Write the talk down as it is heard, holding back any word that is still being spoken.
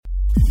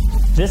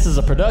This is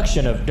a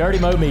production of Dirty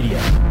Mo Media.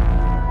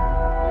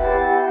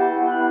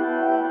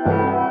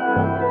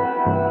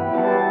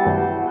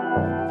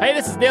 Hey,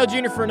 this is Dale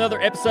Jr. for another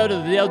episode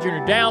of the Dale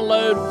Jr.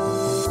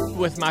 Download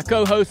with my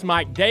co-host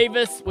Mike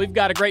Davis. We've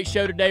got a great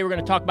show today. We're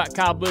going to talk about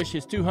Kyle Busch,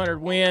 his 200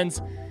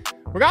 wins.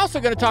 We're also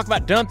going to talk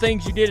about dumb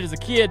things you did as a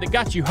kid that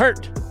got you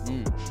hurt.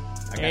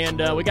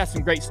 And we got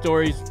some great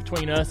stories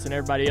between us and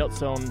everybody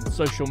else on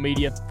social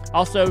media.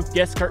 Also,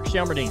 guest Kirk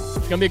Shelmerdine. It's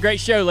going to be a great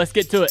show. Let's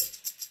get to it.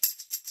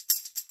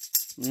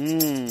 Are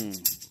you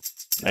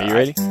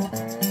ready?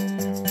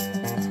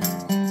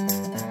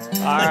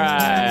 All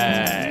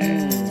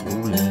right.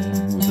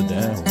 Rolling with the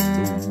down,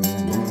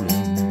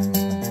 rolling.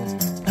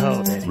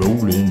 Oh, Daddy.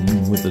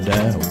 Rolling with the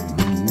down,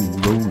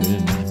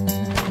 rolling.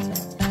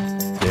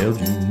 Dale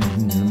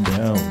Jr.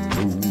 down,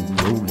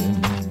 rolling.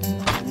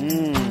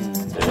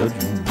 Dale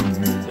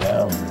Jr.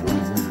 down,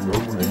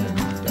 rolling.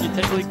 You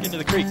take a leak into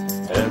the creek.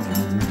 Dale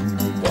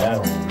Jr.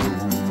 down,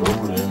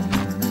 rolling.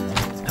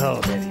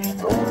 Oh, Daddy.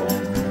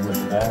 Rolling with the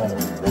down,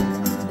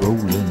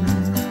 rolling.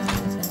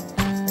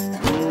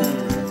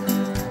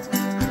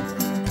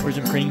 Where's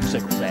them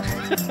creamsicles at?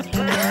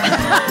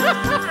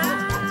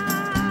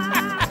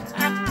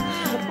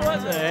 What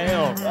the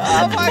hell?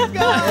 Oh my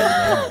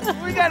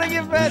God! We gotta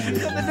get back to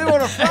something to do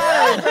on a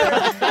Friday.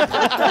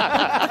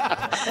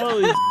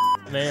 Holy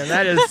man,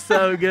 that is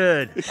so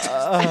good.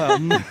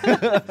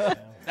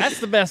 That's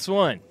the best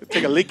one.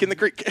 Take a leak in the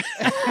creek.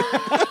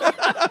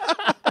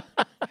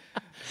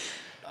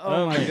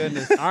 Oh my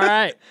goodness! All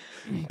right.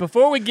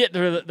 Before we get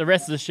to the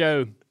rest of the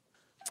show,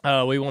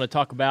 we want to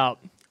talk about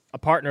a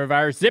partner of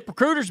ours.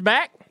 ZipRecruiter's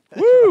back.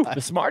 Woo!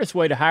 The smartest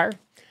way to hire.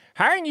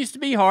 Hiring used to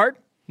be hard.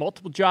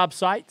 Multiple job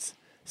sites,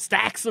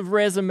 stacks of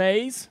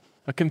resumes,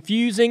 a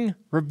confusing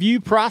review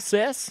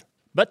process.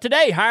 But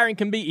today, hiring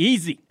can be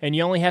easy, and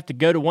you only have to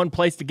go to one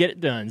place to get it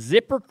done.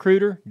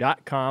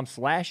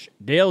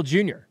 ZipRecruiter.com/Dale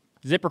Jr.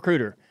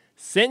 ZipRecruiter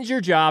sends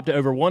your job to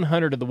over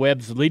 100 of the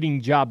web's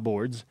leading job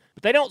boards.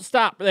 But they don't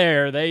stop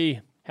there. They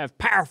have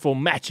powerful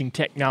matching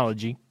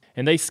technology,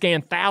 and they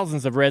scan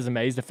thousands of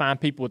resumes to find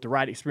people with the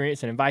right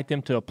experience and invite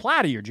them to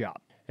apply to your job.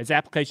 As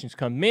applications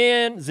come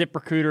in,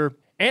 ZipRecruiter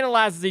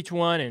analyzes each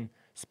one and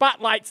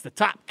spotlights the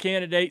top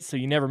candidates so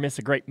you never miss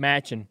a great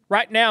match. And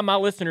right now, my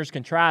listeners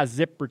can try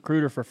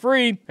ZipRecruiter for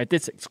free at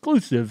this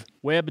exclusive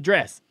web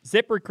address,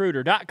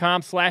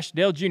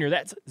 ZipRecruiter.com/Dale Jr.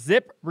 That's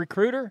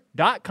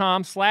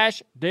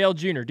ZipRecruiter.com/Dale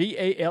Jr.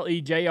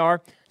 DALEJR.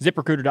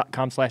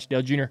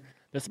 ZipRecruiter.com/Dale Jr.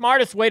 The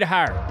smartest way to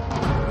hire.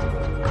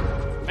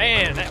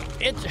 Man,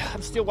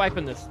 I'm still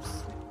wiping the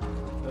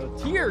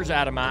tears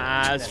out of my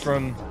eyes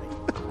from.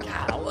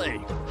 Golly.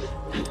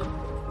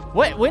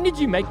 When did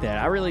you make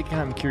that? I really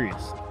kind of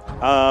curious.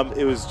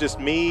 It was just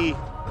me.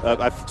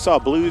 I saw a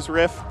blues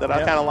riff that I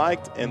kind of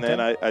liked, and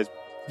then I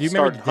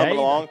started humming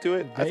along to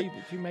it.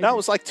 No, it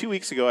was like 2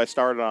 weeks ago I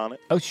started on it.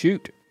 Oh,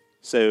 shoot.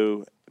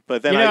 So,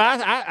 but then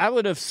I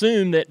would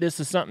assume that this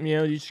is something,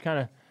 you just kind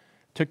of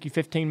took you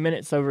 15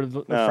 minutes over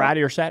the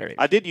Friday or Saturday.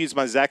 I did use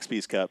my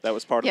Zaxby's cup. That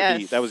was part of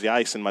the. That was the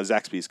ice in my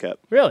Zaxby's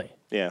cup. Really?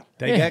 Yeah.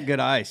 They got good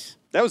ice.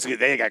 That was good.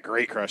 They got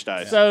great crushed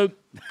ice. So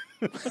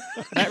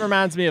that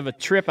reminds me of a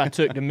trip I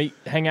took to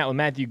hang out with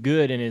Matthew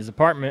Good in his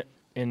apartment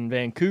in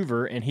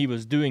Vancouver, and he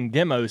was doing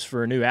demos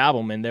for a new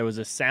album, and there was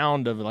a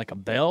sound of like a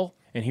bell,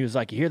 and he was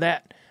like, "You hear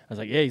that?" I was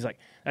like, "Yeah." He's like,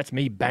 "That's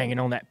me banging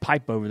on that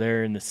pipe over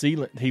there in the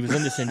ceiling." He was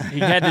in this. He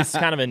had this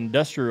kind of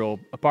industrial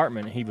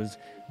apartment, and he was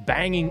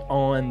banging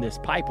on this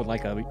pipe with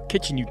like a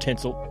kitchen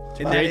utensil.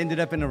 And that ended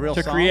up in a real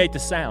to song? Create the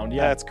sound.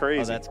 Yeah, that's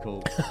crazy. Oh, that's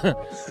cool.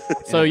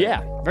 So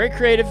yeah, very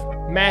creative,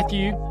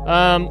 Matthew.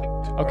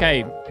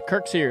 Okay,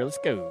 Kirk's here. Let's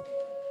go.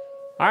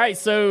 All right,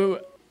 so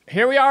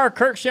here we are.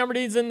 Kirk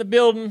Shelmerdine's in the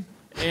building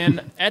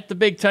and at the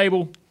big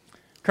table.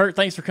 Kirk,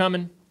 thanks for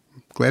coming.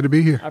 Glad to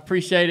be here. I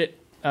appreciate it.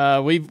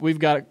 We've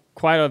got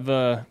quite a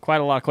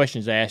lot of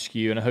questions to ask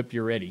you, and I hope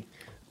you're ready.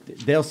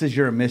 Dale says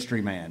you're a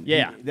mystery man.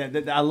 Yeah.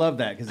 I love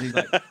that because he's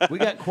like, we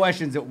got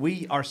questions that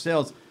we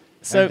ourselves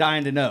are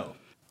dying to know.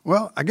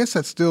 Well, I guess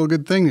that's still a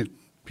good thing that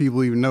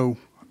people even know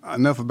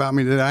enough about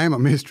me that I am a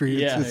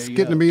mystery. Yeah, it's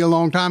getting to be a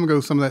long time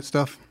ago, some of that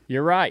stuff.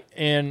 You're right.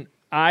 And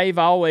I've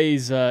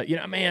always, I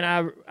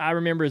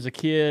remember as a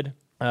kid,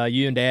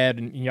 you and Dad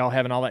and y'all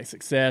having all that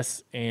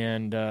success,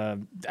 and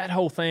that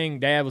whole thing,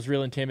 Dad was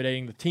real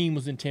intimidating. The team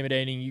was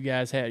intimidating. You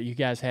guys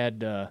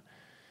had a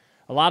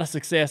lot of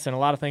success and a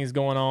lot of things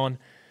going on.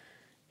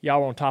 Y'all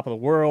were on top of the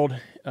world,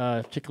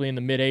 particularly in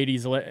the mid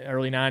 '80s,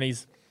 early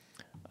 '90s.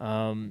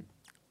 And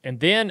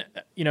then,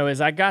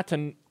 as I got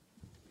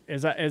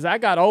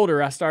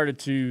older, I started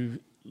to try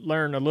to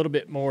learn a little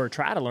bit more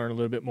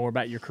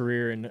about your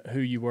career and who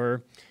you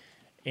were.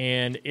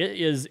 And it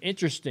is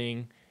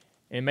interesting,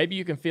 and maybe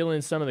you can fill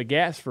in some of the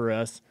gaps for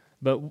us,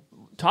 but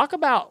talk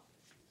about,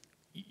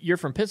 you're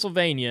from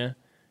Pennsylvania.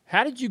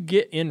 How did you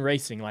get in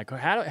racing? Like,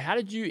 how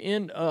did you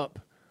end up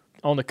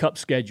on the Cup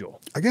schedule?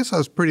 I guess I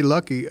was pretty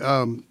lucky.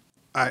 I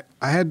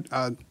had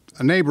a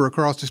neighbor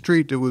across the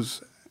street that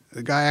was,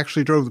 the guy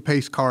actually drove the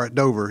pace car at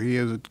Dover. He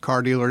is a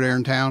car dealer there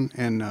in town,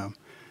 and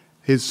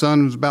his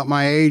son was about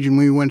my age, and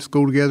we went to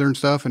school together and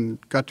stuff, and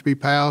got to be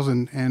pals.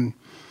 And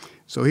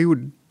so he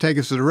would take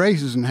us to the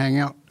races and hang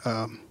out.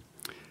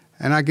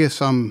 And I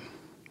guess I'm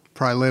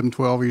probably 11,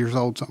 12 years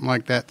old, something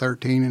like that,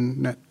 13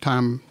 in that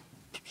time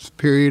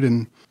period,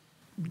 and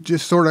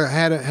just sort of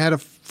had a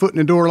foot in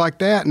the door like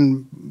that.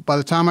 And by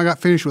the time I got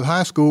finished with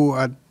high school,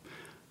 I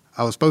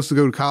was supposed to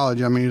go to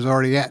college. I mean, I was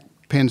already at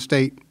Penn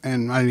State,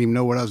 and I didn't even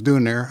know what I was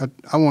doing there.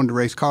 I wanted to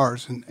race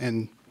cars,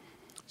 and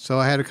so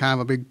I had a kind of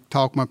a big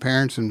talk with my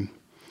parents, and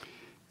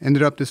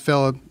ended up this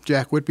fella,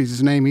 Jack Whitby's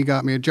his name, he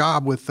got me a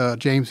job with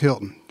James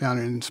Hilton down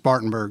in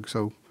Spartanburg.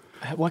 So,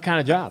 what kind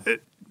of job?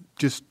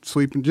 Just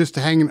sweeping, just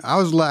hanging. I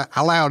was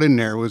allowed in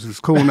there. It was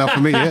cool enough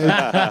for me.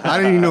 I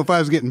didn't even know if I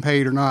was getting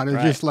paid or not. It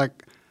was just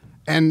like,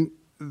 and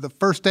the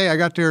first day I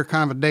got there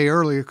kind of a day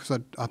earlier because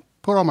I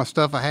put all my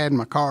stuff I had in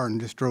my car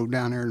and just drove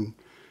down there. And,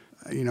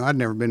 you know, I'd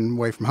never been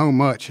away from home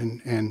much.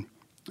 And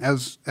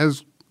that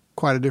was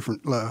quite a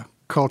different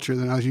culture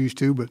than I was used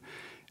to.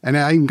 And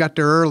I even got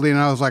there early, and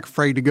I was like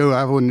afraid to go.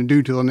 I wouldn't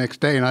do till the next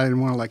day, and I didn't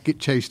want to like get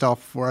chased off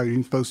before I was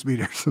even supposed to be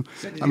there. So,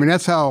 I mean,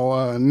 that's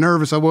how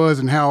nervous I was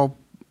and how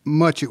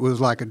much it was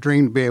like a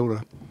dream to be able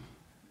to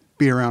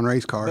be around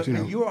race cars.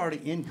 But you were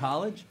already in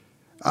college?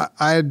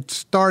 I had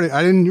started.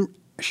 I didn't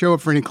show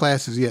up for any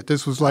classes yet.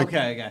 This was like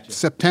I gotcha.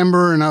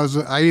 September, and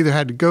I either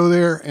had to go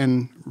there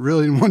and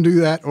really didn't want to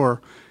do that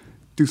or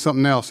do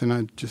something else, and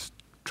I just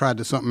tried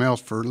to something else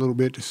for a little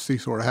bit to see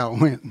sort of how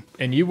it went.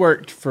 And you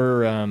worked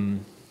for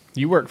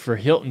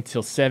Hilton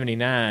till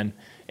 '79,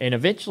 and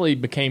eventually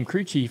became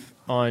crew chief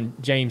on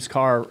James'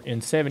 car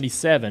in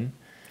 '77.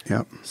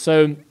 Yep.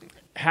 So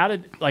how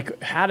did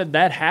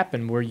that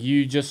happen? Where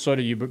you just sort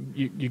of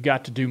you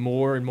got to do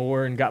more and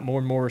more and got more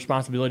and more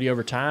responsibility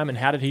over time? And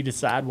how did he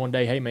decide one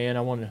day, hey man,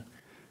 I want to?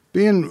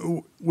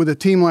 Being with a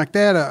team like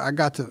that, I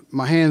got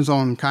my hands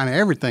on kind of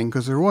everything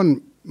because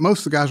most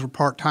of the guys were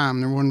part time.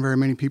 There wasn't very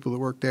many people that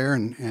worked there,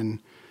 and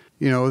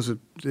you know, it was an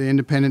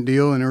independent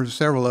deal, and there was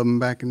several of them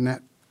back in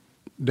that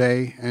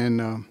day,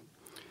 and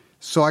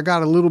so I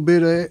got a little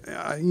bit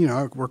of, you know,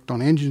 I worked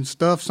on engine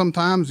stuff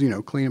sometimes, you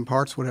know, cleaning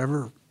parts,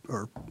 whatever,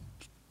 or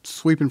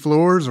sweeping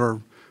floors,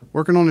 or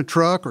working on the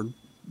truck, or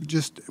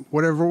just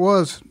whatever it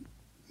was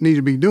needed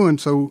to be doing.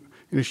 So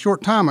in a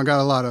short time, I got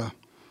a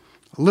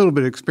little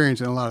bit of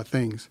experience in a lot of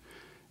things,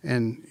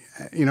 and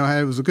you know,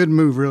 it was a good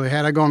move really.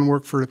 Had I gone and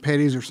worked for the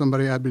Petties or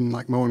somebody, I'd been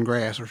like mowing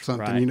grass or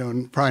something, right. You know,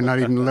 and probably not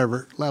even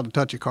ever allowed to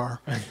touch a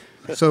car.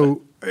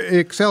 So it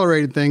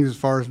accelerated things as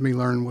far as me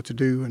learning what to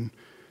do and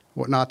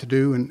what not to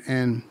do.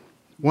 And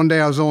one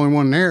day I was the only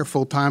one there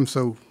full time,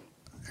 so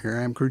here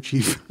I am, crew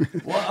chief.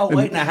 Well,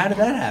 wait, now how did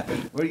that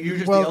happen? Were you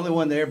just the only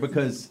one there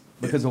because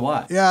of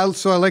what? Yeah,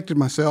 so I elected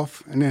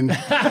myself, and then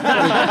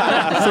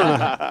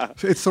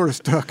it sort of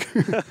stuck.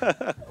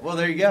 Well,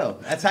 there you go.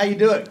 That's how you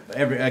do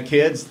it.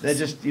 Kids, they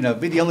just, you know,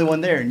 be the only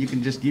one there, and you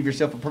can just give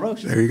yourself a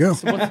promotion. There you go.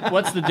 So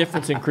what's the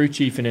difference in crew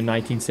chiefing in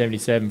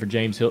 1977 for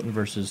James Hilton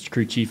versus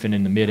crew chiefing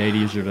in the mid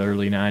 80s or the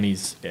early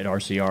 90s at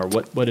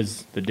RCR? What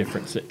is the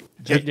difference?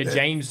 Did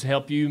James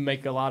help you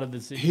make a lot of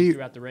decisions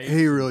throughout the race?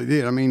 He really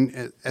did. I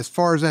mean, as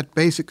far as that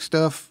basic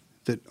stuff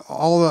that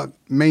all the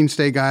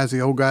mainstay guys, the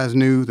old guys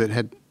knew that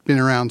had been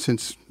around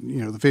since,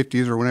 you know, the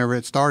 50s or whenever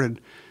it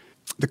started,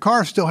 the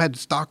car still had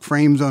stock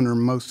frames under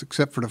them most,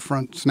 except for the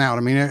front snout.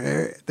 I mean,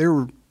 they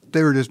were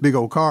just big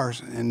old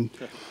cars, and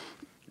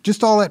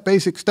just all that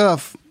basic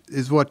stuff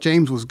is what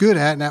James was good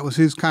at, and that was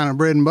his kind of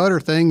bread and butter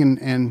thing.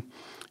 And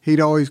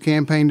he'd always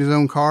campaigned his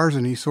own cars,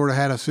 and he sort of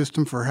had a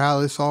system for how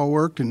this all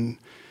worked, and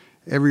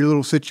every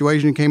little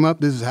situation that came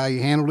up, this is how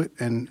you handled it.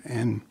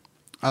 And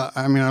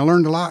I mean, I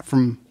learned a lot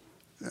from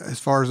as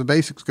far as the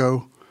basics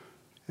go.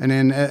 And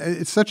then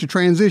it's such a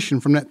transition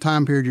from that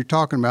time period you're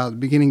talking about, the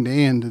beginning to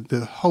end, that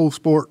the whole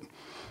sport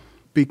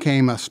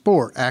became a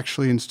sport,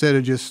 actually, instead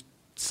of just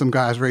some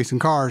guys racing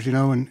cars, you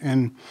know,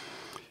 and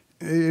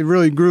it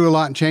really grew a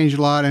lot and changed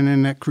a lot, and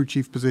then that crew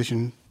chief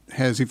position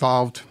has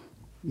evolved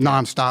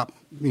nonstop,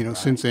 you know,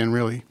 since then,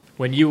 really.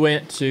 When you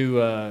went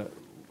to,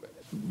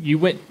 you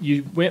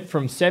went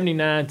from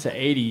 79 to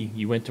 80,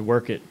 you went to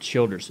work at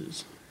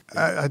Childers's.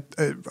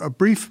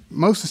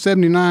 Most of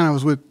 79, I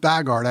was with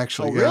Dyegard,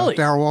 actually. Oh, really?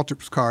 Darryl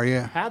Waltrip's car,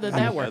 yeah. How did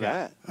that work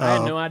out? I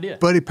had no idea.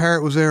 Buddy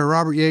Parrott was there,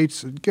 Robert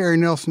Yates, Gary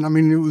Nelson. I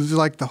mean, it was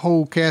like the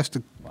whole cast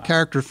of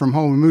characters from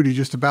Home and Moody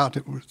just about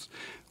that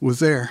was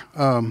there.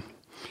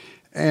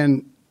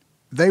 And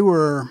they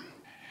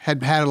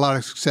had a lot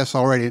of success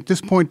already. At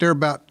this point, they're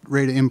about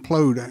ready to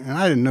implode, and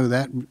I didn't know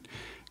that.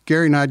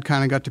 Gary and I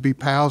kind of got to be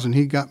pals, and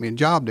he got me a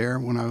job there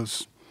when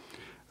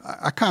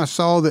I kind of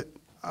saw that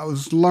I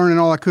was learning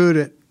all I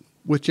could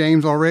with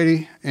James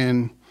already,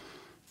 and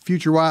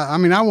future-wise, I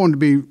mean, I wanted to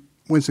be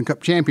Winston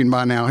Cup champion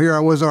by now. Here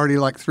I was already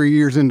like 3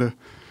 years into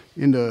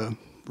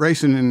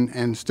racing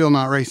and still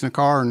not racing a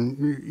car,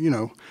 and, you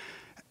know.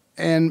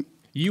 And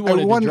you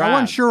wanted to drive. I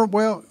wasn't sure,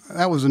 well,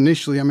 that was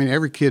initially, I mean,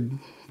 every kid,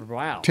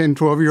 wow, 10,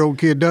 12-year-old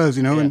kid does,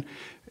 you know. Yeah.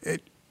 And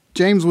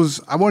James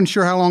I wasn't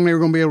sure how long they were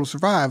going to be able to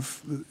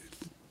survive.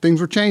 Things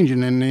were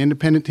changing, and the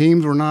independent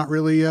teams were not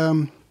really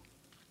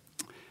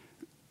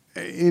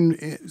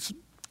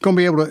going to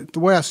be able to, the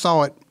way I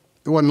saw it,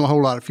 there wasn't a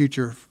whole lot of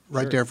future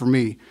there for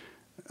me.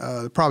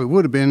 There probably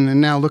would have been.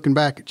 And now looking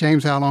back at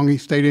James, how long he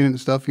stayed in it and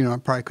stuff, I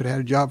probably could have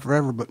had a job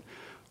forever, but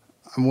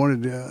I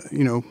wanted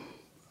to,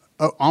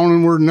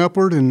 onward and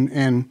upward.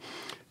 And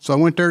so I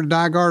went there to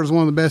Dygar. It was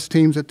one of the best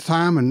teams at the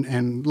time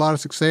and a lot of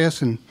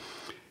success. And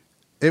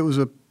it was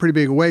a pretty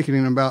big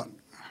awakening about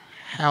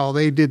how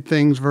they did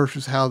things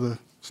versus how the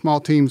small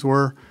teams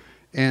were.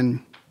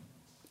 And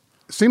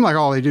it seemed like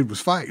all they did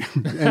was fight.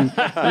 And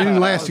it didn't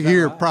last a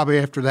year probably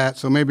after that,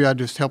 so maybe I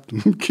just helped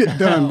them get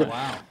done. But,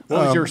 wow.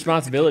 What was your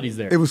responsibilities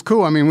there? It was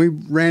cool. I mean, we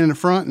ran in the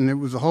front, and it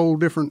was a whole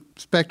different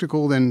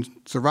spectacle than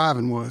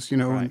surviving was,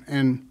 Right.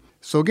 And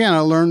so, again, I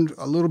learned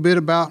a little bit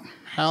about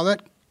how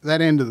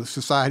that end of the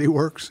society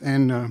works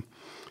and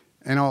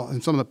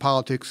some of the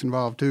politics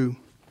involved, too.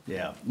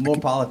 Yeah, more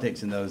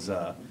politics in those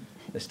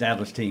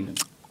established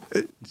teams.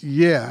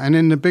 Yeah, and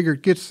then the bigger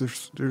it gets,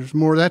 there's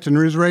more of that than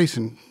there is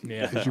racing,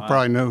 as you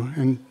probably know.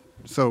 And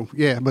so,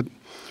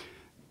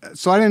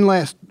 so I didn't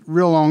last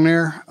real long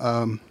there.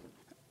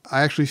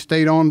 I actually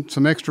stayed on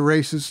some extra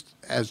races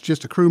as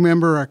just a crew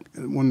member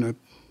when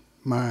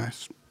my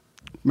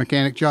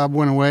mechanic job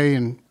went away,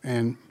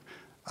 and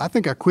I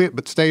think I quit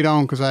but stayed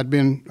on because I'd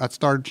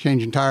started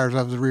changing tires.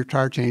 I was a rear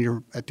tire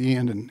changer at the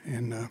end,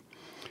 and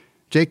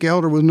Jake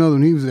Elder was another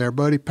one. He was there.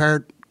 Buddy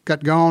Parrott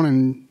got gone,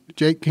 and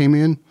Jake came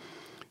in.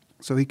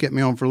 So he kept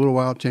me on for a little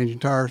while changing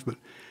tires, but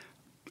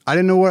I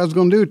didn't know what I was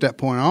going to do at that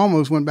point. I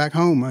almost went back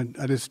home. I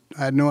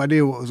had no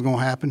idea what was going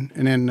to happen.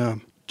 And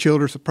then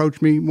Childress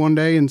approached me one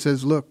day and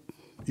says, "Look,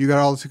 you got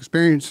all this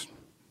experience.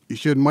 You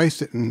shouldn't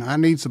waste it. And I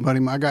need somebody.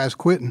 My guy's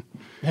quitting."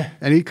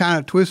 And he kind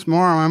of twisted my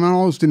arm. I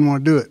almost didn't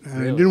want to do it.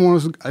 Really? I didn't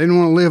want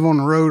to live on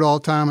the road all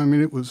the time. I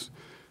mean, it was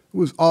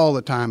all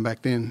the time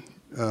back then.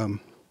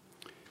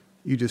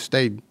 You just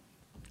stayed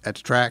at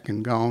the track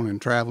and gone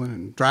and traveling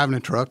and driving a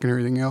truck and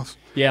everything else.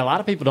 Yeah, a lot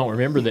of people don't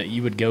remember that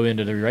you would go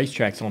into the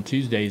racetracks on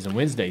Tuesdays and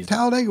Wednesdays.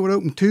 Talladega would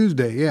open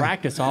Tuesday, yeah.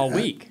 Practice all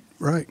week.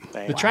 Right.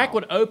 The track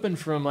would open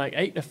from like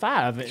 8 to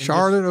 5.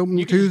 Charlotte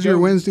opened Tuesday or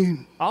Wednesday.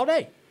 All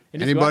day.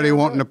 Anybody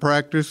wanting to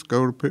practice,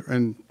 go to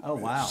and oh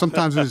wow.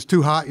 Sometimes if it's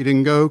too hot, you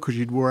didn't go because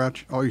you'd wore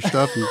out all your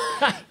stuff.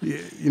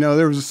 And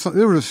there was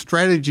a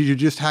strategy to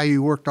just how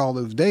you worked all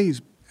those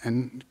days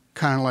and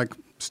kind of like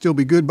still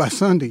be good by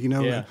Sunday.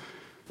 Yeah.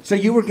 So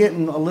you were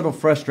getting a little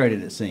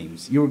frustrated, it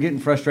seems. You were getting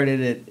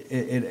frustrated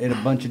at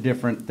a bunch of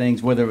different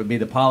things, whether it would be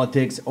the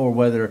politics or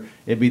whether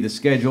it be the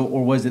schedule,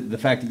 or was it the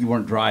fact that you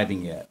weren't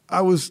driving yet?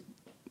 I was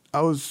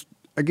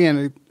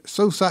again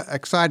so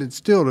excited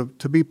still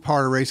to be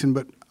part of racing,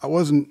 but it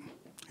wasn't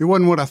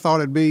what I thought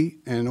it'd be,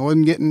 and I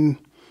wasn't getting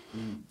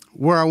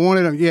where I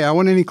wanted. Yeah, I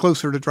wasn't any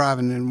closer to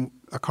driving in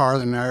a car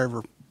than I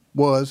ever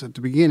was at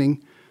the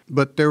beginning,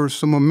 but there was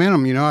some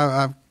momentum.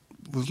 I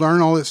was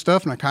learning all this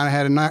stuff, and I kind of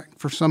had a knack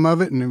for some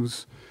of it, and I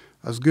was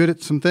good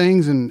at some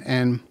things,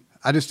 and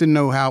I just didn't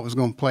know how it was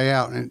going to play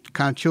out. And it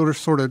kind of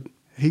Childress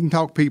he can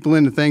talk people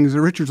into things.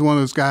 Richard's one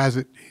of those guys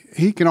that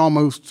he can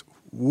almost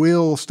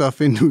will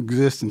stuff into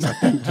existence, I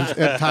think, just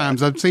at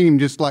times. I've seen him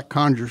just like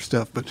conjure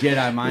stuff. But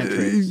Jedi mind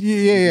tricks.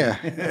 Yeah.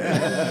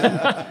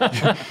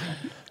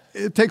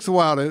 It takes a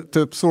while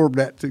to absorb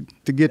that, to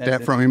get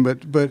that from him,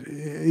 but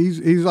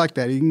he's like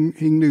that. He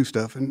can do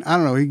stuff, and I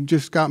don't know. He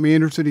just got me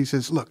interested. He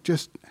says, "Look,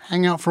 just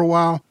hang out for a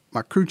while.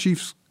 My crew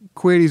chief's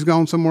quit. He's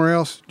gone somewhere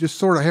else. Just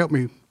sort of help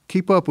me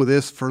keep up with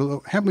this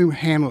help me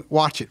handle it,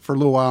 watch it for a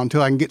little while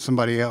until I can get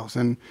somebody else."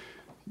 And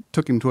it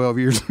took him 12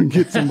 years to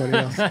get somebody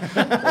else.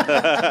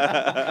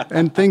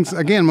 And things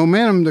again,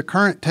 momentum. The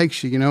current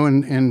takes you,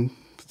 and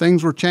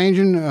things were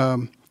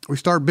changing. We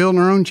started building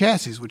our own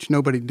chassis, which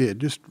nobody did,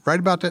 just right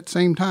about that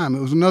same time. It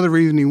was another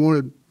reason he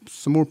wanted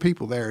some more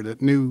people there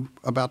that knew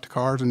about the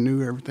cars and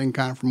knew everything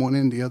kind of from one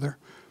end to the other.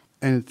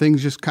 And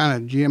things just kind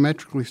of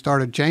geometrically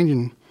started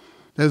changing.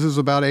 This was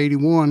about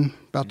 81,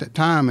 about that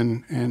time,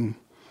 and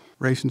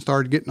racing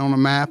started getting on the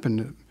map, and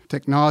the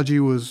technology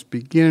was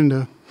beginning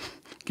to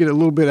get a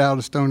little bit out of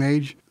the Stone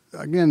Age.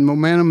 Again,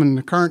 momentum and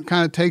the current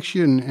kind of takes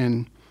you,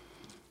 and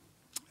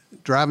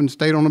driving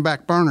stayed on the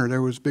back burner.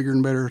 There was bigger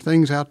and better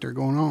things out there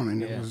going on,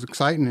 and it was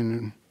exciting.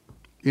 And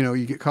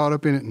you get caught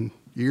up in it, and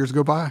years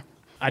go by.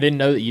 I didn't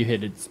know that you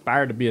had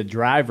aspired to be a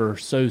driver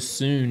so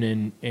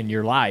soon in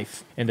your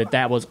life, and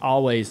that was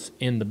always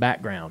in the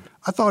background.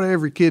 I thought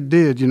every kid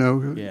did.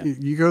 Yeah.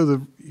 You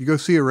go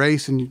see a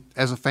race, and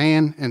as a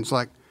fan, and it's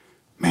like,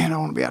 man, I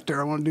want to be out there.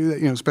 I want to do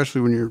that.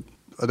 Especially when you're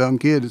a dumb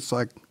kid, it's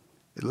like,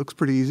 it looks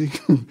pretty easy.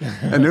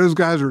 And those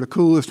guys are the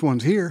coolest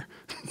ones here.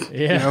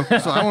 Yeah.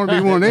 So I want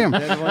to be one of them.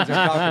 They're the ones they're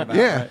talking about.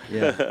 Yeah. Right?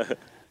 Yeah.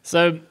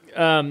 So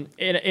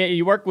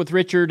you worked with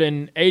Richard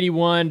in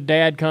 81.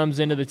 Dad comes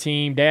into the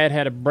team. Dad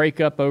had a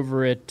breakup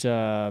over at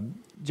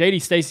J.D.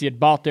 Stacy had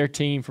bought their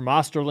team from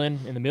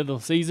Osterlin in the middle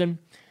of the season.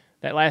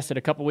 That lasted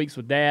a couple weeks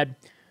with Dad.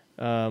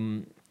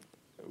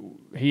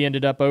 He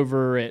ended up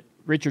over at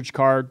Richard's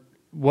car.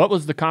 What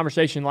was the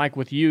conversation like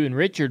with you and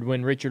Richard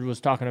when Richard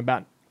was talking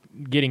about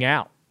getting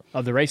out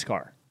of the race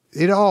car?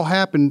 It all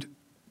happened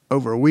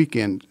over a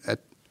weekend at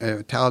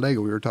Talladega.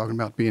 We were talking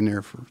about being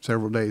there for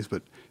several days,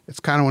 but it's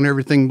kind of when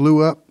everything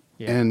blew up,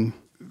 Yeah. and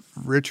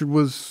Richard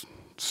was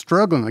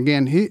struggling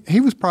again. He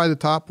was probably the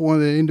top one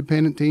of the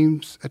independent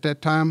teams at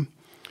that time.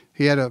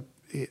 He had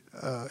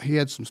he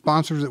had some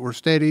sponsors that were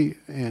steady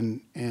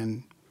and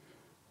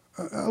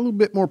a little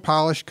bit more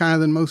polished kind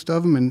of than most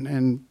of them,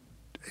 and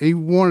he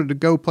wanted to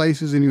go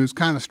places, and he was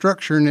kind of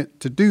structuring it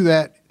to do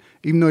that,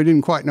 even though he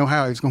didn't quite know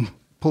how he was going to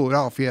pull it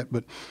off yet.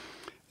 But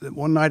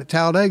one night at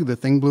Talladega, the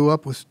thing blew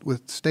up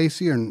with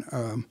Stacy, and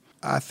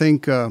I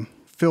think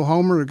Phil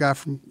Homer, the guy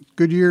from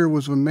Goodyear,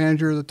 was the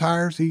manager of the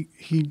tires.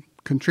 He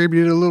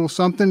contributed a little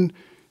something.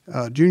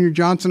 Junior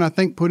Johnson, I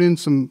think, put in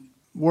some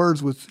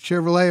words with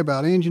Chevrolet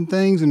about engine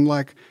things, and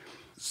like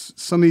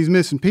some of these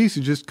missing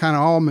pieces just kind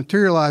of all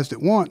materialized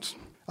at once.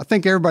 I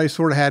think everybody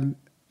sort of had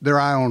their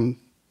eye on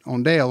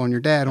Dale, on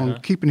your dad, on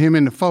keeping him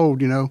in the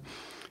fold,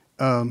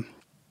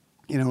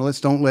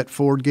 let's don't let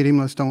Ford get him.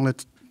 Let's don't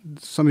let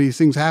some of these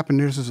things happen.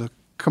 This is a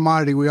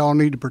commodity we all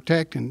need to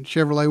protect, and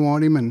Chevrolet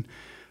want him, and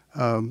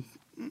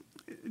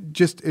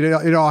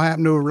it all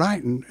happened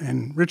overnight.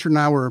 And Richard and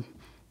I were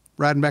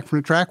riding back from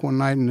the track one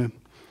night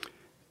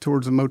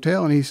towards the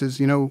motel, and he says,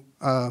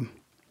 got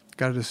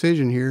a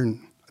decision here,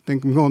 and I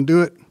think I'm going to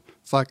do it.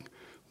 It's like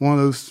one of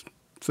those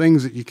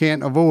things that you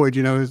can't avoid,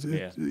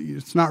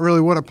 It's not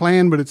really what I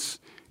planned, but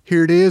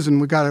here it is,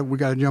 and we got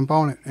to jump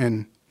on it.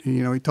 And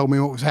he told me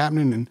what was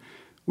happening, and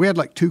we had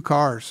like 2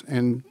 cars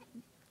and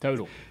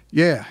total.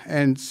 Yeah,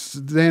 and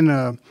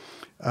then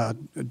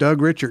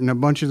Doug, Richard, and a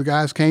bunch of the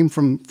guys came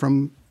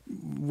from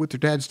with their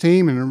dad's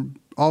team, and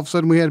all of a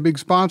sudden we had a big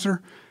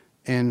sponsor,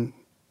 and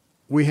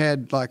we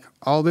had like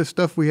all this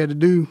stuff we had to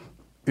do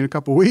in a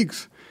couple of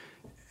weeks.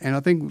 And I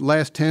think the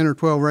last 10 or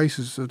 12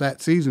 races of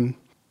that season,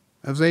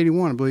 that was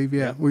 81, I believe.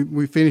 Yeah,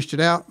 we finished it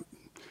out,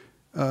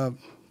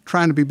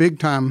 trying to be big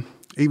time,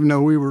 even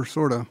though we were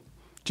sort of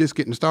just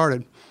getting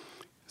started.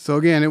 So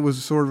again, it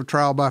was sort of a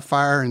trial by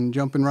fire and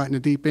jumping right in the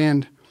deep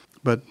end.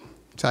 But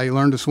it's how you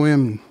learn to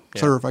swim and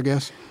surf, I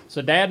guess.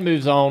 So Dad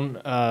moves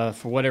on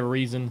for whatever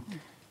reason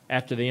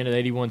after the end of the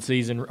 81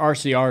 season.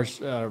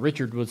 RCR's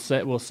Richard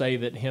will say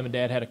that him and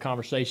Dad had a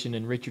conversation,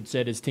 and Richard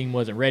said his team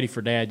wasn't ready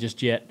for Dad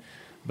just yet.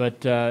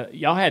 But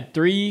y'all had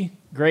 3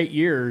 great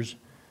years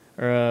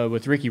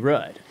with Ricky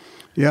Rudd.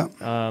 Yeah.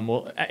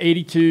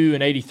 82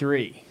 and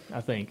 83,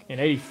 I think. In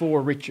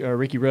 84,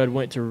 Ricky Rudd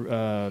went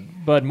to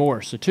Bud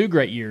Morris. So 2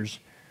 great years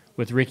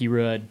with Ricky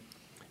Rudd.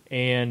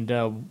 And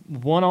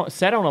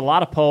sat on a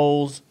lot of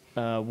poles,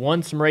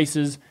 won some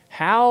races.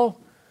 How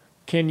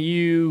can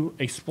you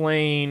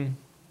explain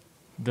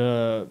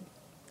the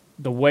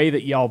way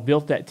that y'all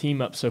built that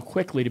team up so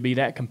quickly to be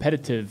that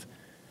competitive?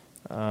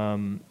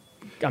 From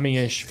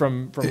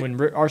when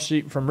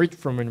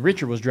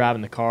Richard was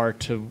driving the car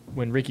to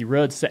when Ricky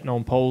Rudd's sitting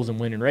on poles and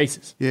winning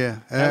races. Yeah,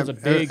 that was a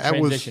big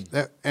transition.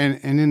 And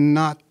in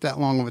not that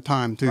long of a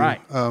time too.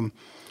 Right.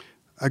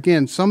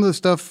 Again, some of the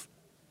stuff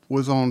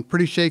was on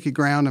pretty shaky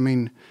ground. I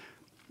mean,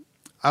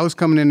 I was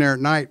coming in there at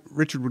night.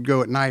 Richard would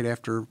go at night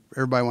after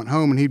everybody went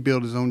home, and he'd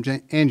build his own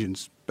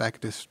engines back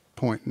at this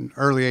point in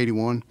early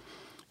 81.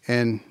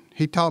 And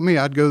he taught me.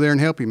 I'd go there and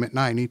help him at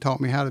night, and he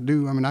taught me how to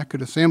do. I mean, I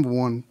could assemble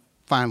one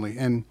finally.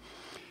 And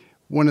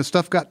when the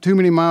stuff got too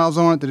many miles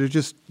on it that it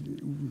just,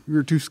 we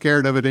were too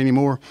scared of it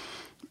anymore,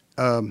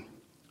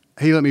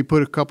 he let me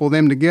put a couple of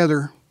them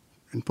together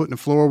and put in the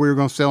floor. We were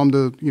going to sell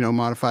them to,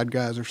 modified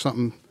guys or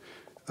something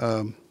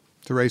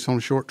to race on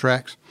short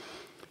tracks.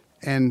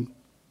 And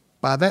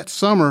by that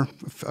summer,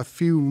 a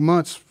few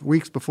months,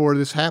 weeks before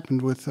this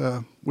happened with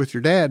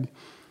your dad,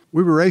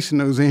 we were racing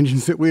those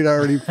engines that we'd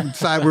already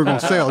decided we were going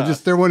to sell.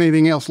 Just there wasn't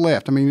anything else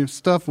left. I mean,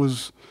 stuff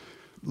was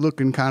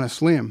looking kind of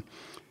slim.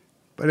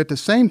 But at the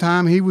same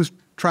time, he was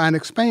trying to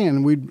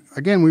expand. We'd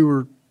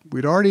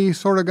already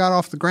sort of got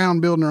off the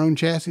ground building our own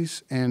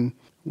chassis, and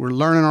we're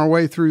learning our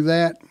way through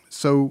that.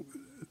 So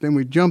then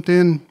we jumped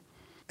in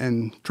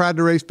and tried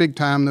to race big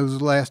time. Those were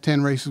the last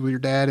 10 races with your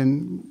dad,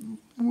 and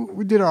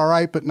we did all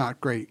right, but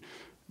not great.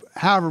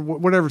 However,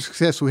 whatever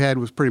success we had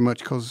was pretty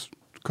much because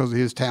of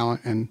his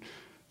talent and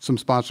some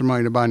sponsor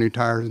money to buy new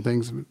tires and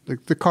things.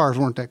 The cars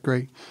weren't that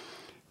great.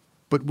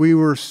 But we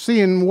were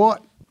seeing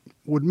what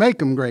would make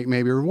them great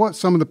maybe, or what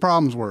some of the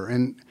problems were.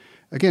 And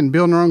again,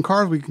 building our own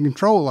cars, we can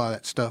control a lot of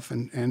that stuff,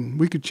 and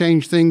we could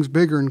change things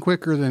bigger and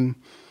quicker than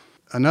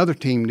another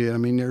team did. I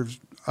mean, there's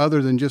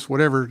other than just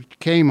whatever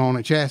came on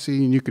a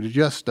chassis and you could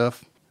adjust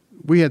stuff.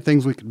 We had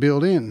things we could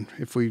build in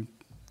if we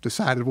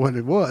decided what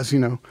it was,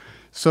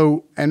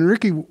 So, and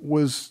Ricky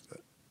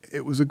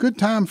it was a good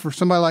time for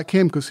somebody like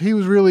him because he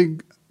was really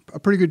a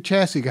pretty good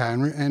chassis guy,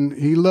 and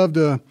he liked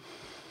to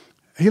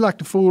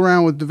fool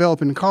around with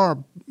developing the car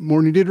more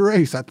than he did to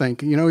race, I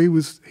think. He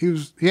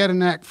had a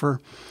knack for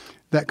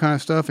that kind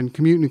of stuff and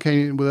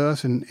communicating with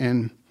us,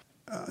 and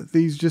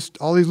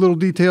all these little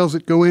details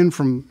that go in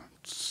from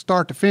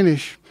start to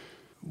finish.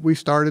 We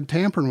started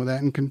tampering with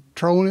that and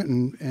controlling it,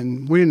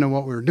 and we didn't know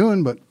what we were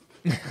doing, but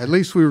at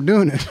least we were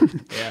doing it.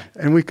 Yeah.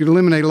 And we could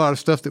eliminate a lot of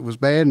stuff that was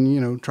bad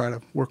and, try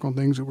to work on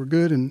things that were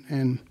good.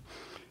 And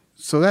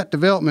so that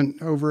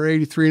development over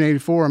 83 and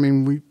 84, I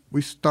mean,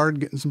 we started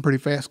getting some pretty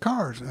fast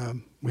cars.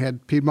 we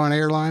had Piedmont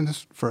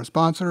Airlines for a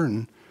sponsor,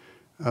 and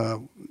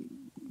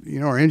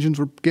our engines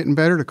were getting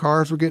better, the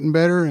cars were getting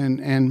better,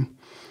 and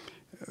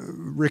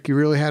Ricky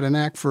really had a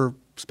knack for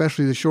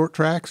especially the short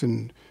tracks.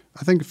 And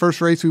I think the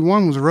first race we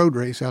won was a road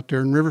race out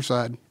there in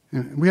Riverside,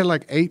 and we had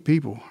like 8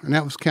 people, and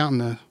that was counting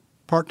the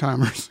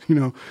part-timers.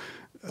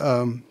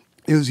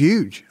 It was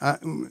huge.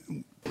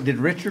 Did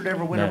Richard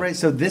ever win a race?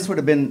 So this would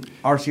have been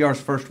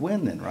RCR's first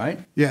win then, right?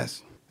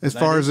 Yes, as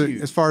far as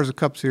the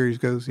Cup Series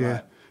goes, yeah.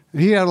 Right.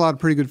 And he had a lot of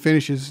pretty good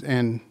finishes,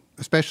 and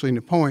especially in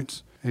the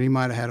points. And he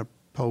might have had a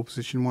pole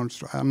position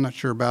once. I'm not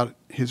sure about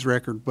his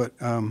record, but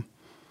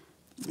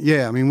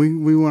yeah, I mean,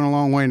 we went a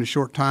long way in a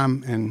short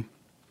time, and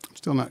I'm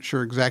still not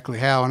sure exactly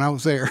how. And I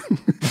was there, and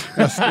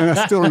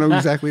I still don't know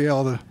exactly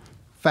all the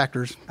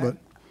factors, but.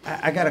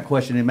 I got a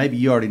question, and maybe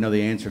you already know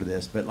the answer to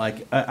this, but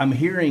I'm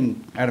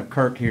hearing out of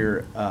Kirk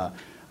here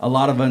a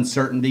lot of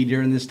uncertainty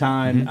during this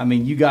time. Mm-hmm. I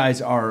mean, you guys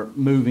are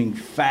moving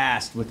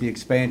fast with the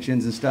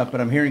expansions and stuff,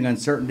 but I'm hearing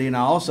uncertainty, and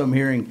I also am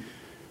hearing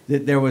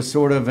that there was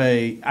sort of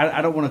I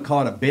don't want to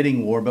call it a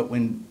bidding war, but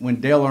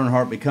when Dale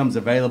Earnhardt becomes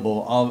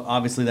available,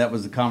 obviously that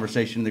was the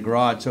conversation in the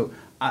garage. So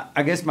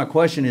I guess my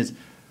question is,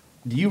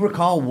 do you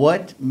recall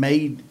what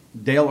made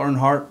Dale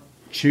Earnhardt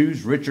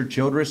choose Richard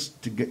Childress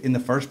in the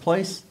first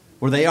place?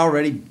 Were they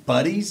already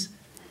buddies?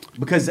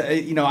 Because,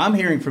 I'm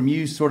hearing from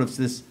you sort of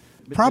this.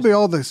 Probably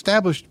all the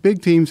established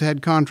big teams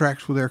had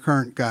contracts with their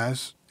current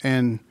guys,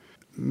 and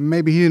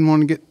maybe he didn't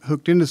want to get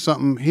hooked into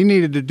something. He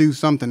needed to do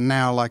something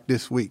now like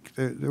this week.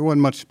 There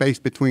wasn't much space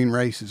between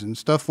races, and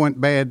stuff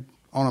went bad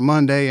on a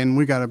Monday, and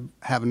we got to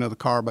have another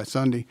car by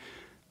Sunday.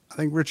 I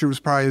think Richard was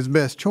probably his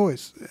best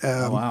choice.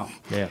 Wow.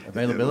 Yeah,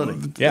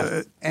 availability.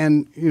 Yeah.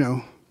 And,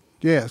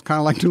 yeah, it's kind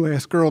of like the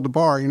last girl at the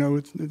bar, and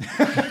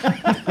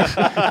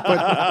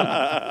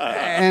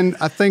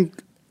I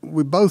think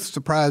we both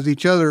surprised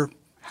each other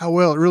how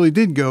well it really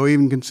did go,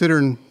 even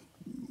considering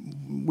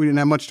we didn't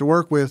have much to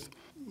work with.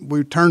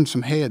 We turned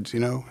some heads,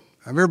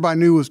 Everybody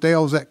knew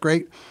Dale was that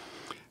great,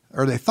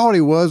 or they thought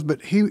he was,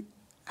 but he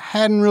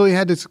hadn't really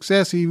had the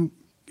success he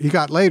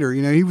got later.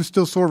 He was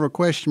still sort of a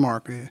question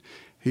mark.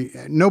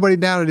 Nobody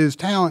doubted his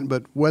talent,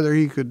 but whether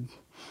he could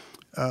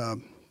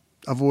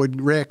avoid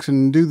wrecks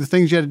and do the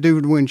things you had to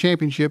do to win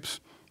championships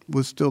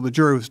the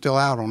jury was still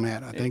out on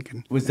that, I think.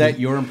 And was that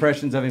your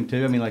impressions of him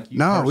too? I mean, like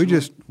no,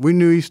 we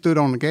knew he stood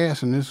on the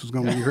gas, and this was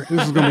going to be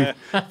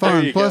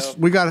fun. Plus,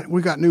 we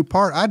got new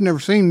part. I'd never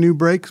seen new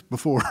brakes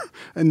before,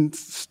 and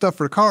stuff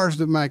for the cars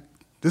that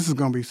this is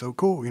going to be so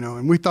cool,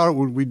 And we thought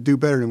we'd do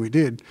better than we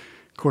did.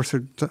 Of course,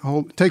 it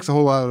takes a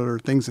whole lot of other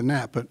things than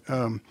that, but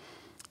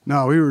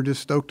no, we were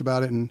just stoked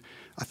about it. And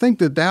I think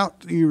the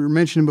doubt you were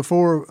mentioning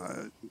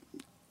before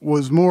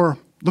was more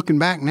looking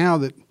back now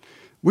that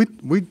we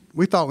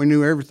thought we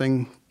knew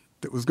everything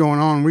that was going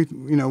on. We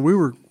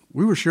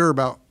were sure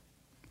about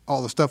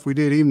all the stuff we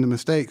did, even the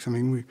mistakes. I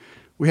mean,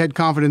 we had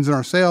confidence in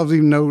ourselves,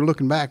 even though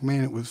looking back,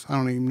 man, I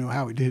don't even know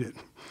how we did it.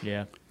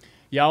 Yeah,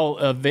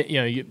 y'all,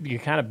 you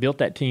kind of built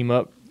that team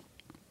up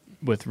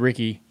with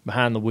Ricky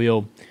behind the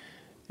wheel,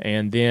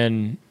 and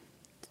then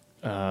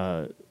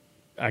I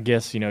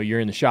guess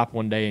you're in the shop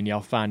one day and y'all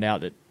find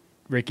out that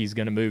Ricky's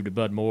going to move to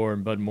Bud Moore,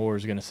 and Bud Moore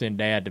is going to send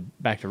Dad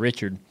back to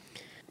Richard.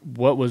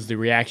 What was the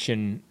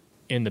reaction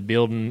in the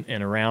building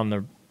and around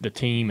the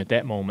team at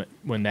that moment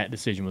when that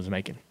decision was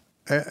making?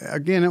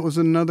 Again, it was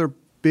another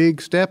big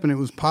step, and it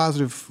was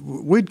positive.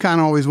 We'd kind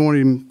of always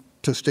wanted him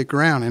to stick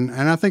around, and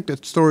I think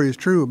that story is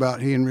true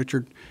about he and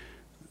Richard.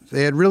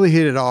 They had really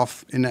hit it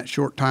off in that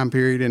short time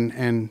period, and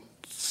had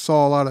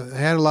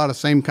a lot of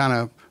same kind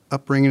of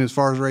upbringing as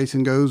far as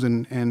racing goes,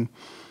 and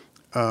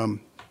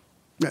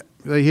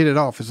they hit it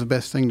off. It's the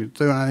best thing to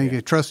do, and I think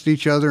they trusted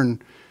each other,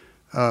 and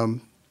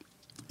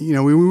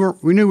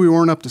we knew we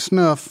weren't up to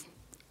snuff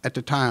at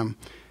the time,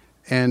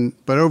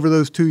 but over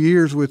those 2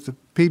 years with the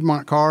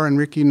Piedmont car, and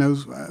Ricky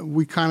knows,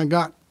 we kind of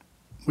got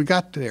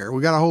there.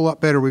 We got a whole lot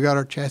better. We got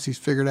our chassis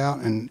figured out,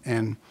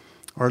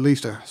 or at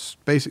least a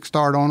basic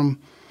start on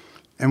them,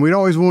 and we'd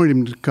always wanted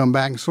him to come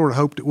back and sort of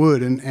hoped it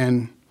would,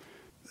 and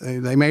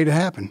they made it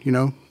happen.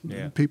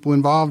 Yeah. People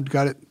involved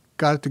got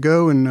it to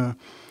go, and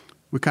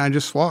we kind of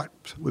just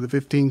swapped with a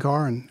 15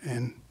 car,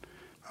 and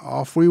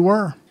off we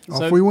were.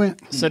 Off we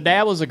went. So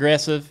Dad was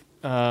aggressive,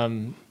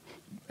 and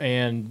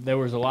there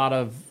was a lot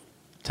of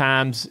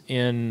times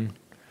in,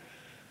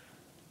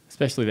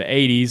 especially the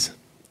 80s,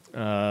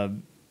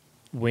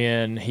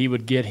 when he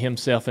would get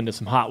himself into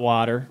some hot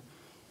water.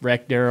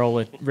 Wrecked Darrell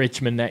at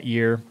Richmond that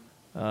year,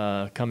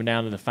 coming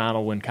down to the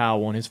final when Kyle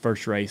won his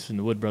first race in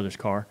the Wood Brothers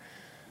car.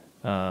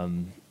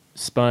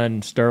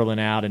 Spun Sterling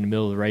out in the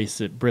middle of the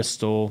race at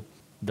Bristol.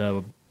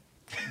 The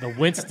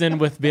Winston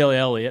with Bill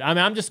Elliott. I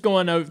mean, I'm just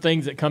going over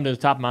things that come to the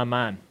top of my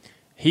mind.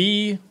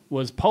 He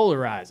was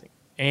polarizing,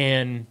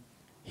 and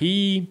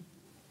he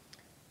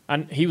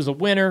was a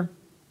winner.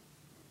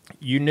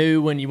 You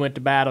knew when you went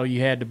to battle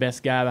you had the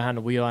best guy behind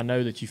the wheel. I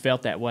know that you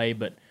felt that way,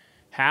 but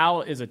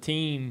how, as a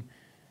team,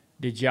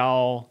 did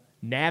y'all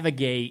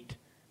navigate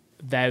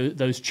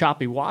those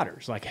choppy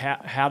waters? Like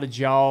how did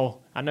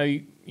y'all? I know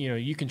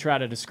you can try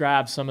to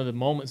describe some of the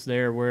moments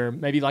there where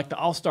maybe like the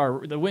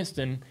All-Star, the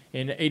Winston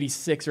in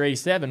 '86 or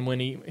 '87 when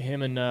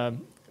him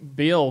and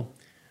Bill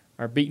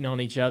are beating on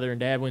each other and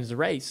Dad wins the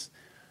race.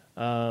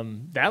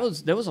 There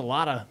was a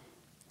lot of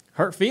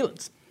hurt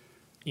feelings.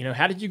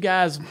 How did you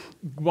guys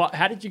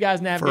navigate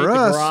the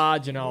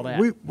garage and all that?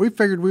 We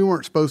figured we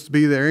weren't supposed to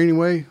be there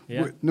anyway.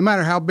 Yeah. No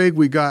matter how big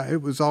we got,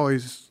 it was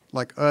always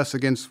like us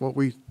against what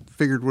we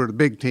figured were the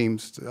big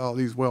teams, all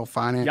these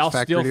well-financed Y'all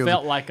factory still deals.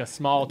 felt like a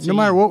small team. No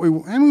matter what we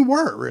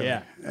were really.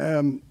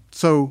 Yeah.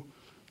 So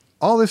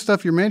all this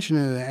stuff you're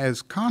mentioning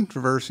as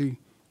controversy,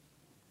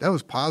 that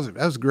was positive.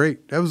 That was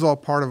great. That was all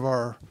part of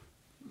our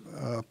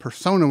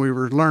persona we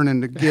were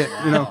learning to get,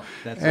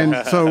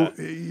 and so,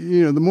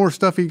 the more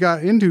stuff he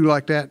got into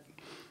like that,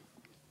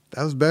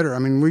 that was better. I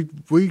mean,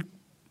 we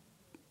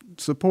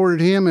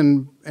supported him,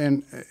 and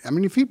I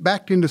mean, if he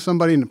backed into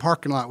somebody in the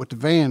parking lot with the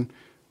van,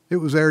 it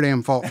was their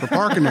damn fault for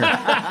parking there.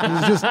 It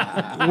was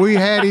just, we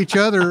had each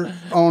other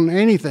on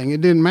anything.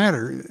 It didn't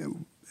matter.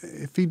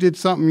 If he did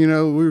something, we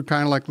were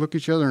kind of like look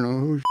at each other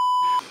and it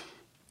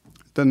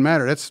doesn't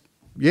matter.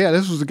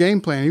 This was the game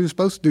plan. He was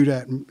supposed to do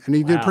that, and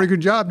he did a pretty good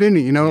job, didn't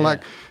he?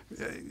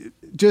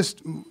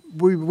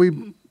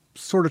 We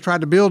sort of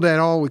tried to build that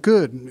all we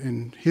could,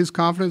 and his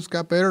confidence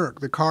got better.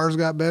 The cars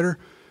got better.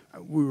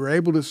 We were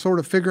able to sort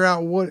of figure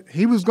out what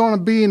he was going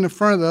to be in the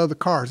front of the other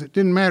cars. It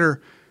didn't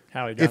matter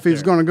if he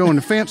was going to go in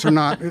the fence or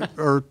not,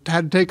 or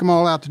had to take them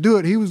all out to do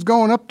it. He was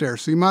going up there,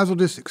 so you might as well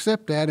just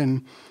accept that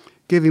and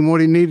give him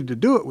what he needed to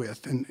do it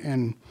with.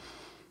 And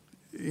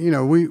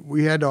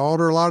we had to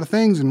alter a lot of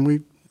things, and we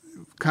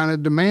kind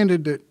of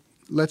demanded that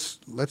let's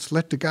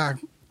let the guy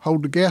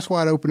hold the gas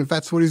wide open if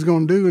that's what he's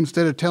going to do,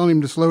 instead of telling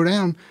him to slow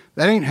down.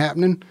 That ain't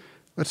happening.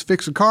 Let's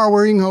fix a car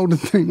where he can hold the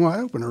thing wide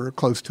open or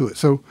close to it.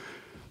 So,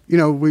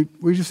 we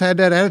just had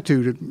that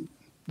attitude.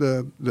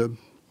 The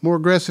more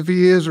aggressive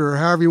he is, or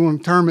however you want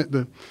to term it,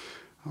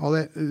 all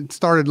that, it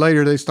started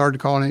later. They started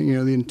calling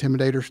it, the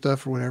intimidator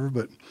stuff or whatever.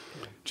 But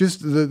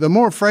just the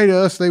more afraid of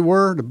us they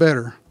were, the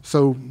better.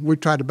 So we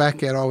tried to back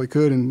that all we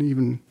could, and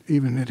even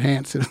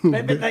enhance it a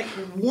little bit. Like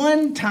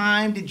one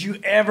time, did you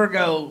ever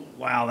go,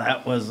 wow,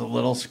 that was a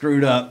little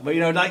screwed up? But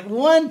like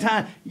one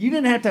time, you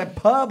didn't have to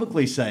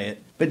publicly say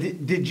it, but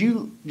did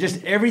you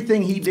just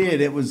everything he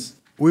did? It was.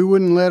 We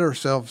wouldn't let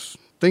ourselves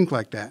think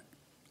like that.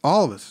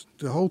 All of us,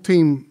 the whole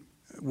team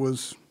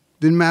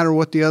didn't matter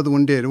what the other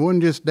one did. It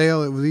wasn't just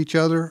Dale; it was each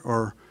other,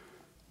 or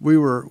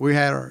we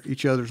had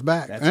each other's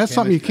back. And that's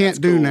something you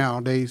can't do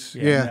nowadays.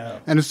 Yeah.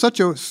 No. And it's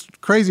such a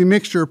crazy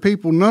mixture of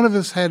people. None of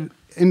us had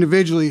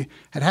individually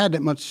had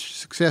that much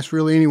success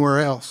really anywhere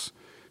else.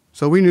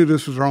 So we knew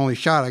this was our only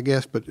shot, I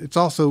guess, but it's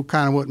also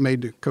kind of what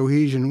made the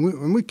cohesion.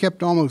 And we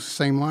kept almost the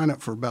same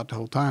lineup for about the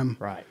whole time.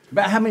 Right.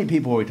 About how many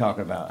people were we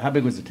talking about? How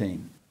big was the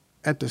team?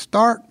 At the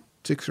start,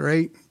 6 or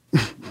 8.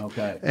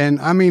 Okay. And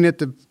I mean, at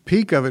the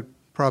peak of it,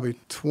 probably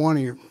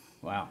 20.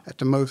 Wow. At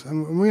the most. I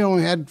mean, we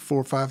only had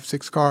 4, 5,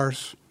 6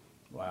 cars.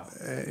 Wow.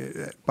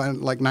 By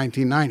like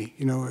 1990,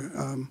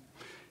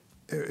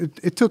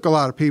 it took a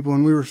lot of people,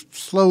 and we were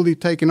slowly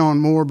taking on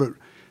more. But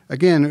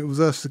again, it was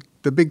us,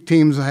 the big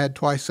teams, I had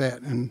twice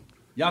that. And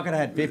y'all could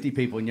have had 50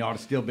 people, and y'all would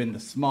have still been the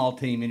small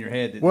team in your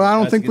head. Well, I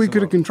don't think we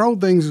could have controlled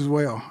things as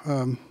well.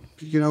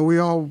 We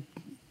all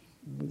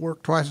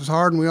worked twice as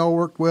hard, and we all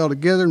worked well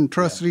together and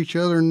trusted each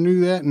other and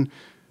knew that. And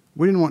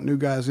we didn't want new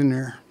guys in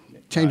there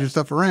changing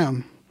stuff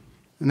around.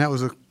 And that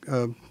was a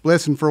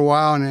blessing for a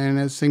while, and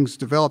as things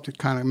developed, it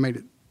kind of made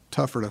it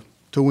tougher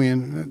to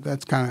win.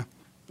 That's kind of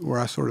where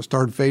I sort of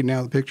started fading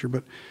out of the picture.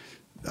 But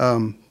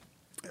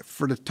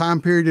for the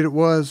time period that it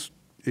was,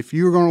 if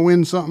you were going to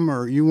win something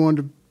or you wanted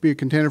to be a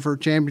contender for a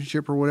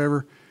championship or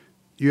whatever,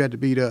 you had to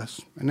beat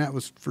us. And that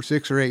was for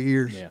 6 or 8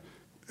 years. Yeah.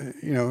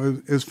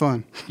 It was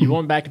fun. You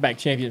won back-to-back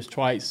championships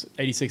twice,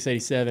 86,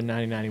 87,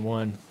 90,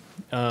 91.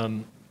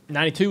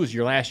 92 was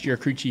your last year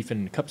crew chief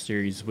in the Cup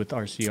Series with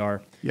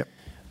RCR. Yep.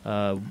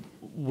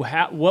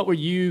 What were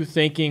you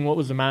thinking? What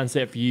was the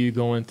mindset for you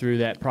going through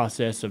that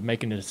process of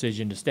making a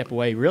decision to step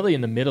away really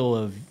in the middle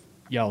of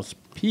y'all's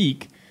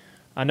peak?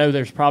 I know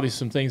there's probably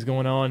some things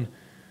going on.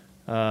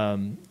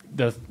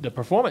 The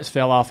performance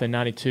fell off in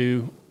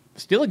 92.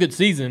 Still a good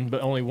season,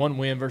 but only 1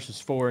 win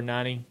versus 4 in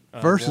 90.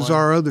 Versus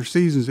our other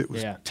seasons, it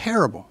was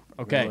terrible.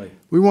 Okay. Really?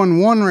 We won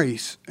 1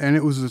 race, and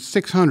it was a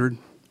 600.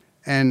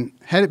 And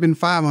had it been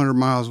 500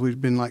 miles,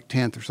 we'd been like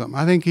 10th or something.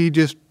 I think he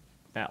just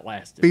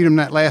beat him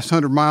that last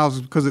 100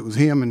 miles because it was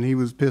him, and he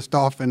was pissed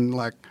off and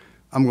like,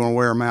 I'm going to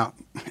wear him out.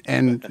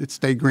 And it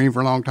stayed green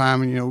for a long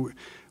time, and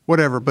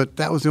whatever. But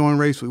that was the only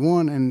race we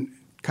won, and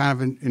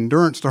kind of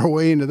endurenced our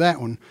way into that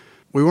one.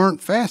 We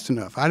weren't fast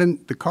enough.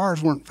 The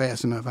cars weren't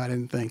fast enough, I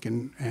didn't think.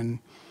 And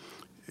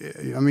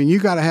I mean, you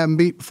got to have them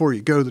beat before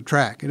you go to the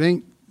track.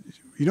 You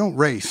don't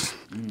race.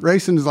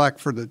 Racing is like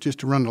just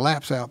to run the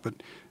laps out, but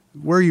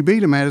where you beat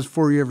them at is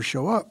before you ever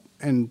show up.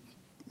 And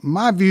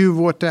my view of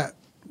what that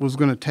was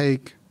going to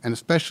take, and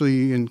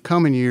especially in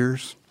coming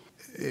years,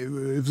 it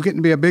was getting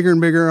to be a bigger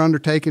and bigger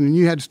undertaking, and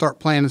you had to start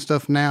planning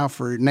stuff now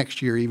for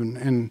next year even.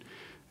 And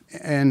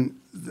And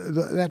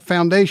that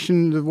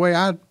foundation, the way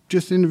I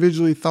just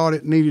individually thought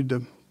it needed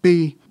to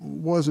be,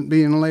 wasn't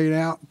being laid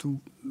out.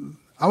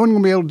 I wasn't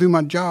going to be able to do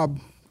my job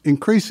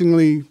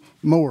increasingly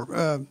more.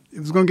 It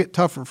was going to get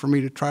tougher for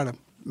me to try to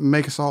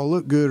make us all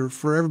look good or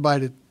for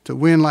everybody to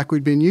win like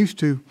we'd been used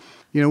to.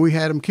 You know, we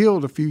had them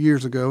killed a few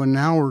years ago, and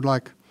now we're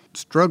like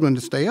struggling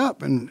to stay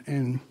up.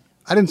 And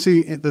I didn't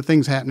see the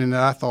things happening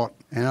that I thought,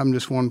 and I'm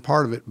just one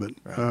part of it, but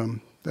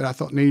that I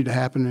thought needed to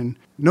happen. And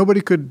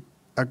nobody could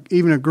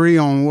even agree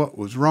on what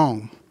was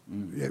wrong.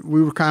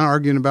 We were kind of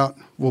arguing about,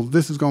 well,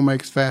 this is going to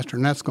make us faster,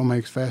 and that's going to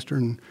make us faster,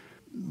 and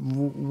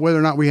whether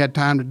or not we had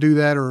time to do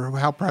that or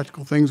how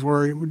practical things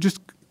were. We just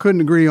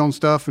couldn't agree on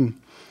stuff, and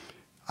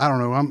I don't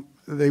know.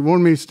 They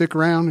wanted me to stick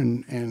around,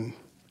 and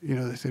you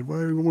know, they said, well,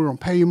 we're going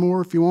to pay you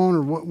more if you want,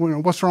 or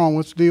what's wrong,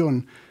 what's the deal?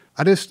 And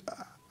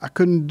I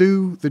couldn't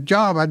do the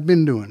job I'd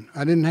been doing.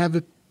 I didn't have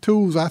the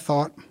tools I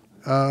thought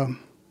that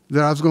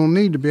I was going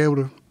to need to be able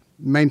to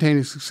maintain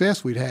the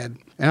success we'd had.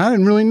 And I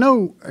didn't really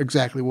know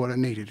exactly what I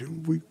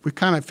needed. We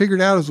kind of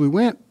figured out as we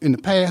went in the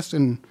past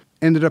and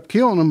ended up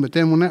killing them, but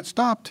then when that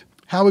stopped,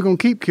 how we going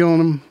to keep killing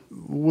them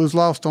was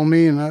lost on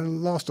me, and I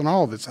lost on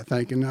all of us, I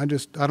think. And I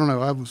don't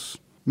know,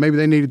 maybe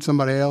they needed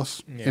somebody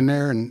else in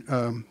there, and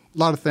a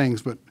lot of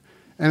things.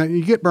 And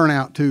you get burnt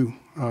out too.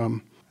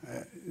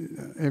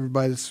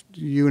 Everybody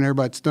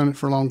that's done it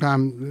for a long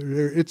time,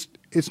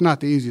 it's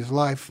not the easiest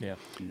life. Yeah.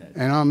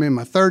 And I'm in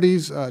my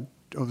 30s. I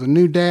was a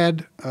new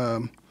dad.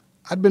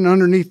 I'd been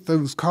underneath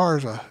those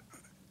cars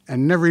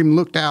and never even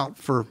looked out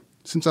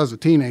since I was a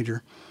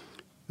teenager.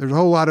 There's a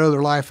whole lot of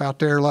other life out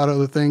there, a lot of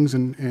other things,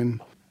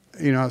 and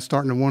you know, I was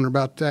starting to wonder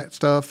about that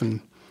stuff,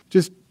 and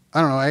just,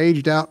 I don't know, I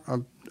aged out.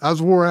 I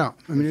was wore out.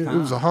 I mean, it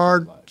was a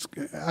hard,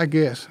 I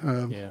guess.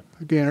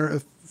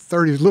 Again,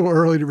 30 is a little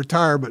early to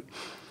retire, but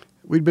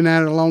we'd been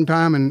at it a long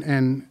time,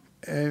 and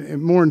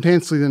more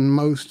intensely than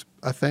most,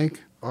 I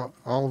think,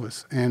 all of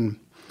us. And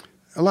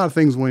a lot of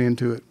things went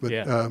into it,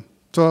 but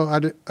so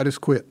I just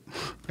quit.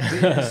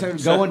 So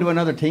going to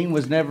another team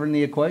was never in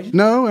the equation?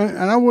 No, and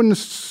I wouldn't have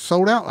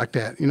sold out like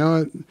that. You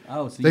know,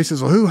 they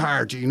says, well, who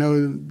hired you? You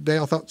know,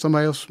 Dale thought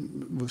somebody else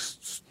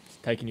was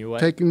taking you away,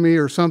 taking me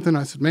or something.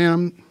 I said,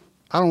 man,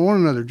 I don't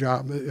want another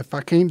job. If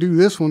I can't do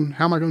this one,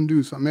 how am I going to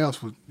do something else?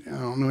 I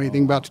don't know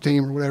anything about the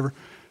team or whatever.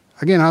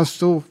 Again, I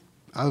was a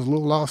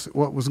little lost at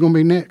what was going to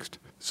be next.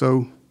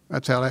 So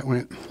that's how that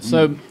went.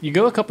 So you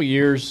go a couple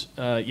years.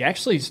 You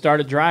actually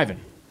started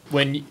driving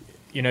when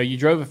you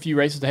drove a few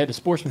races. They had the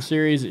Sportsman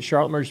Series at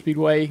Charlotte Motor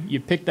Speedway. You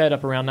picked that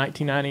up around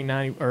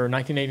 1990 or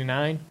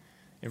 1989.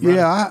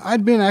 Yeah,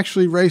 I'd been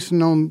actually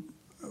racing on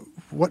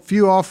what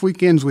few off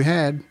weekends we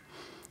had.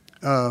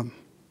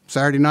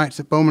 Saturday nights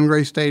at Bowman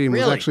Gray Stadium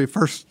was actually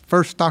the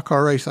first stock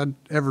car race I'd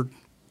ever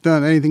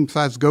done anything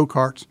besides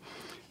go-karts.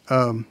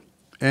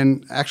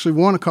 And actually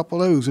won a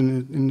couple of those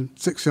in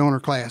the six-cylinder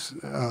class.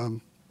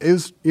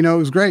 It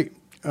was great,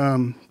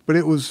 but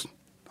it was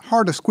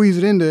hard to squeeze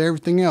it into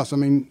everything else. I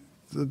mean,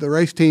 the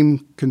race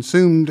team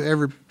consumed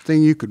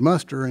everything you could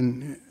muster,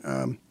 and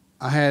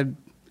I had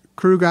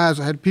crew guys.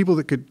 I had people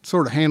that could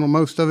sort of handle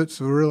most of it,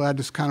 so really I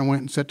just kind of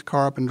went and set the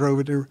car up and drove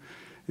it.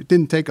 It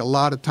didn't take a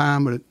lot of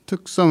time, but it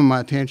took some of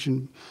my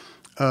attention.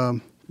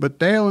 But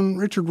Dale and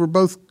Richard were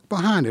both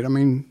behind it. I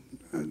mean,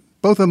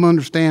 both of them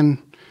understand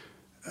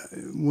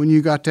when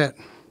you got that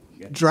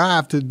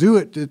drive to do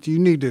it, that you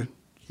need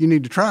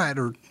to try it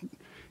or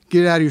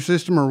get it out of your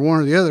system, or one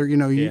or the other. You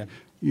know,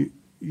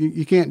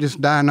 you can't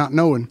just die not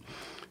knowing.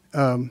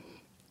 And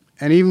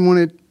even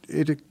when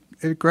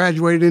it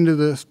graduated into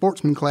the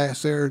sportsman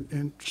class there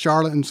in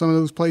Charlotte and some of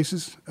those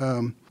places,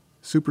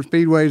 super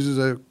speedways is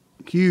a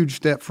huge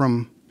step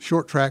from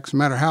short tracks, no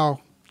matter how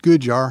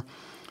good you are.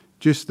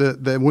 Just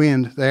the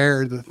wind, the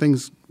air, the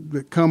things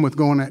that come with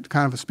going at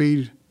kind of a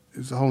speed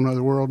is a whole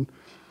nother world.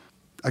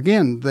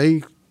 Again,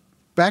 they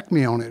backed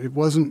me on it. It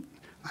wasn't,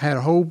 I had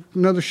a whole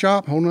nother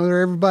shop, whole nother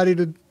everybody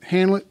to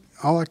handle it.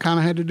 All I kind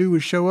of had to do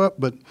was show up,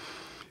 but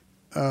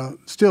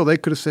still they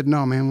could have said,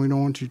 no, man, we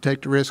don't want you to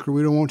take the risk, or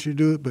we don't want you to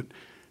do it. But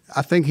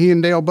I think he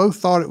and Dale both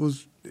thought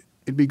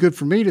it'd be good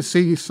for me to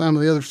see some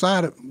of the other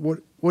side of what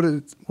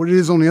it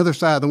is on the other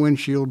side of the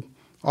windshield.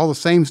 All the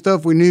same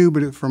stuff we knew,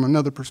 but from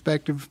another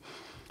perspective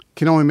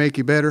can only make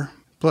you better.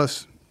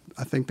 Plus,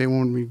 I think they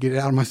wanted me to get it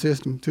out of my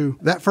system, too.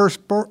 That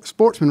first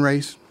sportsman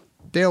race,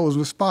 Dale was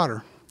with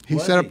Spotter. He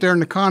sat up there in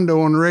the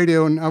condo on the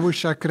radio, and I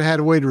wish I could have had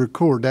a way to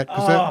record that,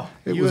 because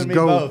it was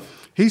gold.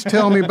 He's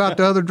telling me about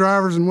the other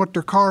drivers and what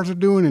their cars are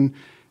doing, and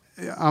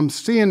I'm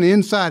seeing the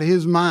inside of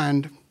his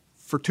mind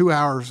for 2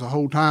 hours the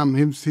whole time.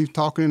 He's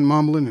talking and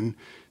mumbling and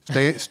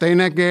stay in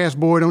that gas,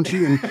 boy, don't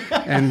you?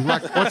 And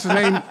like, what's his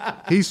name?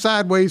 He's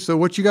sideways, so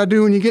what you got to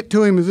do when you get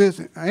to him is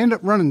this. I end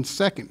up running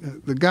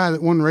second. The guy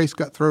that won the race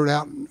got thrown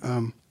out.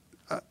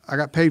 I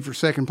got paid for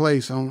second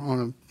place on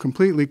a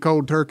completely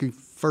cold turkey,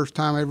 first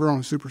time ever on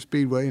a super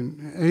speedway,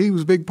 and he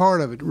was a big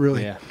part of it,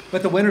 really. Yeah.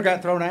 But the winner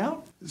got thrown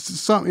out?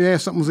 Something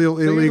was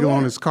illegal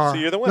on his car. So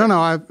you're the winner. No,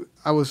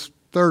 I was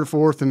third or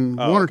fourth, and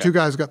one or two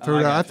guys got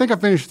thrown out. I think I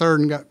finished third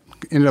and got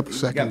ended up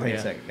second. Got paid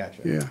second.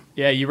 Gotcha. Yeah.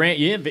 Yeah, you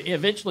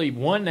eventually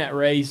won that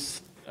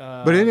race.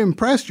 But it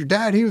impressed your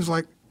dad. He was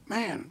like,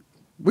 man,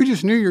 we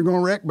just knew you were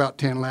going to wreck about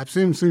 10 laps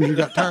in as soon as you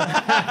got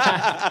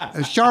tired.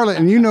 And Charlotte,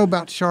 and you know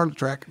about the Charlotte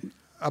track,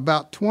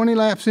 about 20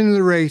 laps into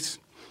the race,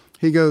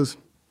 he goes,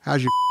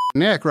 how's your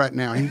neck right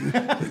now? And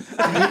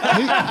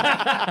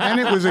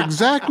it was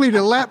exactly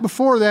the lap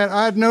before that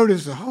I'd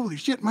noticed, holy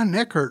shit, my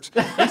neck hurts.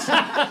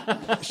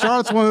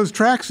 Charlotte's one of those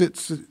tracks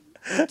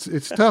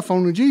it's tough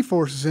on the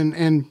G-forces,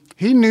 and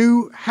he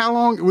knew how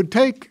long it would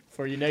take.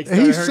 For your neck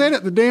he said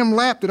it the damn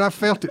lap that I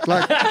felt it.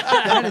 Like,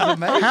 That is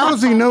amazing. how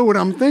does he know what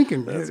I'm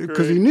thinking?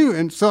 Because he knew.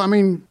 And so, I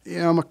mean,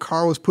 my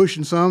car was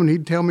pushing some, and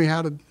he'd tell me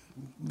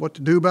what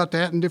to do about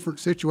that in different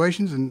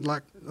situations. And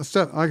like I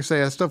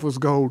say, that stuff was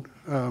gold.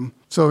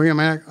 So, yeah,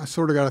 man, I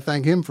sort of got to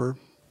thank him for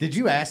Did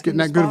you ask getting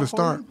him that good of a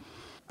start.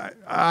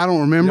 I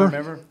don't remember. You don't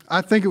remember?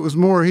 I think it was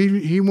more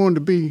he wanted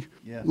to be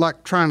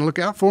like trying to look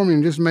out for me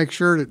and just make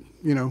sure that,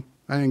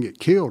 I didn't get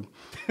killed.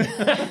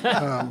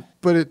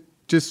 But it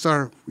just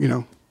sort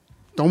of,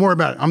 don't worry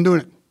about it. I'm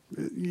doing it.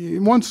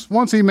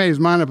 Once he made his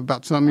mind up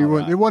about something, it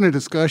wasn't a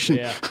discussion.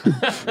 Yeah.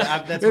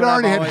 That's It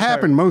already had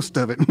happened, most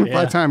of it, by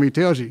Yeah. the time he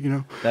tells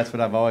you, That's what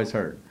I've always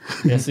heard.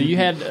 Yeah, so you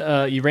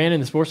ran in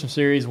the Sportsman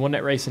Series, won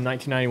that race in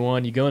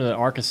 1991. You go into the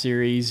ARCA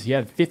Series. You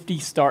had 50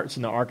 starts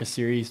in the ARCA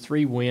Series,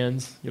 3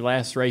 wins. Your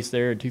last race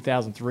there in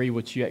 2003,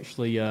 which you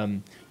actually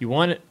you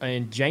won it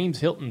in James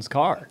Hilton's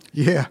car.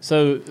 Yeah.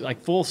 So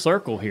like full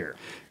circle here.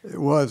 It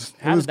was.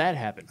 How did that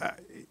happen?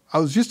 I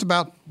was just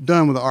about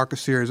done with the ARCA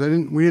series.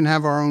 We didn't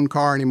have our own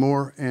car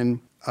anymore, and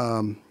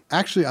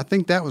actually, I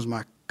think that was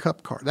my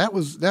Cup car. That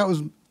was.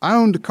 I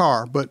owned a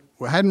car, but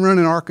I hadn't run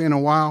an ARCA in a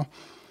while,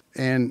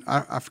 and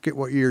I forget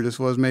what year this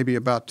was. Maybe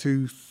about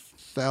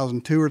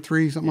 2002 or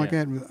 3, something like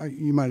that.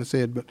 You might have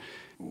said, but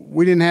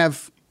we didn't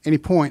have any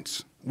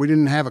points. We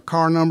didn't have a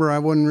car number.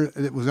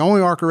 It was the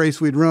only ARCA race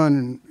we'd run,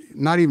 and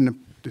not even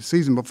the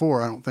season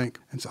before, I don't think.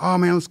 And so, oh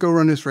man, let's go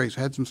run this race.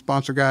 I had some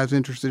sponsor guys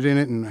interested in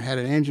it, and I had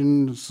an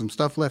engine, some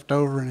stuff left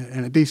over,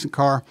 and a decent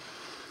car.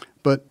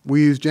 But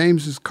we used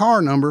James's car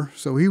number,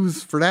 so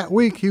for that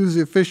week, he was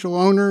the official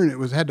owner, and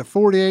it had the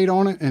 48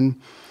 on it, and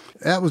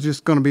that was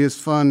just going to be his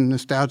fun,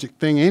 nostalgic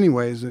thing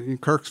anyways.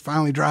 Kirk's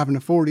finally driving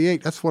the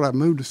 48. That's what I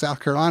moved to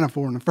South Carolina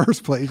for in the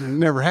first place, and it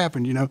never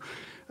happened,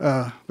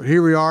 But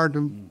here we are,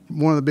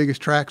 one of the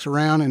biggest tracks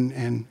around,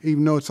 and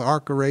even though it's an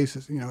ARCA race,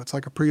 it's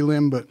like a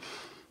prelim, but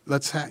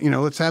let's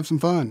have some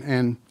fun.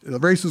 And the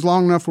race was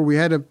long enough where we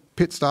had a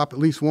pit stop at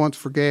least once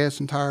for gas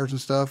and tires and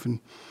stuff. And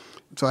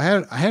so I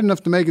had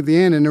enough to make it the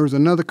end, and there was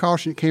another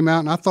caution that came out,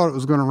 and I thought it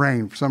was going to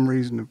rain for some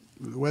reason,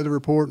 the weather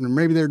report, and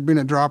maybe there'd been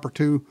a drop or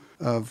two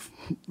of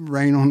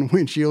rain on the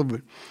windshield.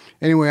 But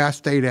anyway, I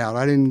stayed out.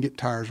 I didn't get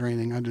tires or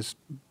anything. I just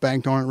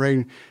banked on it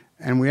raining.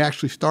 And we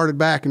actually started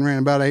back and ran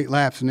about 8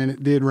 laps, and then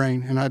it did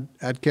rain. And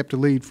I'd kept the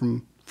lead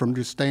from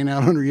just staying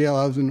out under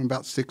yellow. I was in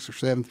about 6th or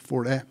 7th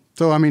before that.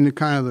 So, I mean,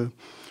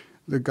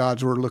 the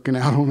gods were looking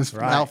out on us,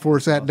 out for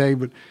us that day.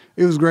 But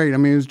it was great. I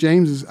mean, it was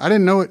James's. I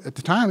didn't know it at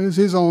the time. It was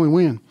his only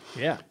win.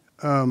 Yeah.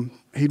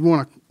 He'd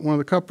won one of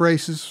the Cup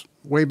races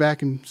way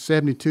back in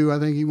 '72. I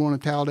think he won a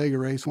Talladega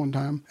race one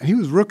time. And he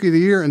was Rookie of the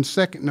Year and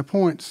second in the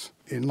points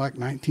in like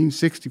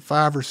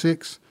 1965 or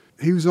 6.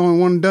 He was the only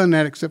one done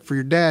that except for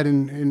your dad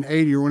in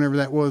 80 or whenever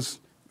that was.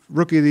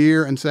 Rookie of the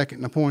Year and second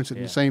in the points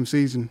in the same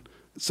season.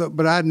 So,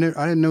 but I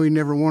didn't know he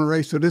never won a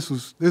race. So this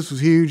was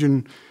huge,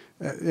 and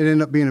it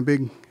ended up being a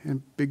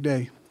big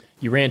day.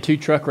 You ran 2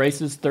 truck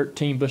races,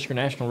 13 Bushker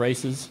National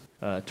races,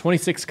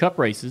 26 Cup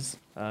races.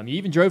 You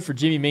even drove for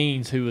Jimmy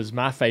Means, who was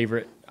my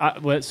favorite.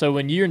 So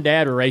when you and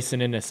Dad were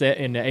racing in the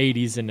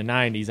 80s and the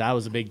 90s, I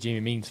was a big Jimmy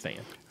Means fan.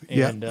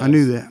 And, I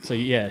knew that. So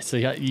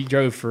you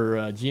drove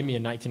for Jimmy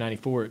in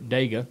 1994 at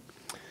Dega.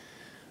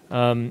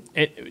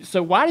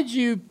 So why did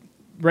you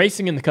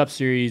racing in the Cup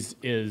Series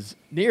is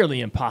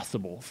nearly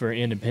impossible for an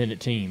independent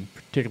team,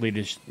 particularly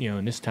this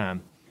in this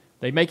time.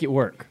 They make it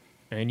work.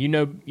 And you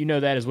know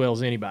that as well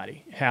as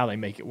anybody, how they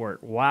make it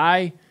work.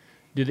 How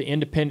does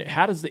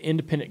the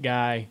independent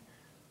guy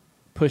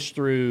push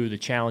through the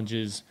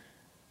challenges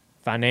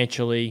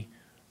financially,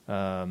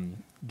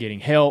 getting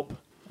help?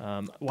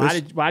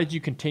 Why did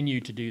you continue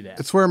to do that?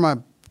 It's where my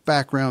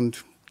background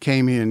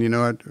came in.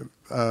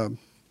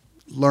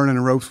 Learning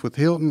the ropes with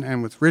Hilton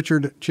and with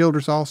Richard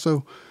Childress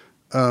also.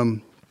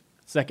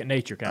 Second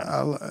nature kind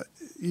of.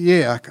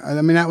 Yeah.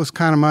 I mean, that was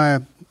kind of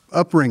my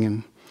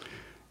upbringing.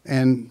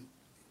 And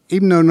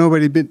even though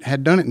nobody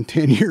had done it in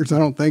 10 years, I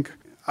don't think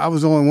I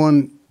was the only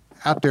one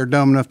out there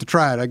dumb enough to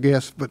try it, I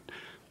guess. But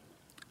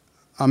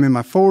I'm in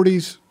my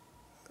 40s.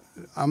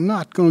 I'm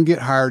not going to get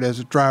hired as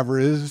a driver.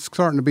 It's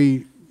starting to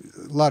be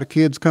a lot of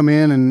kids come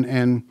in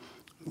and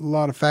a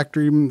lot of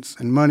factory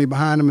and money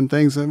behind them and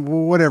things. And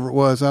whatever it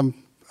was, I'm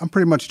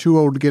pretty much too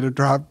old to get a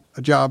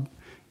job,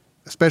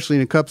 especially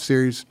in the Cup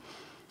Series.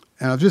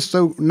 And I was just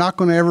so not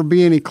going to ever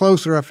be any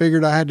closer. I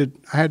figured I had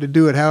to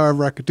do it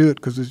however I could do it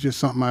because it's just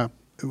something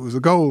it was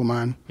a goal of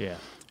mine. Yeah.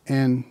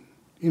 And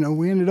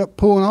we ended up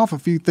pulling off a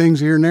few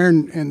things here and there,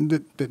 and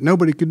that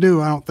nobody could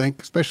do, I don't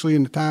think, especially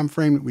in the time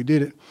frame that we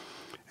did it.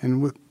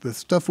 And with the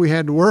stuff we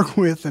had to work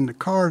with and the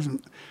cars,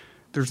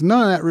 there's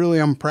none of that really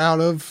I'm proud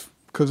of,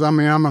 because, I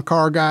mean, I'm a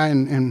car guy,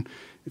 and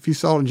if you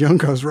saw the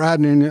junk I was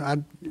riding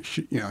in,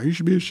 you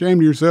should be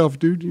ashamed of yourself,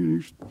 dude.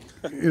 You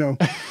know,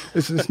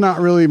 it's not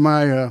really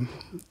my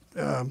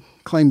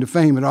claim to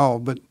fame at all,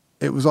 but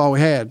it was all we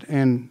had.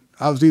 And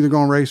I was either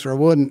going to race or I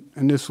wasn't,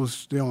 and this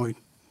was the only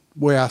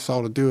way I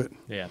saw to do it.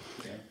 Yeah.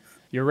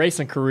 Your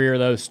racing career,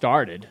 though,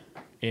 started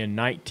in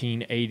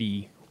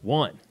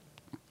 1981.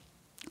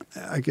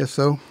 I guess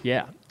so.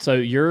 Yeah. So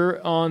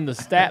you're on the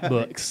stat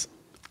books.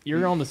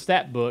 You're on the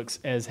stat books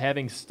as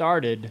having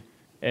started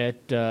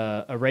at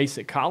a race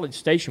at College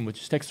Station,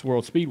 which is Texas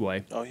World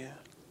Speedway. Oh, yeah.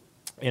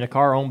 In a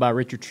car owned by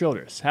Richard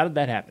Childress. How did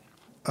that happen?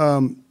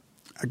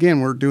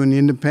 Again, we're doing the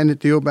independent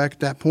deal back at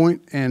that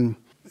point, and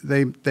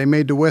they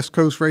made the West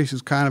Coast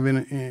races kind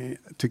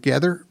of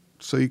together,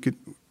 so you could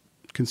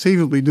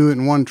conceivably do it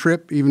in one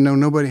trip, even though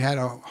nobody had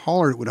a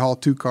hauler that would haul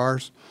 2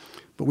 cars.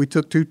 But we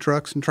took 2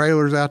 trucks and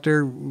trailers out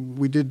there.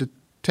 We did the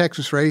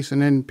Texas race,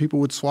 and then people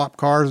would swap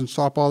cars and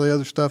swap all the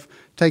other stuff,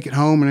 take it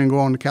home, and then go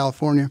on to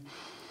California.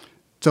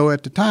 So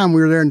at the time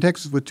we were there in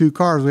Texas with 2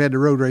 cars, we had the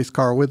road race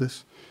car with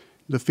us.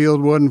 The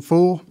field wasn't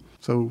full,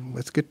 so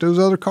let's get those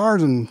other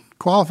cars and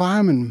qualify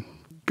them and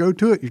go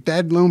to it. Your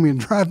dad loaned me a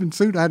driving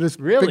suit. I had this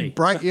big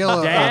bright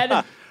yellow.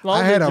 Dad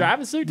loaned me a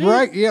driving suit, dude?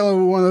 Bright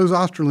yellow, one of those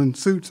Australian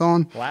suits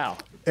on. Wow.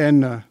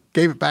 And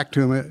gave it back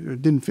to him.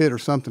 It didn't fit or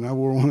something. I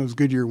wore one of those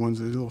Goodyear ones,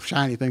 those little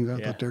shiny things.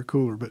 I thought they were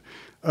cooler. But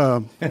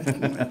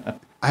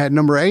I had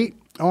number 8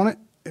 on it,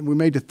 and we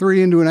made the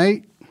 3 into an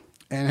 8,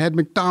 and had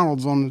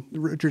McDonald's on.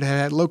 Richard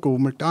had local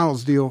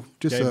McDonald's deal,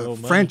 just a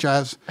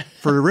franchise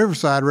for the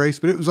Riverside race,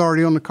 but it was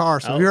already on the car.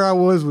 So here I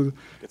was with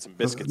Get some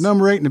biscuits.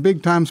 number 8 and a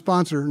big time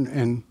sponsor,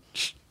 and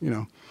you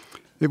know,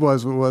 it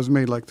was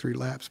made like 3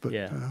 laps. But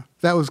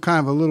that was kind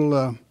of a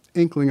little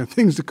inkling of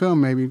things to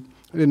come. Maybe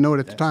I didn't know it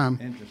at the time.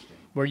 Interesting.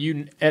 Were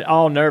you at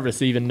all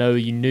nervous, even though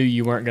you knew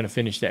you weren't going to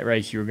finish that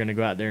race? You were going to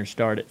go out there and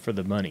start it for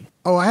the money.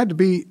 Oh, I had to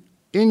be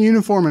in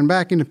uniform and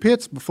back in the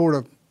pits before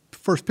the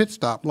first pit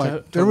stop.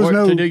 Like there was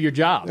no to do your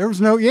job. There was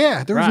no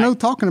no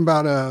talking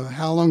about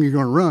how long you're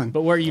going to run.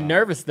 But were you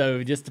nervous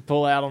though, just to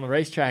pull out on the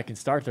racetrack and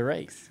start the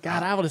race?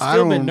 God, I would have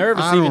still been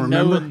nervous even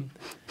knowing.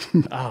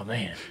 Oh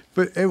man!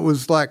 But it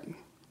was like,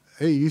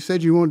 hey, you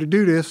said you wanted to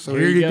do this, so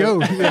here you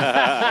go.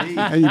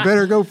 And you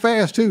better go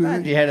fast too.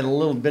 You had a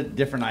little bit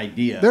different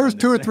idea. There was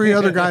 2 or 3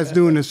 other guys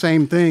doing the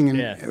same thing,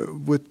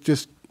 and with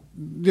just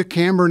the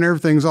camber and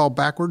everything's all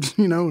backwards,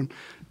 you know.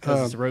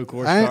 Because it's a road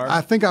course car.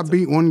 I think I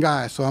beat one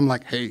guy, so I'm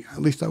like, hey,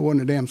 at least I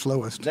wasn't the damn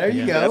slowest. There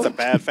you go. That's a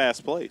bad,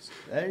 fast place.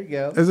 There you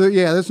go.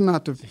 That's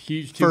not the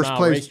huge first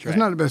place. Racetrack. It's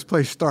not the best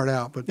place to start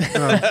out. But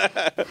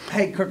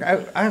hey, Kirk,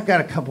 I've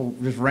got a couple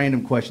just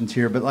random questions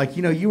here. But like,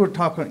 you know, you were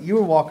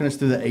walking us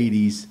through the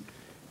 '80s,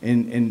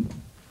 and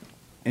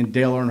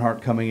Dale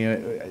Earnhardt coming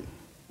in.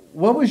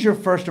 What was your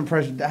first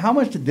impression? How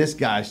much did this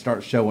guy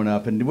start showing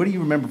up, and what do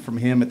you remember from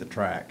him at the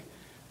track?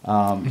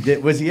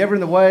 Was he ever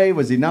in the way?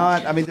 Was he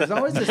not? I mean, there's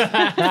always this,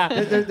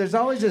 there's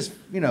always this,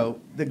 you know,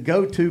 the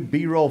go-to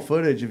B-roll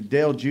footage of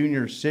Dale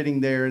Jr. sitting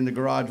there in the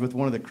garage with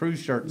one of the crew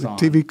shirts on.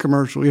 TV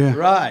commercial, yeah.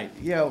 Right.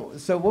 Yeah.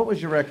 So what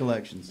was your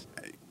recollections?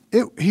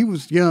 He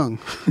was young.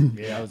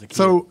 Yeah, I was a kid.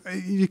 So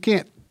you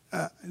can't,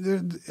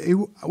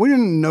 we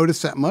didn't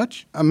notice that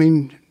much. I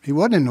mean, he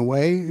wasn't in the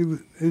way.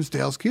 He was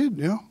Dale's kid,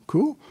 you know,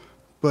 cool.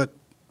 But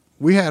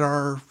we had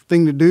our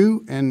thing to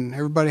do, and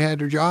everybody had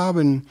their job,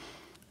 and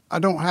I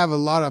don't have a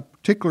lot of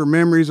particular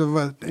memories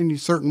of any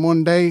certain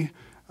one day.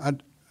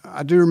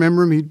 I do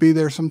remember him. He'd be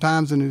there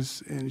sometimes in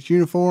his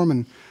uniform.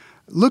 And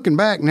looking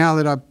back now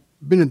that I've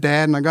been a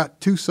dad and I got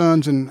 2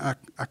 sons and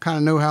I kind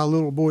of know how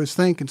little boys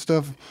think and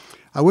stuff,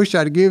 I wish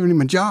I'd have given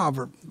him a job.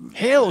 Or,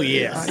 hell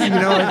yes. You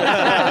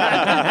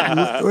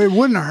know, it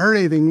wouldn't have hurt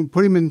anything.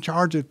 Put him in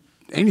charge of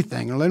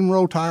anything or let him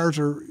roll tires.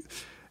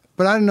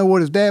 But I didn't know what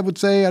his dad would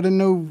say. I didn't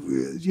know,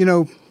 you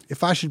know,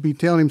 if I should be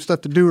telling him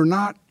stuff to do or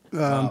not.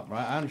 Right,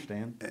 I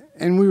understand.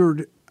 And we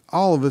were,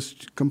 all of us,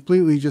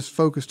 completely just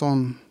focused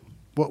on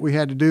what we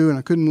had to do, and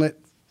I couldn't let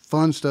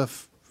fun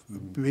stuff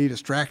be a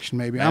distraction,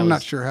 maybe. I'm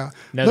not sure how.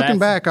 Looking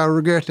back, I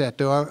regret that,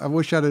 though. I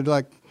wish I'd have,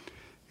 like,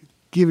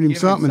 given him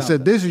something and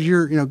said, this is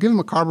your, you know, give him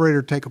a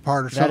carburetor to take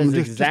apart or something. That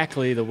is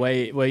exactly the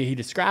way he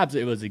describes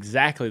it. It was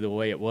exactly the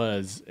way it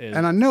was.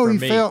 And I know he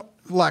felt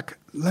like,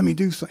 let me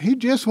do something. He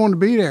just wanted to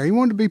be there. He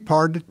wanted to be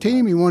part of the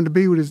team. He wanted to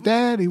be with his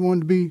dad. He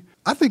wanted to be,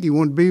 I think he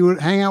wanted to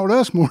hang out with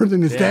us more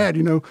than his dad,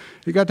 you know.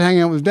 He got to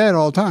hang out with his dad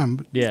all the time.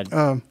 But,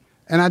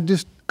 and I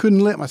just couldn't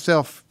let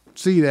myself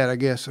see that, I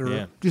guess,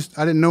 or just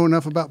I didn't know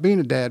enough about being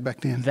a dad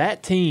back then.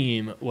 That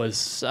team was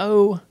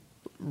so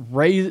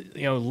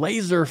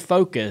laser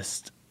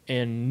focused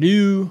and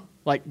knew,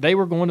 like, they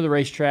were going to the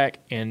racetrack,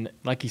 and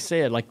like you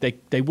said, like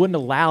they wouldn't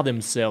allow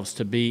themselves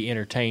to be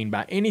entertained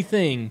by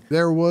anything.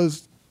 There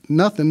was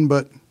nothing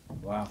but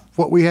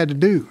what we had to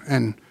do,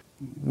 and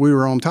we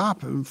were on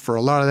top for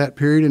a lot of that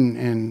period,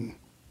 and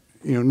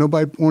you know,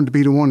 nobody wanted to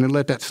be the one that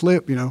let that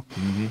slip, you know.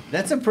 Mm-hmm.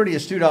 That's a pretty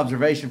astute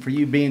observation for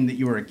you, being that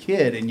you were a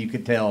kid and you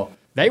could tell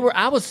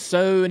I was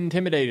so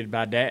intimidated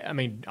by Dad. I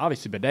mean,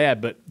 obviously by Dad,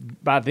 but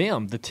by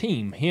them, the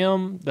team,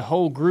 him, the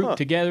whole group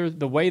together,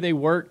 the way they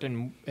worked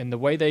and the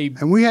way they.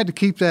 And we had to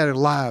keep that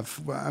alive.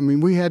 I mean,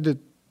 we had to.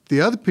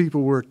 The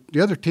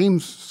other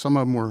teams. Some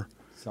of them were.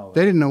 Solid.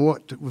 They didn't know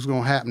what was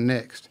going to happen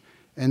next.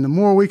 And the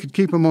more we could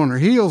keep them on their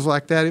heels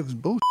like that, it was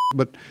bullshit.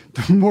 But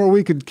the more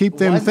we could keep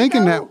them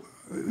thinking that.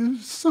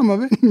 Some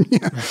of it.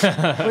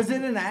 Yeah. Was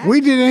it an act?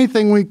 We did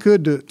anything we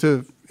could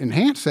to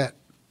enhance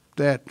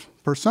that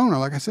persona.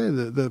 Like I said,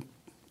 the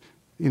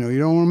you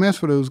don't want to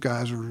mess with those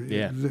guys, or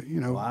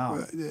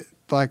Wow.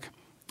 Like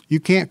you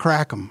can't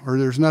crack them, or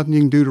there's nothing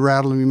you can do to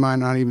rattle them. You might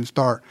not even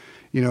start.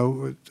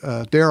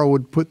 Daryl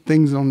would put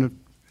things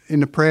in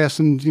the press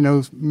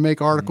and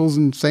make articles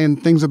and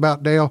saying things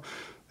about Dale.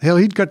 Hell,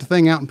 he'd cut the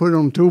thing out and put it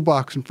on the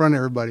toolbox in front of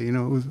everybody.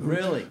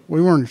 Really,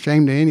 we weren't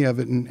ashamed of any of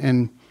it,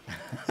 and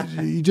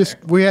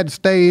we had to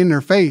stay in their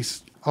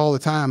face all the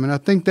time. And I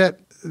think that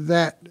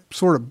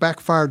sort of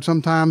backfired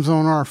sometimes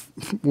on our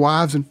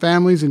wives and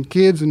families and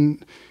kids,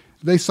 and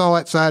they saw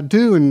that side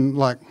too. And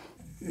like,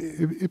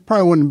 it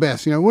probably wasn't the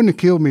best. It wouldn't have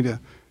killed me to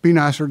be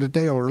nicer to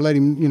Dale or let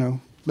him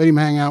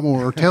hang out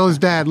more, or tell his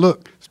dad,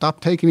 look, stop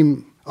taking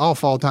him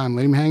off all the time,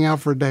 let him hang out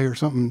for a day or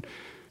something.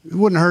 It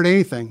wouldn't hurt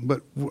anything.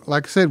 But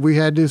like I said, we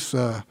had this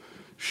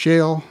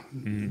shell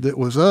that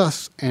was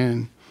us,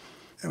 and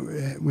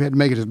we had to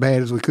make it as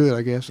bad as we could,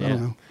 I guess. Yeah. I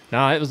don't know.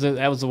 No,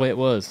 that was the way it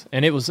was,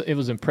 and it was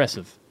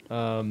impressive.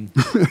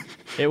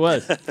 It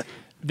was.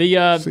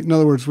 In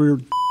other words, we were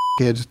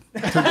kids.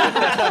 They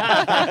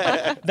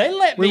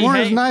let me. We weren't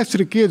as nice to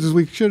the kids as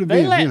we should have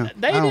been. I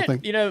don't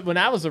think. When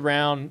I was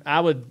around,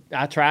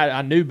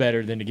 I knew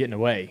better than to get in the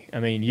way. I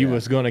mean, you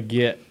was going to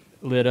get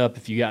lit up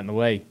if you got in the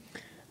way.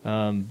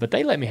 But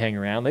they let me hang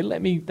around. They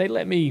let me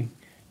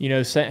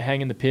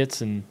hang in the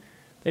pits, and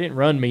they didn't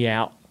run me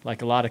out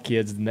like a lot of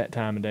kids in that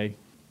time of day.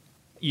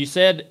 You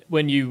said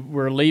when you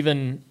were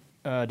leaving,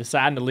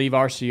 deciding to leave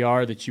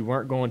RCR, that you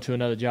weren't going to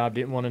another job,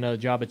 didn't want another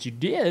job, but you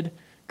did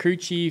crew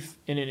chief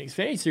in an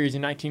Xfinity Series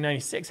in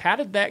 1996.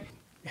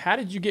 How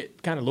did you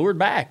get kind of lured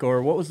back,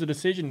 or what was the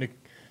decision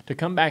to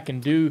come back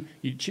and do?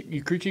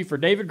 You crew chief for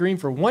David Green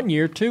for 1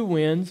 year, 2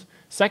 wins,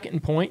 second in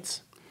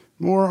points.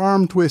 More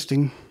arm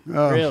twisting.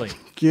 Really?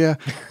 Yeah.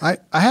 I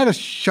had a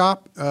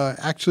shop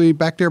actually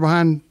back there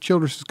behind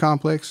Childress's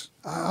complex.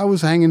 I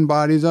was hanging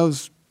bodies. I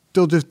was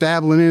still just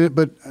dabbling in it,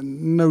 but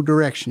no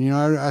direction.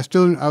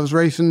 I was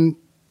racing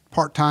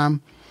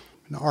part-time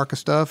in the ARCA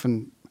stuff,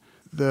 and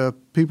the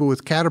people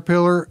with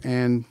Caterpillar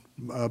and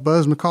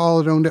Buzz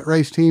McCall that owned that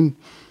race team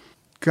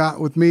got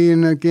with me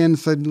and again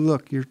said,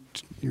 look, you're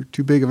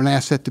too big of an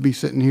asset to be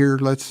sitting here.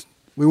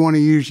 We want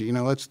to use you.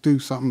 Let's do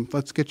something.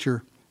 Let's get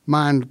your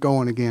mind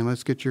going again.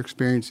 Let's get your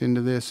experience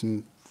into this,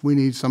 and we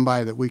need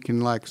somebody that we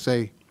can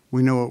say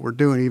we know what we're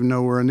doing, even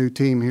though we're a new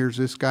team. Here's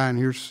this guy, and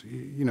here's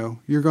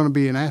you're going to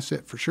be an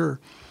asset for sure.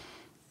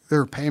 They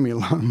were paying me a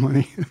lot of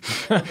money.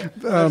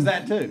 There's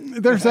that too.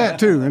 There's that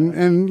too,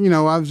 and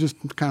I was just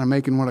kind of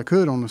making what I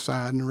could on the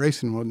side, and the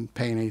racing wasn't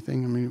paying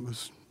anything. I mean, it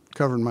was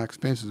covering my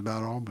expenses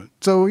about all. But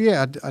so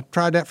yeah, I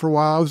tried that for a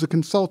while. I was a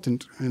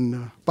consultant,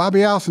 and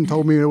Bobby Allison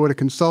told me what a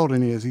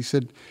consultant is. He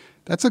said,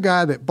 that's a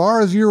guy that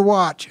borrows your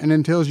watch and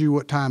then tells you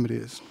what time it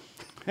is.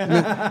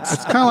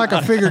 It's kind of like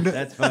I figured.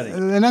 That's funny.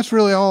 And that's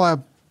really all I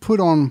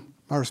put on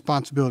my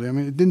responsibility. I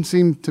mean, it didn't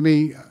seem to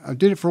me, I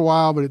did it for a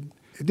while, but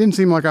it didn't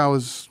seem like I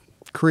was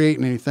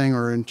creating anything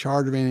or in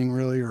charge of anything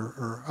really,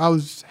 or I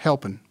was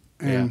helping.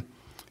 And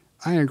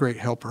I ain't a great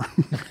helper.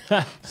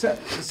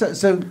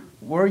 So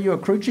were you a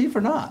crew chief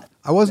or not?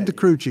 I wasn't the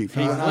crew chief.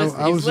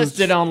 He's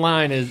listed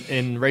online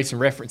in Racing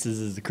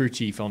References as the crew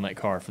chief on that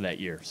car for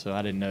that year, so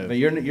I didn't know. But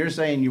you're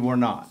saying you were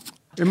not.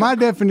 In my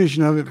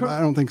definition of it,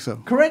 I don't think so.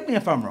 Correct me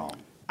if I'm wrong.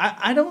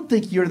 I don't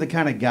think you're the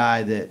kind of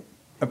guy that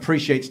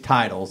appreciates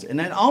titles, and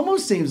it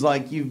almost seems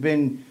like you've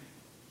been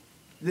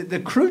the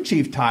crew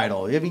chief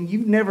title. I mean, you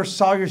never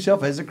saw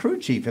yourself as a crew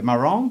chief. Am I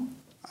wrong?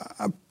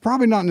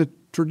 Probably not in the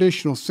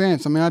traditional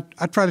sense. I mean,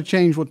 I try to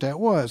change what that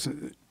was.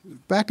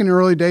 Back in the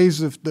early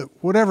days,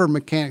 whatever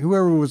mechanic,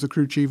 whoever was the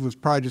crew chief was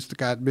probably just the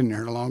guy that had been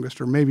there the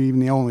longest, or maybe even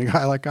the only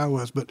guy like I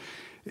was. But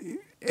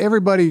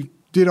everybody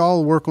did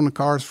all the work on the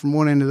cars from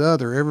one end to the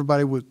other.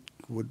 Everybody would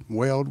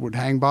weld, would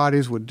hang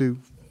bodies, would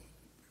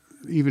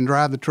even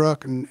drive the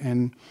truck,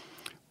 and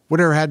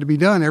whatever had to be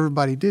done,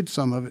 everybody did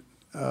some of it.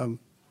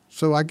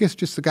 So I guess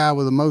just the guy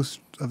with the most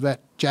of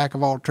that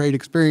jack-of-all-trade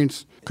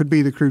experience could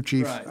be the crew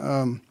chief.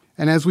 Right.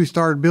 And as we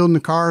started building the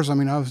cars, I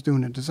mean, I was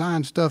doing the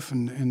design stuff,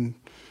 and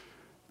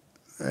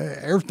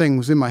everything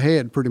was in my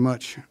head pretty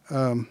much.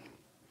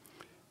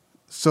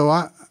 So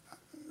I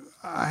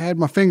had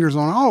my fingers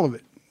on all of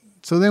it.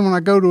 So then when I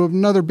go to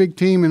another big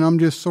team and I'm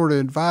just sort of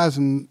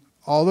advising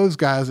all those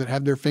guys that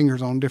have their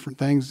fingers on different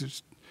things,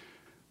 just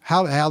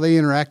how they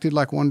interacted,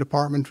 like one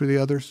department to the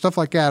other, stuff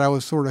like that, I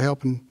was sort of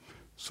helping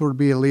sort of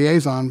be a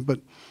liaison, but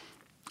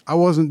I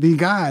wasn't the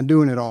guy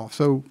doing it all.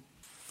 So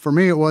for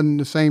me, it wasn't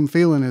the same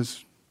feeling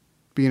as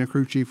being a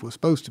crew chief was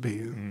supposed to be.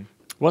 Mm-hmm.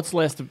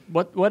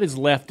 What is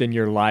left in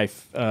your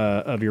life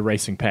of your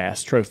racing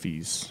past?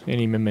 Trophies?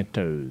 Any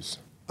mementos?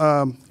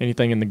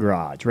 Anything in the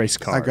garage, race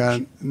cars? I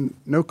got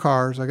no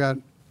cars. I got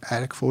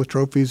attic full of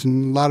trophies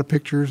and a lot of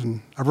pictures,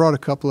 and I brought a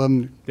couple of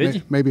them. Did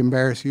you? Maybe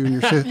embarrass you and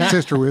your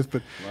sister with,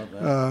 but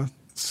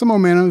some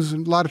mementos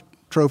and a lot of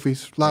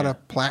trophies, a lot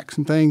of plaques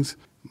and things.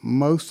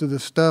 Most of the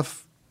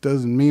stuff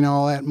doesn't mean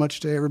all that much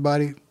to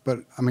everybody, but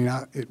I mean,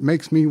 it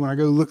makes me, when I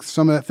go look at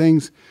some of that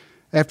things,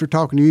 after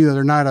talking to you the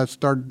other night,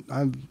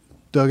 I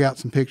dug out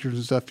some pictures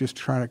and stuff just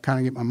trying to kind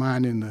of get my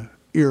mind in the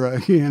era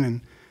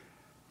again,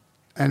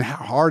 and how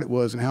hard it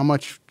was and how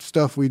much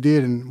stuff we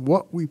did and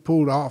what we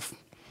pulled off.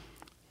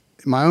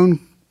 My own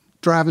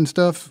driving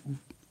stuff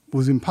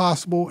was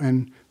impossible,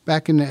 and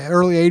back in the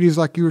early 80s,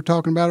 like you were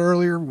talking about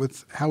earlier,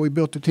 with how we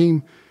built the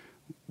team,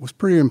 was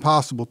pretty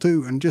impossible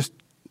too. And just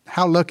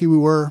how lucky we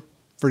were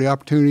for the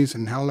opportunities,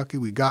 and how lucky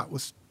we got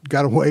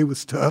away with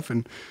stuff,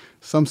 and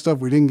some stuff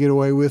we didn't get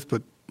away with.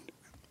 But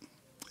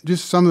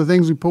just some of the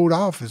things we pulled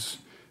off is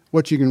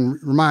what you can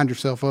remind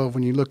yourself of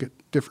when you look at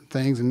different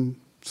things, and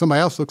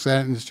somebody else looks at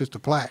it and it's just a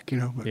plaque,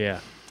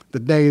 But the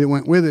day that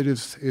went with it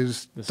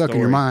is stuck in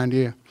your mind,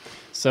 yeah.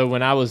 So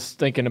when I was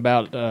thinking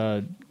about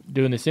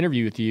doing this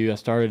interview with you, I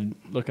started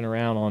looking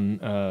around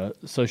on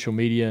social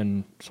media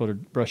and sort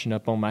of brushing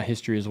up on my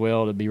history as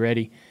well to be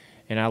ready.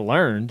 And I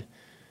learned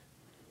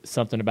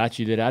something about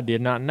you that I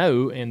did not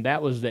know, and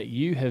that was that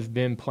you have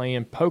been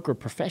playing poker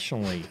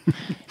professionally.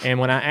 And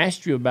when I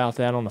asked you about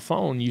that on the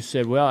phone, you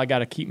said, "Well, I got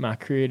to keep my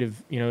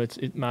creative.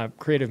 My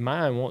creative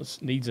mind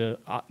needs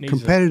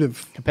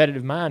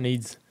competitive mind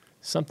needs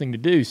something to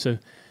do." So,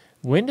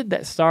 when did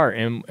that start?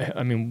 And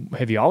I mean,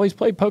 have you always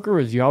played poker,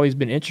 or have you always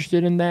been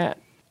interested in that?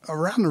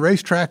 Around the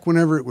racetrack,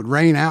 whenever it would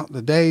rain out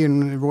the day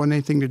and there wasn't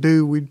anything to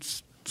do,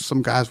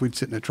 some guys we'd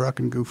sit in a truck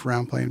and goof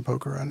around playing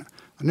poker.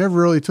 I never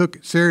really took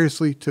it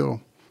seriously till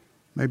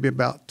maybe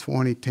about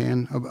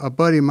 2010. A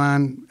buddy of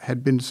mine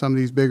had been to some of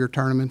these bigger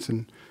tournaments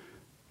and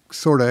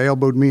sort of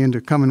elbowed me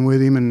into coming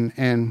with him.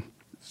 And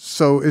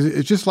so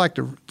it's just like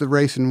the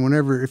racing.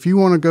 If you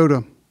want to go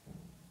to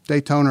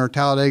Daytona or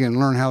Talladega and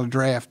learn how to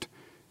draft,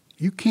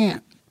 you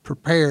can't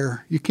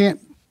prepare. You can't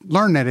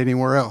learn that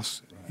anywhere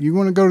else. You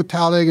want to go to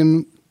Talladega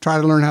and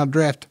try to learn how to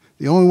draft.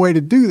 The only way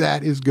to do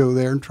that is go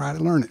there and try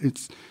to learn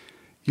it.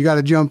 You got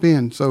to jump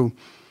in. So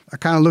I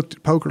kind of looked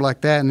at poker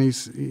like that, and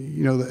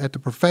at the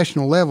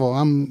professional level,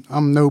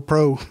 I'm no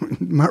pro.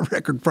 My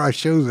record probably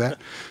shows that.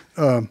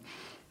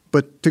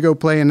 But to go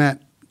play in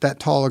that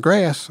tall of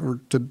grass, or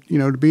to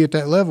be at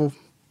that level,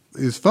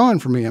 is fun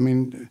for me. I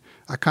mean,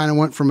 I kind of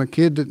went from a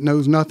kid that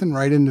knows nothing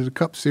right into the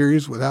Cup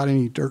Series without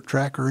any dirt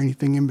track or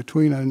anything in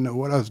between. I didn't know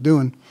what I was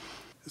doing.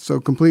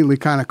 So completely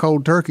kind of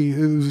cold turkey.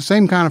 It was the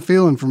same kind of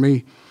feeling for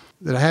me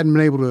that I hadn't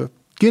been able to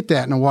get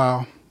that in a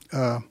while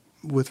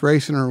with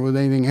racing or with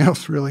anything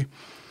else, really.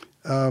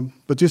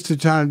 But just to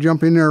try to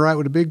jump in there right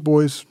with the big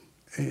boys,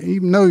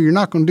 even though you're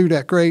not going to do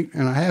that great,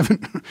 and I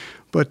haven't,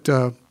 but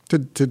to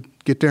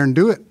get there and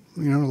do it,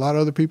 a lot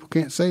of other people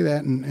can't say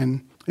that,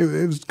 and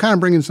it was kind of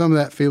bringing some of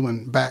that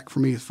feeling back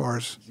for me as far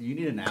as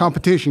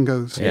competition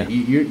goes. Yeah,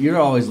 you're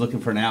always looking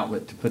for an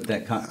outlet to put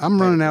that.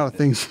 I'm running out of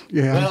things.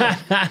 Yeah,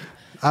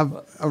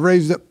 I've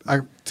raised up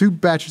 2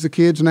 batches of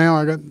kids now.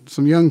 I got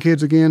some young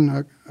kids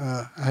again.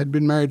 I had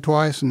been married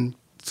twice, and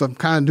so I'm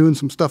kind of doing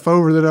some stuff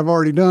over that I've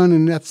already done,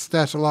 and that's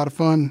a lot of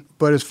fun.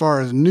 But as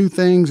far as new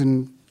things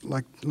and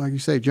like you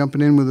say,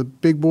 jumping in with the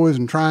big boys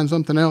and trying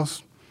something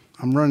else,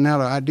 I'm running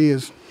out of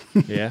ideas.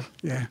 Yeah.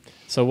 Yeah.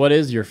 So what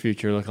is your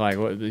future look like?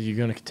 Are you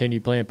going to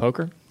continue playing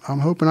poker? I'm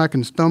hoping I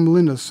can stumble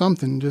into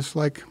something just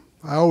like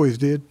I always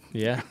did.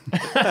 Yeah.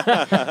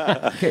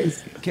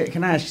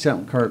 Can I ask you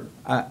something, Kirk?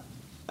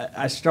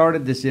 I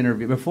started this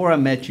interview before I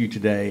met you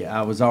today.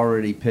 I was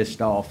already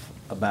pissed off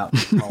about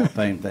the Hall of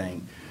Fame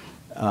thing.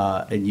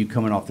 And you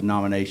coming off the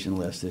nomination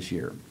list this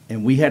year.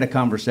 And we had a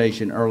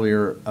conversation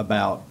earlier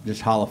about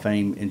just Hall of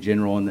Fame in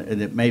general, and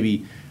that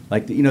maybe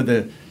like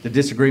the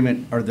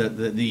disagreement or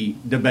the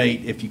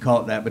debate, if you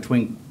call it that,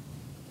 between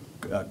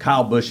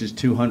Kyle Busch's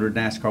 200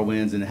 NASCAR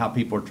wins and how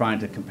people are trying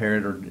to compare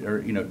it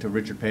or to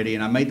Richard Petty.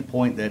 And I made the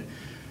point that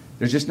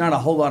there's just not a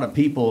whole lot of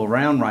people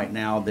around right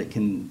now that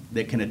can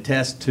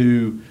attest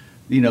to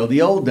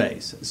the old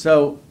days.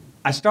 So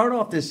I start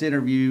off this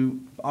interview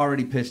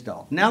already pissed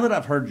off. Now that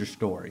I've heard your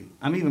story,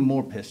 I'm even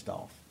more pissed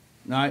off.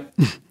 Right?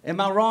 Am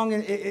I wrong?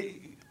 I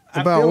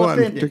about feel what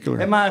offended. in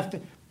particular? Am I?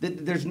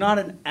 There's not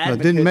an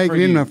advocate. Didn't make for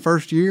it in you. the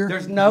first year.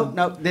 There's no.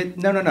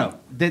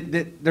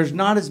 There's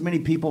not as many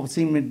people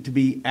seeming to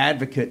be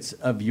advocates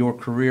of your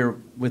career.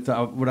 With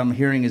what I'm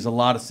hearing is a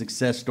lot of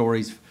success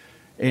stories,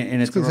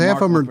 and it's because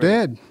half of them are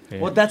dead. Yeah.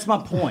 Well, that's my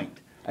point.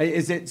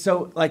 Is it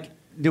so? Like,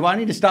 do I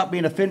need to stop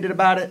being offended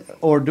about it,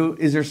 or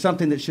is there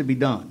something that should be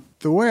done?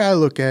 The way I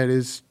look at it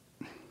is,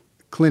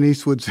 Clint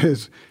Eastwood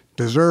says,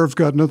 "Deserve's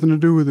got nothing to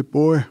do with it,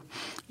 boy."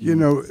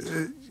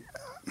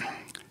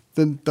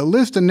 The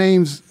list of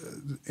names,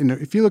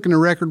 if you look in the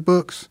record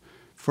books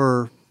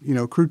for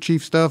crew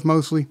chief stuff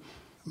mostly,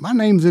 my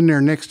name's in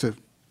there next to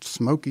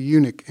Smokey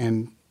Yunick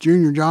and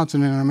Junior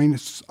Johnson, and I mean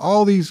it's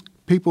all these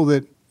people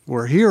that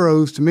were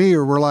heroes to me,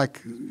 or were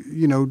like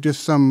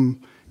just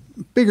some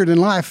bigger than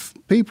life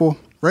people.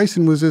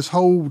 racing was this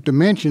whole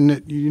dimension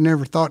that you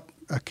never thought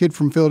a kid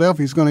from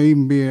Philadelphia is going to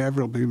even be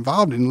able to be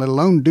involved in, let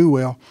alone do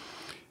well.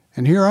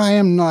 And here I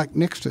am, like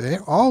next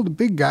to all the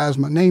big guys.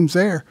 My name's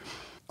there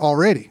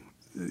already.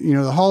 You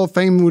know, the Hall of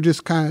Fame would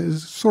just kind of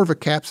sort of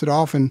caps it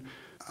off, and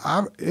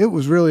it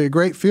was really a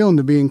great feeling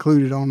to be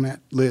included on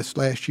that list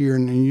last year.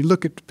 And you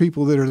look at the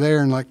people that are there,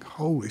 and like,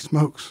 holy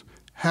smokes,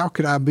 how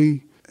could I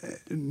be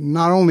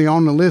not only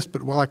on the list,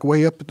 but like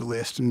way up at the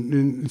list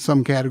in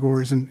some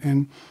categories?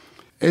 And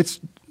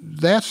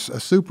that's a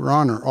super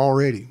honor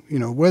already. You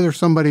know, whether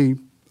somebody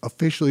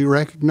officially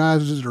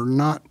recognizes it or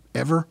not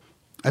ever,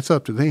 that's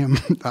up to them.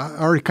 I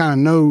already kind of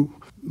know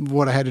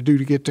what I had to do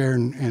to get there,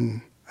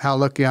 and how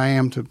lucky I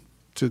am to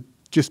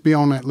just be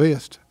on that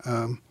list.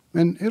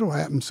 And it'll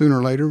happen sooner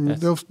or later.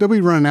 They'll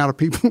be running out of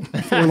people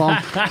before long.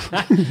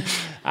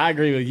 I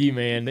agree with you,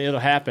 man. It'll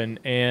happen.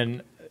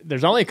 And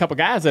there's only a couple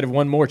guys that have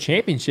won more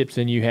championships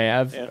than you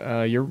have.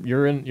 Yeah.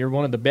 You're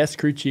one of the best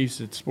crew chiefs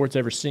that sport's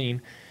ever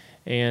seen.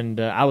 And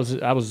I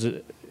was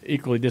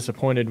equally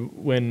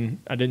disappointed when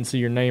I didn't see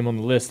your name on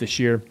the list this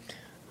year.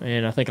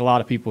 And I think a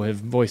lot of people have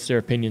voiced their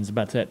opinions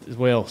about that as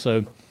well.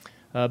 So,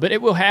 but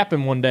it will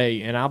happen one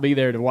day, and I'll be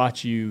there to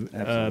watch you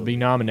be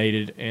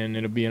nominated, and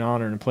it'll be an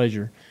honor and a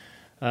pleasure.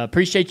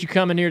 Appreciate you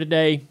coming here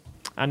today.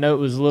 I know it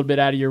was a little bit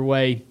out of your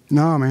way.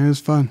 No, man, it was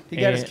fun. He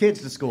got his kids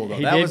to school, though.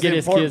 That was the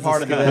important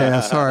part of it.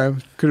 Yeah, sorry. I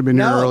could have been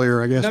here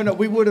earlier, I guess. No,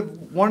 we would have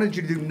wanted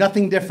you to do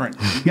nothing different.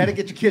 You got to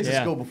get your kids to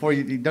school before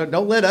you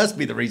don't let us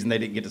be the reason they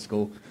didn't get to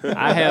school.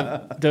 I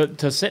have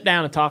to sit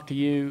down and talk to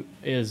you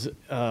is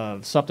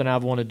something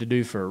I've wanted to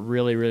do for a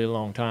really, really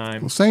long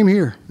time. Well, same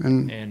here.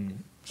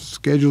 And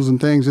schedules and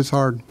things, it's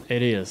hard.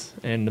 It is.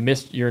 And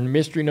you're a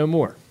mystery no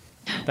more.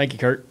 Thank you,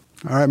 Kurt.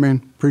 All right,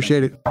 man.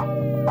 Appreciate it.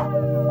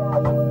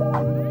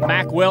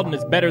 Mack Weldon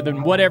is better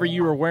than whatever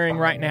you are wearing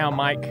right now,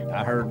 Mike.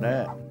 I heard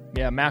that.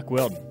 Yeah, Mack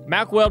Weldon.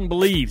 Mack Weldon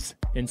believes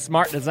in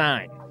smart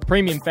design,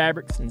 premium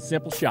fabrics, and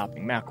simple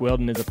shopping. Mack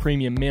Weldon is a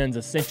premium men's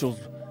essentials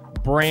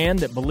brand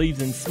that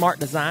believes in smart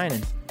design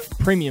and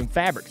premium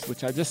fabrics,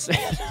 which I just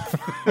said.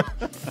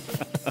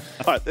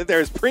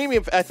 There's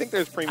premium. I think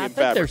there's premium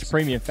fabrics. There's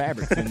premium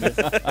fabrics in this.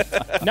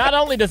 Not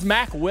only does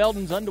Mack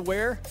Weldon's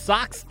underwear,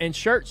 socks, and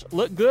shirts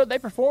look good, they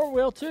perform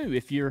well too.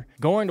 If you're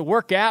going to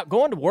work out,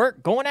 going to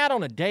work, going out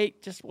on a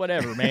date, just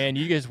whatever, man,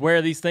 you just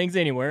wear these things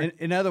anywhere.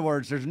 In other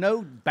words, there's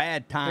no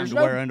bad time to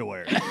wear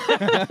underwear.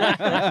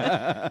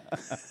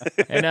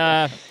 And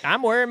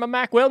I'm wearing my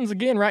Mack Weldons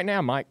again right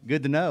now, Mike.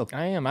 Good to know.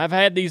 I am. I've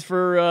had these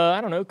for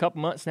a couple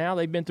months now.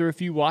 They've been through a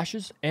few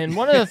washes, and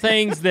one of the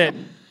things that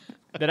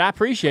I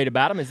appreciate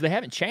about them is they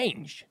haven't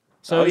changed.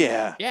 So,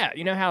 yeah,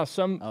 you know how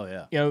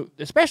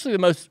especially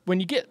when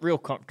you get real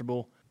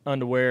comfortable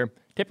underwear,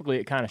 typically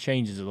it kind of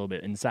changes a little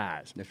bit in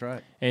size. That's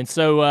right. And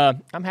so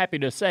I'm happy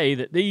to say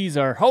that these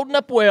are holding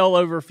up well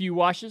over a few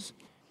washes,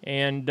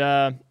 and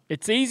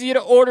it's easy to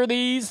order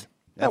these.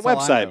 That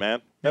website,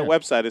 man. That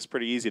website is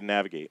pretty easy to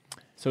navigate.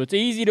 So it's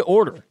easy to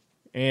order,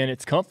 and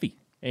it's comfy.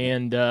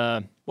 And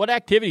what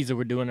activities are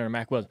we doing in our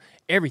Mack Weldon?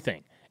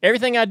 Everything.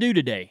 Everything I do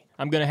today,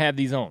 I'm going to have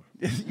these on.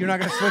 You're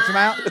not going to switch them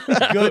out?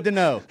 Good to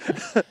know.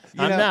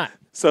 I'm not.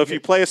 So if you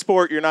play a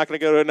sport, you're not going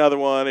to go to another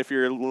one. If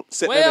you're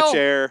sitting in a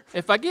chair.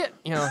 If I get,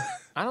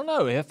 I don't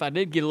know. If I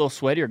did get a little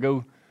sweaty or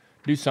go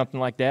do something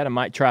like that, I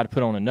might try to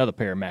put on another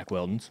pair of Mack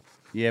Weldons.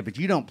 Yeah, but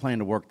you don't plan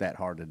to work that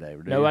hard today,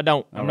 do you? No, I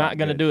don't. I'm not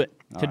going to do it.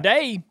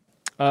 Today,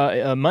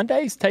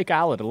 Mondays take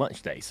Isla to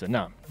lunch day, so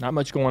no, not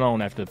much going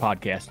on after the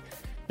podcast.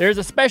 There's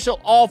a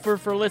special offer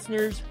for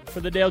listeners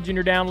for the Dale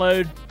Jr.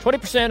 download,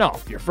 20%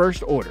 off your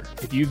first order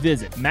if you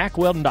visit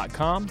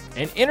MackWeldon.com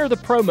and enter the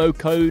promo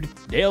code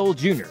Dale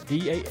Jr.,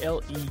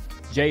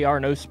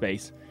 DALEJR, no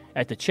space,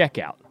 at the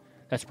checkout.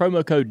 That's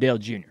promo code Dale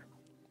Jr.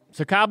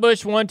 So Kyle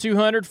Busch won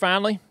 200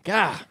 finally.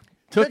 God,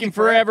 took him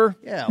forever.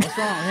 Yeah, what's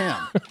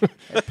wrong with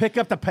him? Pick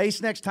up the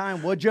pace next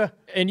time, would you?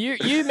 And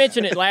you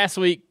mentioned it last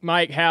week,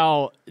 Mike,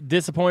 how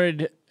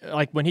disappointed,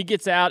 like when he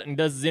gets out and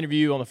does his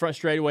interview on the front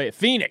straightaway at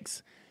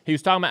Phoenix, he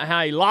was talking about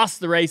how he lost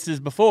the races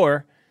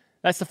before.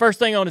 That's the first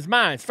thing on his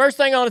mind. First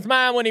thing on his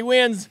mind when he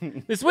wins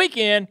this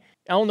weekend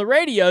on the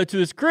radio to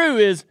his crew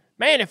is,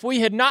 man, if we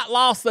had not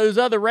lost those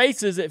other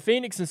races at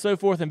Phoenix and so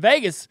forth in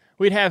Vegas,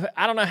 we'd have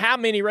I don't know how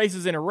many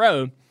races in a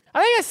row.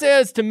 I think that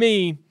says to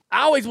me,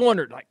 I always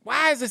wondered, like,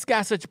 why is this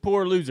guy such a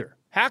poor loser?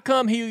 How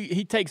come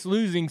he takes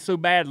losing so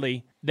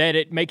badly that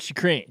it makes you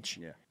cringe?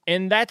 Yeah.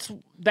 And that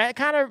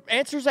kind of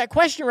answers that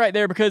question right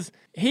there, because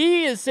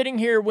he is sitting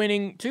here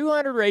winning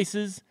 200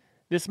 races,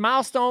 this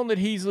milestone that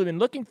he's been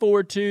looking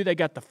forward to. They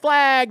got the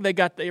flag.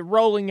 They're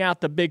rolling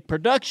out the big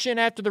production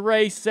after the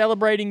race,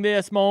 celebrating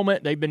this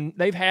moment.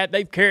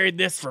 They've carried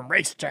this from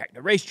racetrack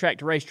to racetrack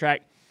to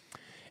racetrack,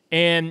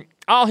 and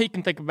all he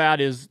can think about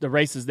is the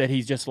races that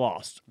he's just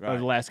lost over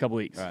the last couple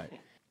weeks. Right.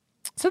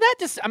 So that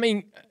just,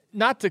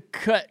 not to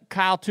cut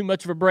Kyle too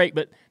much of a break,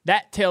 but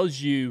that tells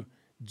you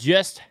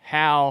just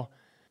how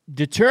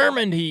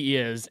determined he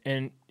is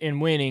in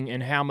winning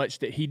and how much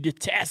that he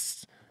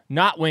detests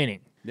not winning.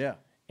 Yeah.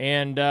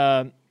 And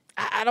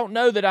I don't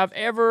know that I've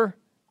ever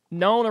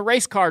known a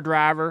race car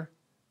driver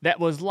that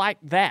was like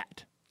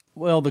that.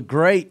 Well, the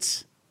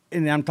greats,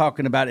 and I'm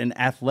talking about in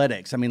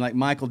athletics. I mean, like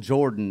Michael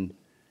Jordan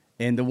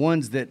and the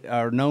ones that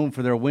are known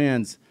for their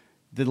wins,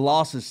 the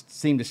losses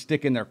seem to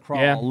stick in their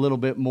craw a little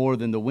bit more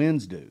than the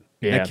wins do.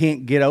 Yeah. They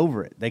can't get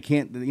over it. They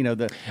can't,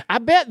 I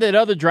bet that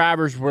other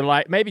drivers were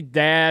like, maybe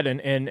Dad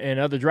and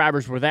other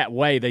drivers were that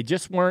way. They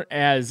just weren't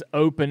as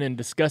open in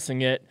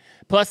discussing it.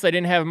 Plus, they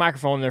didn't have a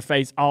microphone in their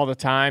face all the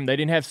time. They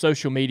didn't have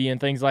social media and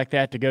things like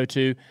that to go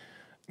to.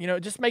 It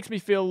just makes me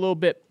feel a little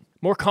bit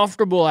more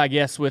comfortable, I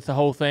guess, with the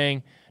whole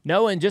thing,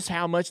 knowing just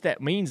how much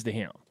that means to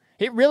him.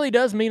 It really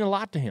does mean a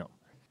lot to him.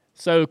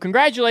 So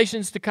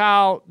congratulations to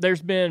Kyle.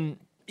 There's been,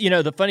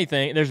 the funny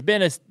thing, there's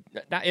been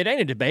it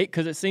ain't a debate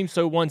because it seems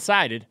so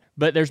one-sided,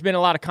 but there's been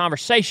a lot of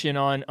conversation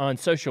on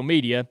social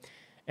media,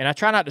 and I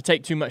try not to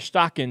take too much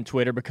stock in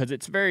Twitter because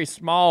it's a very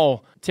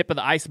small tip of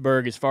the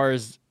iceberg as far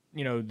as,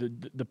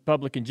 the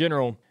public in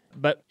general.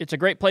 But it's a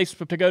great place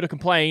to go to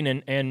complain,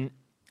 and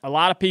a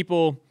lot of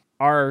people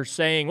are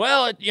saying,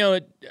 well,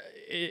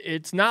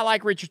 it's not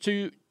like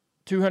Richard's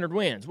 200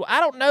 wins. Well, I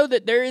don't know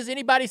that there is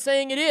anybody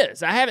saying it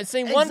is. I haven't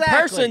seen one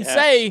person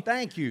say,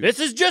 "Thank you, this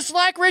is just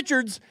like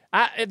Richard's."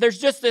 There's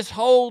just this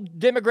whole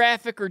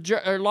demographic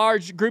or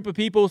large group of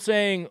people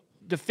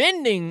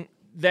defending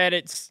that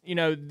it's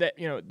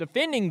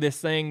defending this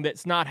thing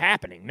that's not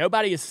happening.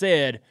 Nobody has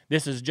said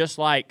this is just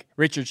like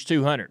Richard's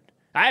 200.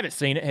 I haven't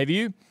seen it. Have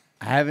you?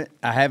 I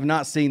have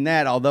not seen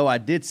that, although I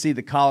did see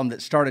the column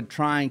that started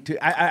trying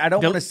to, I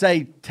don't want to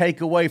say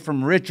take away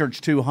from Richard's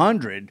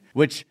 200,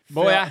 which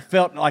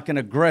felt like an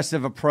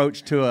aggressive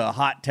approach to a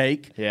hot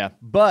take. Yeah.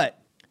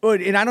 But,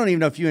 and I don't even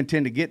know if you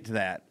intend to get to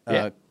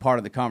that part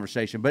of the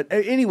conversation. But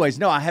anyways,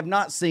 no, I have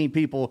not seen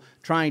people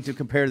trying to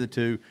compare the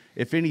two.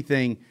 If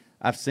anything,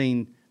 I've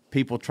seen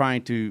people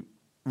trying to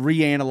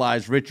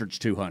reanalyze Richard's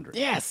 200.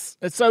 Yes.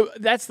 So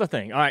that's the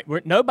thing. All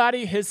right.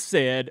 Nobody has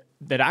said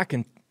that I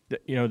can –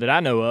 that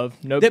I know of.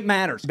 That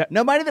matters.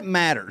 Nobody that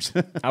matters.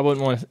 I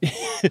wouldn't want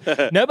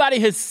to. Nobody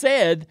has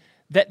said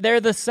that they're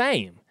the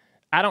same.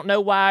 I don't know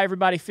why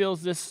everybody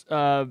feels this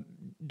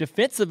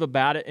defensive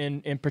about it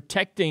and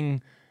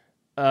protecting,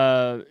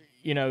 the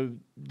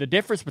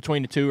difference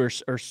between the two or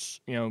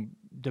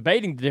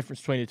debating the difference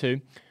between the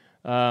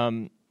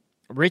two.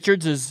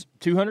 Richards is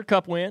 200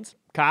 Cup wins.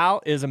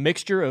 Kyle is a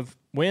mixture of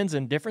wins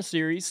in different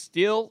series.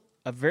 Still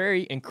a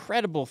very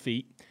incredible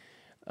feat.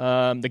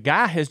 The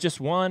guy has just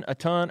won a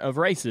ton of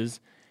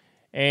races,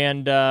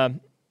 and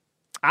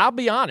I'll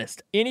be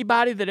honest.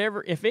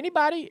 If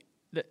anybody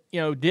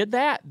that did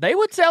that, they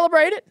would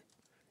celebrate it.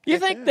 You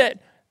think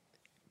that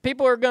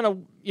people are gonna,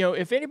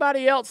 if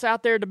anybody else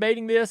out there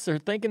debating this or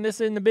thinking this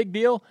isn't a big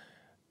deal,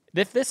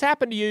 if this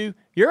happened to you,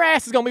 your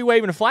ass is gonna be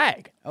waving a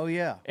flag. Oh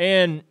yeah,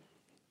 and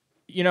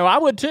I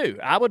would too.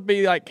 I would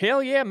be like,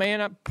 hell yeah,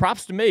 man!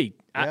 Props to me.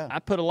 Yeah. I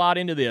put a lot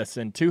into this,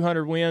 and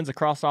 200 wins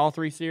across all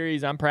three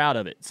series. I'm proud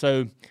of it.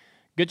 So,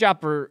 good job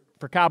for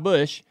Kyle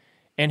Busch.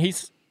 And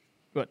he's,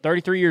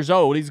 33 years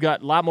old. He's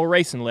got a lot more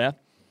racing left.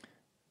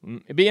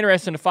 It'd be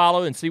interesting to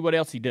follow and see what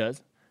else he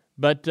does.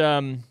 But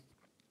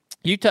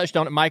you touched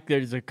on it, Mike.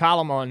 There's a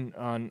column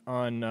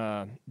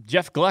on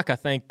Jeff Gluck, I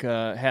think,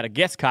 had a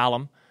guest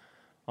column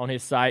on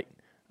his site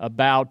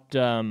about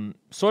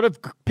sort of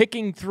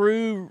picking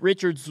through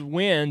Richard's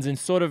wins and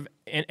sort of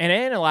and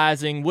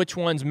analyzing which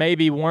ones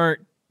maybe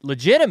weren't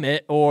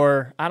legitimate,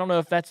 or I don't know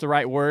if that's the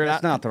right word.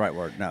 That's not the right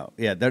word, no.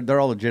 Yeah, they're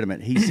all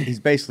legitimate.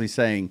 He's basically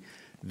saying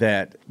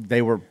that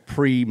they were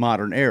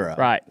pre-modern era.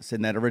 Right. It's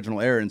in that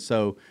original era. And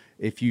so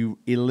if you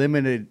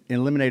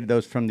eliminated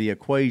those from the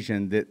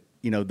equation, that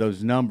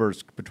those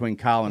numbers between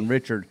Kyle and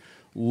Richard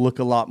look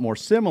a lot more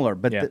similar.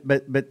 But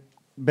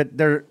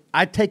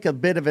I take a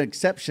bit of an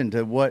exception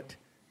to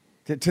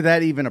to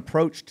that even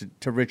approach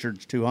to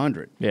Richard's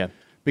 200. Yeah.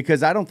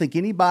 Because I don't think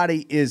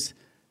anybody is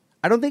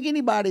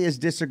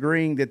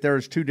disagreeing that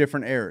there's two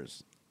different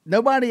eras.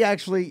 Nobody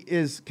actually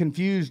is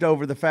confused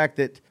over the fact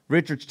that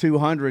Richard's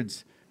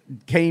 200s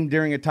came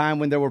during a time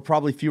when there were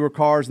probably fewer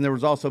cars and there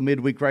was also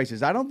midweek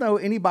races. I don't know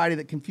anybody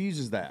that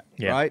confuses that,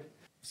 right?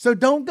 So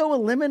don't go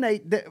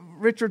eliminate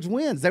Richard's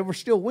wins. They were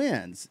still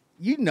wins.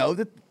 You know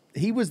that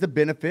he was the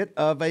benefit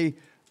of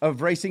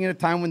racing in a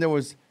time when there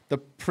was the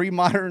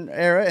pre-modern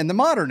era and the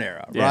modern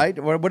era, right?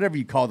 Or whatever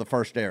you call the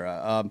first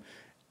era.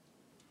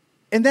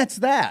 And that's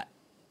that.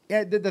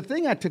 Yeah, the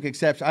thing I took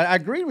exception, I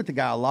agreed with the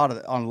guy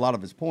on a lot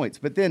of his points,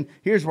 but then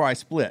here's where I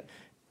split.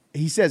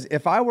 He says,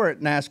 if I were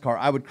at NASCAR,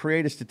 I would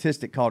create a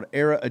statistic called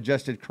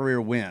era-adjusted career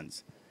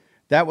wins.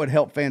 That would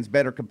help fans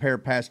better compare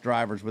past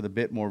drivers with a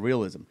bit more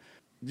realism.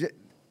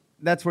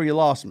 That's where you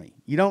lost me.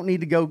 You don't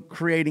need to go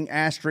creating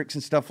asterisks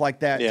and stuff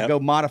like that to go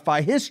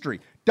modify history.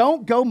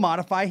 Don't go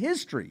modify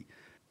history.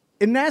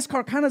 And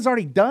NASCAR kind of has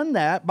already done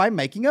that by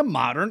making a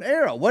modern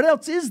era. What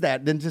else is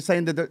that than just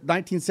saying that the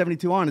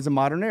 1972 on is a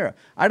modern era?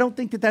 I don't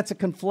think that that's a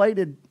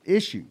conflated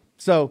issue.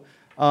 So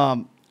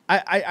I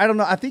don't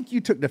know. I think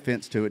you took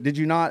defense to it. Did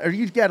you not? Or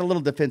you got a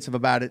little defensive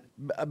about it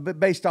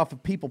based off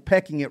of people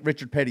pecking at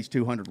Richard Petty's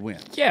 200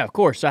 wins? Yeah, of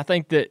course. I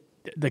think that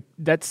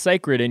that's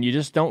sacred, and you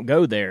just don't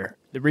go there.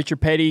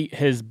 Richard Petty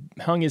has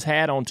hung his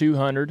hat on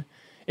 200.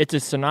 it's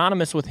as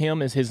synonymous with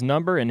him as his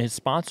number and his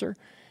sponsor,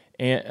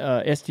 and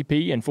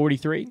STP and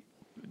 43.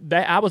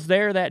 That I was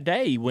there that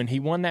day when he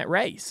won that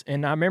race,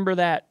 and I remember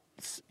that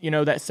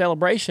that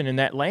celebration and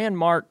that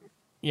landmark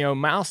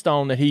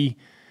milestone that he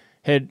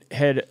had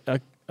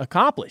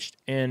accomplished.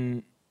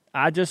 And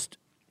I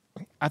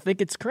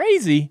think it's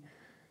crazy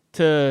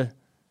to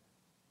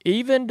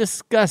even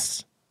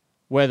discuss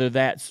whether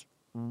that's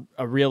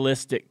a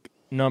realistic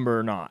number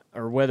or not,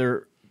 or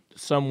whether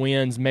some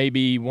wins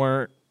maybe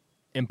weren't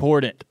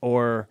important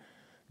or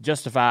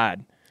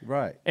justified.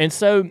 Right. And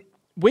so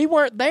we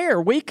weren't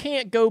there. We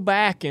can't go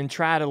back and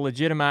try to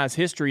legitimize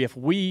history if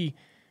we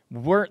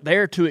weren't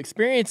there to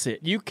experience it.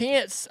 You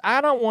can't. I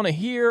don't want to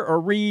hear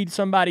or read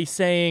somebody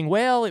saying,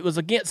 well, it was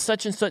against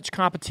such and such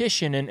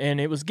competition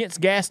and it was against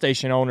gas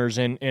station owners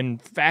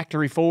and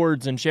factory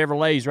Fords and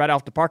Chevrolets right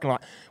off the parking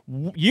lot.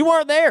 You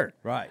weren't there.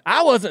 Right.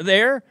 I wasn't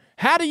there.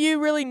 How do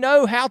you really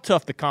know how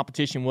tough the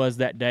competition was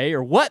that day,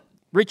 or what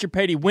Richard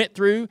Petty went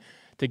through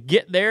to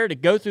get there, to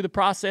go through the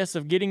process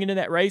of getting into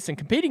that race and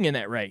competing in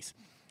that race?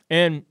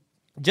 And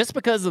just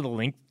because of the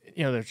length,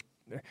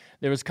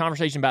 there was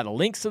conversation about the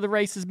lengths of the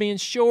races being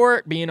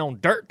short, being on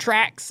dirt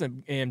tracks,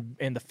 and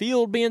the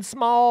field being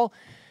small.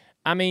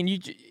 I mean,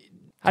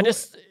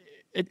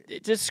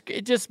 it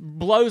just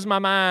blows my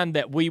mind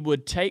that we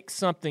would take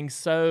something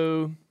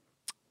so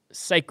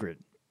sacred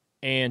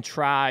and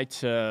try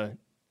to,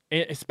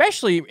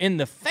 especially in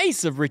the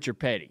face of Richard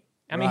Petty.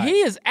 I mean,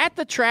 he is at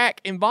the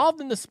track,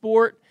 involved in the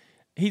sport.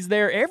 He's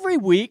there every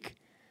week.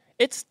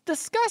 It's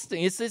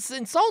disgusting. It's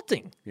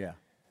insulting. Yeah.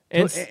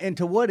 And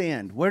to what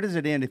end? Where does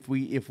it end if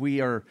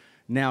we are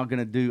now going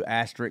to do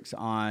asterisks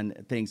on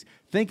things?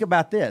 Think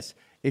about this.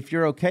 If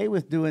you're okay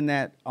with doing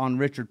that on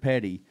Richard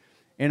Petty,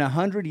 in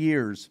 100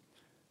 years,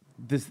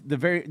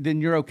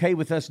 then you're okay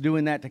with us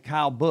doing that to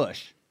Kyle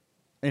Busch,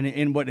 and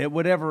in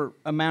whatever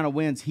amount of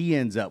wins he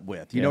ends up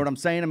with. You know what I'm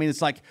saying? I mean,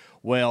 it's like,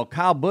 well,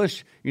 Kyle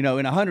Busch, in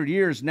 100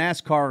 years,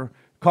 NASCAR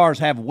cars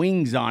have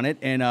wings on it,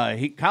 and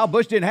Kyle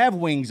Busch didn't have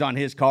wings on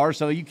his car,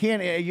 so you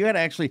had to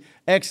actually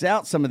X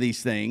out some of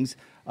these things.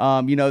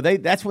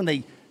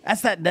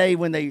 That's that day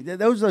when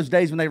those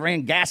days when they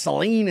ran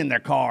gasoline in their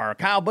car.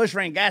 Kyle Busch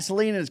ran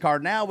gasoline in his car.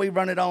 Now we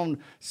run it on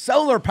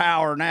solar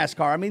power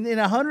NASCAR. I mean, in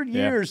 100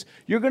 years,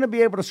 you're going to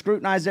be able to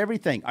scrutinize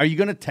everything. Are you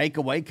going to take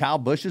away Kyle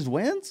Busch's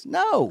wins?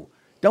 No.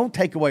 Don't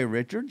take away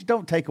Richard's.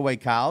 Don't take away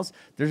Kyle's.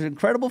 There's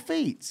incredible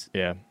feats.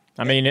 Yeah.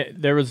 I mean,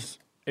 there's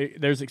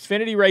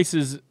Xfinity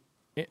races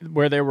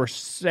where there were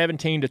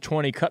 17 to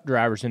 20 Cup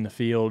drivers in the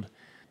field,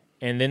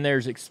 and then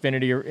there's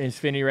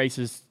Xfinity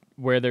races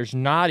where there's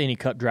not any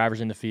Cup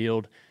drivers in the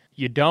field.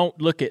 You don't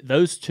look at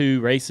those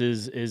two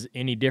races as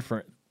any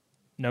different.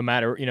 No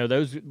matter,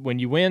 those, when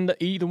you win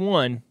either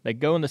one, they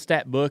go in the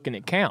stat book and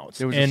it counts.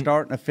 There was a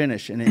start and a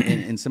finish,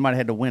 and somebody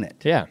had to win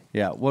it. Yeah.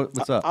 Yeah.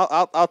 What's up?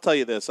 I'll tell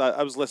you this.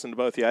 I was listening to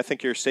both of you. I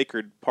think your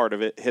sacred part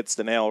of it hits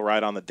the nail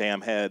right on the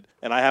damn head,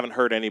 and I haven't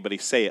heard anybody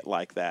say it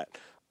like that.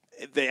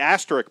 The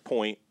asterisk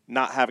point,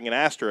 not having an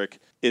asterisk,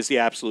 is the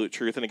absolute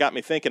truth, and it got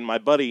me thinking. My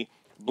buddy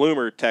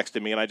Bloomer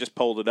texted me, and I just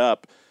pulled it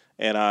up.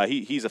 And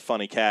he's a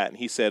funny cat. And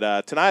he said,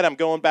 tonight I'm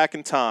going back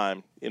in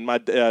time in my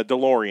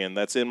DeLorean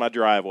that's in my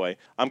driveway.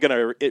 I'm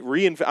going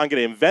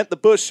to invent the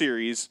Busch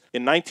Series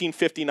in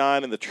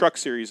 1959 and the Truck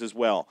Series as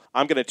well.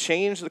 I'm going to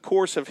change the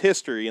course of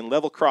history in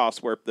level cross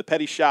where the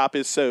Petty shop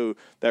is so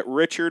that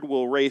Richard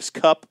will race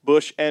Cup,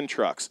 Busch, and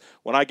trucks.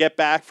 When I get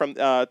back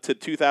to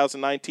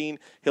 2019,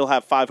 he'll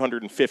have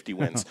 550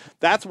 wins.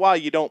 That's why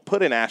you don't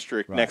put an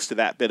asterisk next to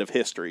that bit of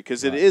history,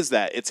 because it is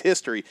that. It's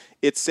history.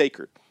 It's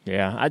sacred.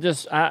 Yeah, I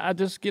just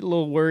get a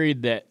little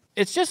worried that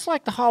it's just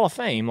like the Hall of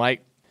Fame.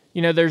 Like,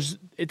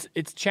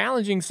 it's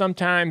challenging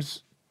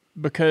sometimes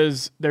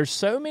because there's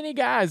so many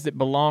guys that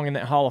belong in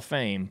that Hall of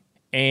Fame,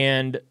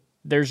 and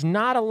there's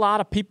not a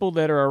lot of people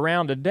that are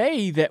around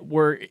today that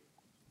were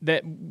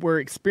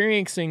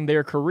experiencing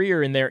their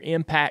career and their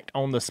impact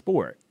on the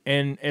sport.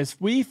 And as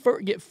we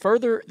get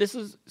further, this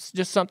is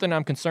just something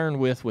I'm concerned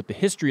with the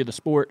history of the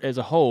sport as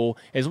a whole.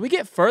 As we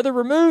get further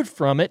removed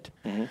from it,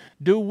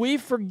 do we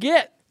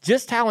forget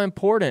just how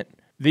important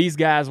these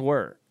guys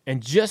were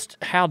and just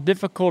how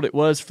difficult it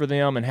was for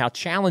them and how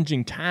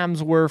challenging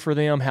times were for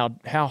them,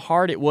 how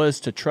hard it was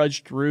to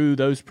trudge through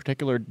those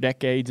particular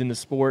decades in the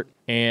sport?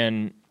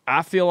 And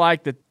I feel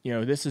like that,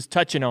 this is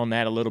touching on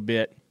that a little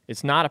bit.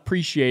 It's not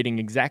appreciating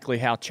exactly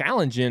how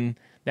challenging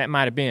that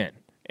might have been.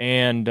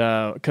 And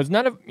because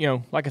none of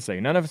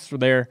us were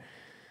there.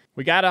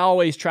 We got to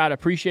always try to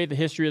appreciate the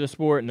history of the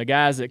sport and the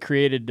guys that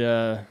created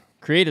the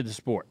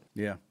sport.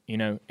 Yeah.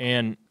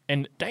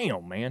 And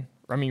damn, man.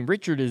 I mean,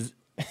 Richard is,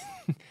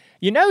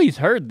 he's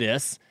heard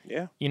this.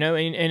 Yeah.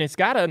 And it's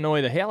got to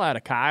annoy the hell out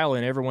of Kyle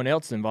and everyone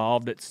else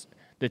involved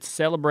that's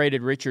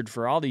celebrated Richard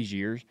for all these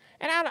years.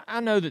 And I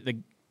know that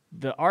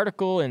the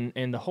article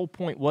and the whole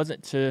point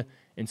wasn't to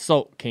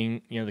insult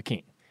King, the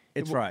King.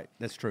 Right.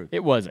 That's true.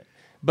 It wasn't.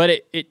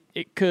 But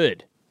it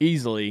could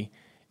easily,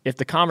 if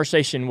the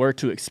conversation were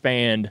to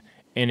expand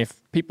and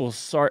if people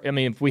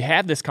if we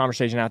have this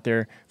conversation out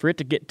there, for it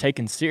to get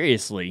taken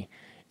seriously,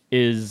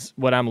 is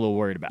what I'm a little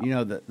worried about. You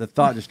know, the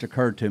thought just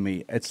occurred to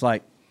me. It's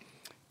like,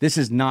 this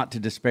is not to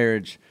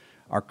disparage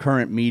our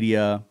current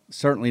media,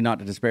 certainly not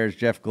to disparage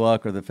Jeff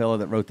Gluck or the fellow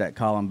that wrote that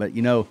column, but,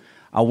 you know,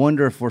 I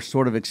wonder if we're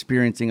sort of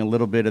experiencing a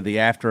little bit of the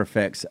after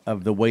effects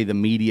of the way the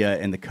media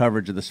and the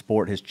coverage of the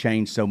sport has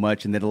changed so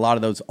much, and that a lot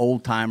of those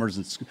old-timers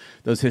and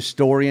those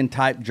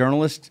historian-type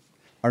journalists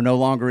are no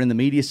longer in the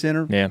media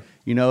center. Yeah.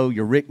 You know,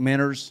 your Rick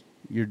Minters,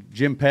 your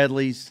Jim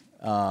Pedleys,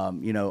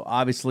 you know,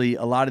 obviously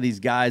a lot of these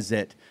guys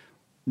that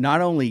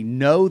not only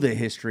know the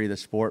history of the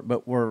sport,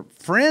 but were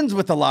friends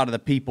with a lot of the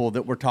people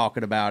that we're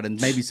talking about, and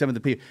maybe some of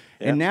the people.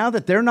 Yeah. And now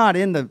that they're not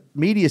in the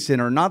media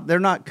center, they're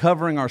not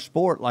covering our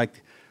sport,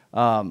 like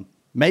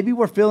maybe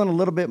we're feeling a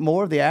little bit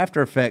more of the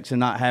after effects and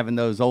not having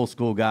those old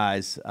school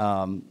guys.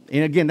 And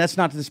again, that's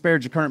not to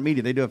disparage the current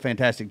media; they do a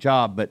fantastic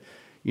job. But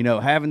you know,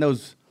 having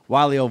those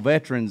wily old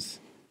veterans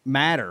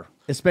matter,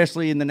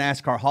 especially in the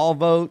NASCAR Hall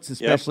votes,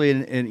 especially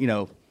in you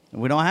know,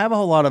 we don't have a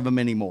whole lot of them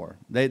anymore.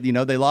 They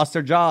lost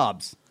their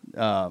jobs.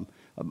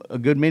 A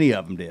good many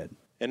of them did.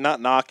 And not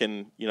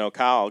knocking, you know,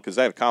 Kyle, because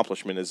that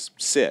accomplishment is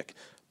sick.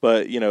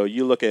 But, you know,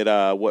 you look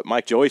at what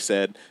Mike Joy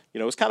said, you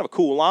know, it was kind of a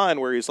cool line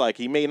where he's like,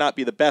 he may not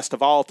be the best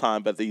of all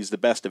time, but he's the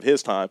best of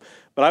his time.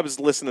 But I was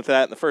listening to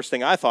that, and the first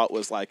thing I thought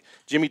was like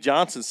Jimmy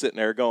Johnson sitting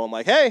there going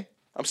like, hey,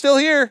 I'm still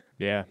here.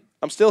 Yeah.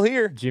 I'm still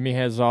here. Jimmy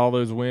has all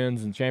those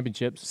wins and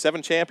championships.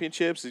 7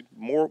 championships,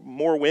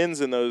 more wins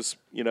in those,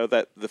 you know,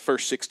 that the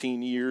first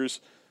 16 years.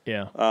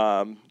 Yeah.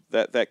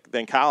 That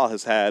than Kyle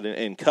has had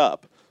in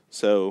Cup.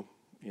 So,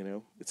 you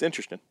know, it's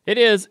interesting. It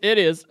is.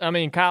 I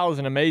mean, Kyle is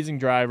an amazing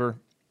driver,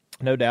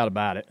 no doubt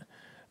about it.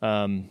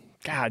 God,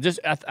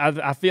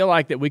 I feel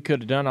like that we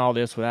could have done all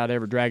this without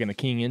ever dragging the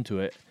King into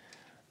it.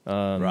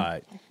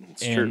 Right.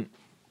 It's true.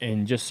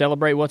 And just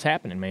celebrate what's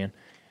happening, man.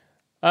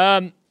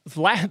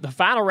 The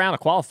final round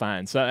of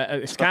qualifying. So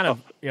it's kind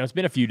of, you know, it's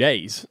been a few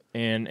days,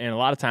 and a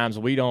lot of times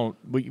we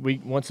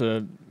once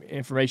the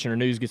information or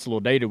news gets a little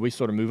dated, we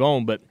sort of move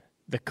on. But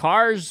the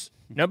cars,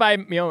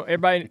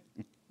 everybody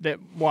that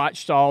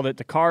watched saw that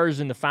the cars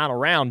in the final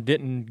round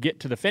didn't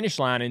get to the finish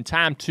line in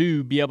time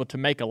to be able to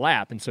make a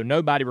lap. And so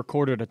nobody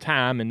recorded a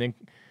time. And then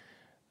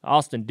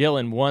Austin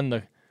Dillon won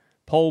the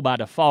pole by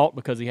default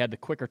because he had the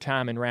quicker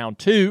time in round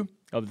 2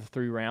 of the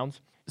 3 rounds.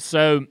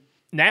 So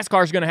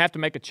NASCAR is going to have to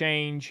make a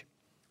change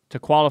to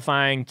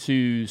qualifying to,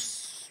 you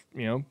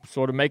know,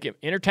 sort of make it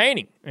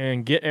entertaining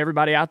and get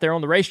everybody out there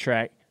on the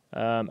racetrack.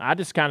 I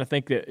just kind of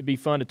think that it'd be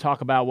fun to talk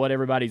about what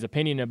everybody's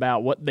opinion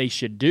about what they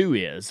should do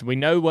is. We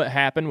know what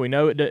happened. We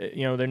know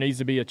there needs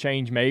to be a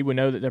change made. We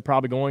know that they're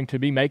probably going to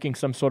be making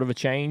some sort of a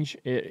change.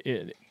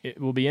 It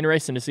will be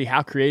interesting to see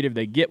how creative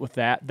they get with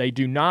that. They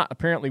do not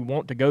apparently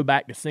want to go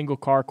back to single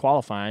car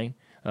qualifying,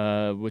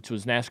 which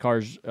was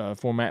NASCAR's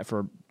format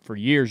for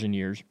years and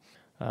years.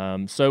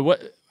 So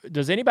what?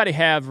 Does anybody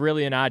have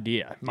really an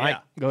idea? Mike,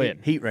 go ahead.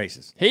 Heat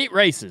races. Heat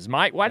races.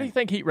 Mike, why do you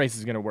think heat races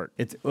is going to work?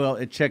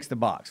 It checks the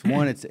box.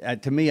 One, it's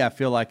to me, I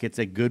feel like it's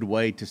a good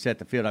way to set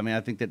the field. I mean,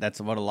 I think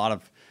that's what a lot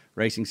of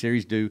racing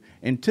series do.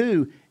 And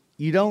 2,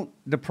 you don't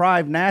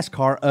deprive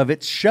NASCAR of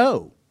its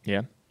show.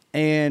 Yeah.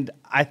 And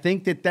I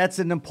think that's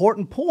an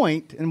important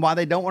point and why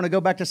they don't want to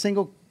go back to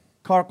single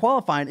car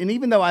qualifying. And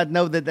even though I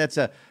know that that's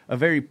a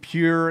very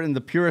pure, and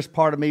the purest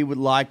part of me would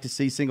like to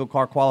see single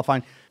car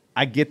qualifying,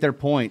 I get their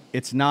point.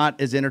 It's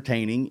not as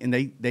entertaining, and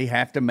they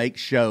have to make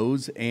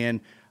shows, and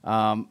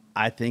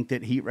I think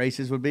that heat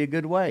races would be a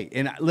good way.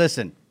 And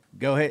listen,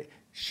 go ahead,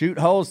 shoot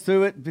holes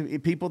through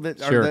it. People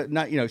that are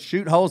not, you know,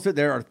 shoot holes through it.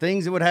 There are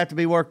things that would have to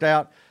be worked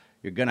out.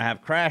 You're going to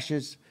have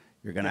crashes.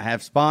 You're going to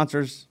have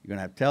sponsors. You're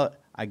going to have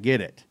I get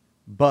it.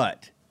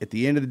 But at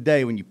the end of the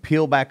day, when you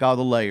peel back all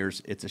the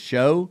layers, it's a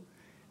show,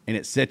 and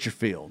it sets your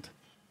field.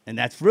 And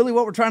that's really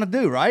what we're trying to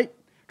do, right?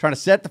 Trying to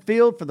set the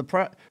field for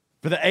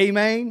the A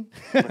main,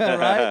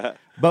 right?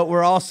 But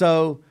we're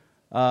also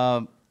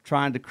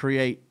trying to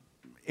create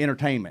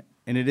entertainment,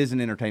 and it is an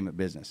entertainment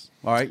business.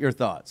 All right, your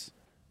thoughts?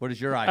 What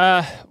is your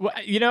idea? Well,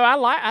 you know,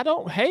 I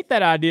don't hate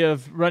that idea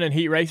of running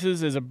heat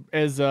races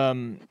as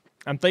I'm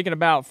thinking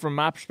about from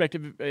my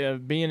perspective,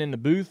 being in the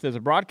booth as a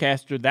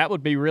broadcaster. That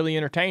would be really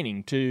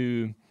entertaining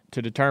to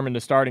determine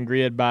the starting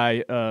grid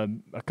by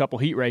a couple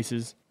heat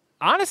races.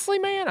 Honestly,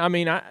 man, I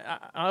mean,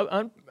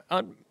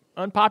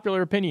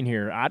 unpopular opinion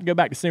here. I'd go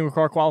back to single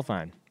car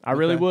qualifying. I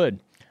really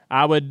would.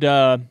 I would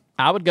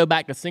go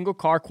back to single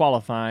car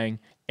qualifying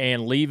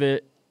and leave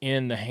it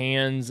in the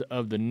hands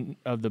of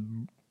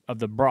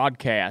the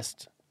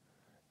broadcast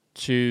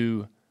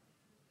to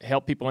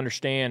help people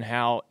understand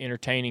how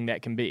entertaining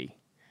that can be.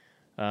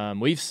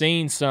 We've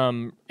seen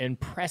some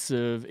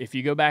impressive. If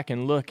you go back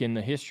and look in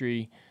the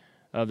history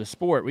of the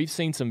sport, we've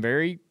seen some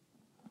very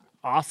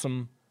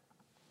awesome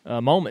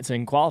moments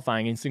in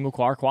qualifying, in single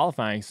car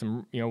qualifying.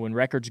 Some, you know, when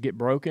records get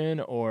broken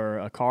or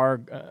a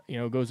car,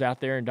 goes out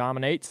there and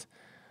dominates,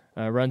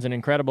 runs an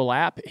incredible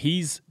lap.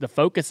 The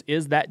focus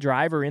is that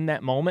driver in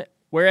that moment.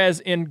 Whereas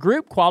in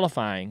group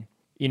qualifying,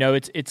 you know,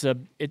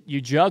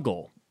 you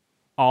juggle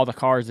all the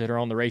cars that are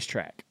on the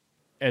racetrack.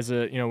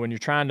 When you're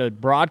trying to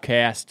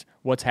broadcast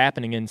what's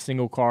happening in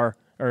single car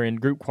or in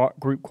group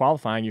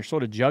qualifying, you're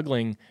sort of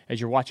juggling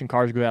as you're watching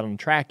cars go out on the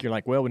track. You're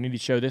like, well, we need to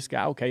show this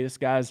guy. Okay, this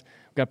guy's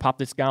got to pop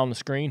this guy on the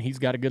screen. He's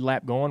got a good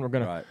lap going. We're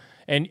gonna. Right.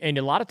 And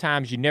a lot of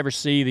times you never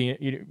see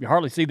you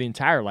hardly see the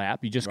entire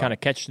lap. You just kind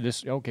of catch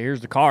this. Okay, here's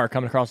the car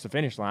coming across the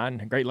finish line.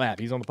 Great lap.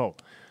 He's on the pole.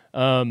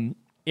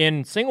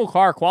 In single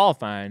car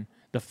qualifying,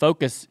 the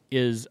focus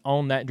is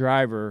on that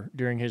driver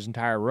during his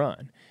entire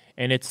run,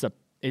 and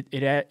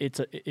it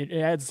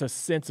adds a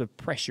sense of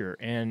pressure.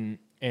 And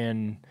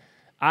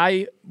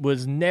I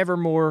was never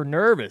more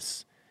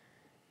nervous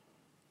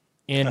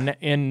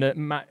in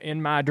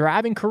my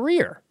driving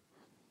career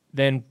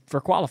than for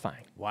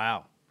qualifying.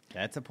 Wow,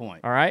 that's a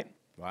point. All right.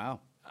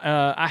 Wow.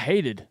 I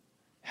hated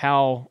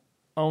how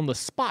on the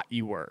spot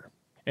you were,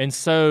 and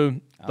so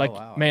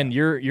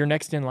you're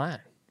next in line.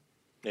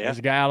 Yeah. There's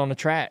a guy out on the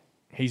track.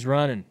 He's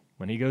running.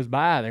 When he goes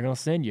by, they're gonna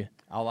send you.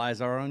 All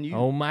eyes are on you.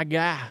 Oh my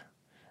God!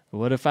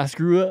 What if I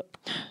screw up?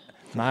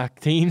 My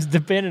team's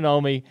depending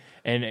on me,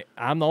 and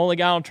I'm the only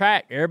guy on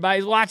track.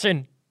 Everybody's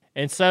watching,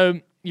 and so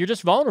you're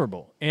just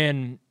vulnerable.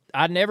 And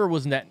I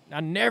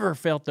never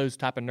felt those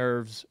type of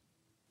nerves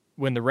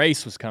when the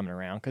race was coming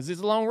around, because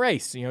it's a long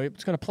race. You know,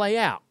 it's going to play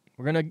out.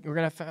 We're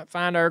gonna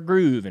find our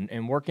groove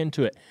and work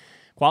into it.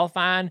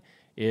 Qualifying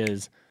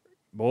is,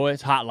 boy,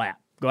 it's hot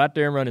lap. Go out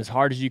there and run as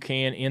hard as you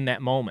can in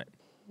that moment.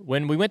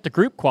 When we went to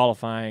group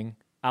qualifying,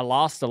 I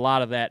lost a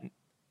lot of that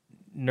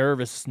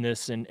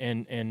nervousness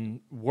and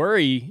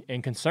worry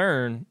and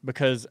concern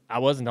because I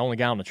wasn't the only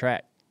guy on the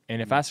track.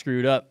 And if I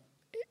screwed up,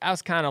 I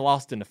was kind of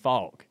lost in the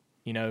fog.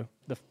 You know,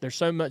 there's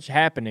so much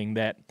happening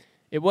that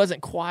it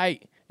wasn't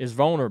quite as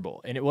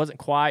vulnerable, and it wasn't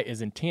quite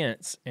as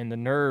intense, and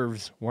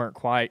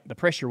the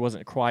pressure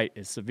wasn't quite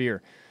as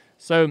severe.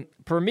 So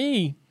for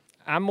me,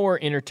 I'm more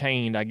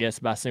entertained, I guess,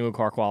 by single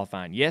car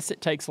qualifying. Yes,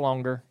 it takes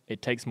longer.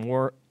 It takes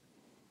more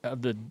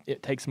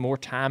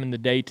time in the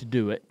day to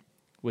do it,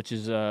 which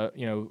is a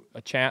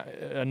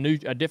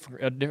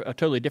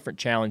totally different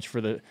challenge for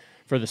the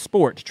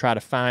sport to try to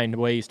find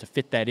ways to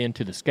fit that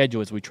into the schedule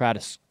as we try to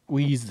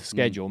squeeze the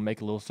schedule, make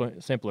it a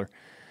little simpler.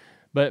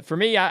 But for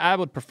me, I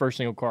would prefer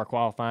single car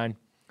qualifying.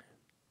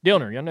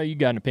 Dillner, I know you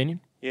got an opinion.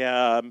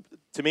 Yeah,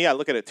 to me, I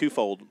look at it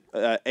twofold.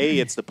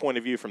 It's the point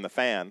of view from the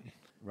fan.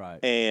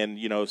 Right. And,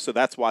 so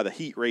that's why the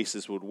heat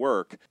races would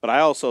work. But I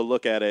also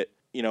look at it,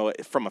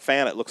 from a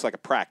fan, it looks like a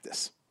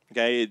practice.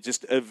 Okay, it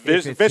just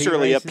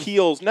viscerally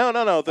appeals. No.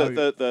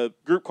 The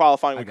group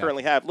qualifying we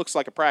currently have looks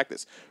like a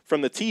practice.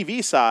 From the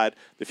TV side,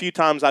 the few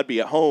times I'd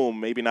be at home,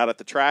 maybe not at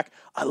the track,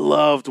 I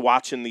loved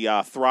watching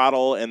the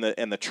throttle and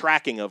the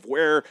tracking of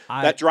where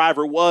that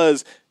driver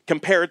was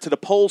compared to the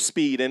pole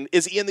speed, and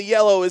is he in the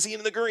yellow? Is he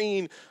in the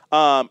green?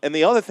 And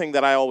the other thing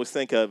that I always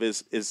think of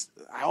is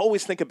I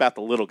always think about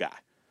the little guy.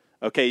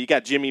 Okay, you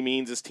got Jimmy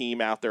Means'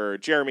 team out there, or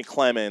Jeremy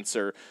Clements,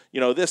 or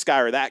this guy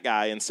or that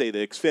guy in, say,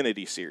 the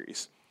Xfinity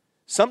Series.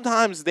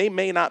 Sometimes they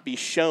may not be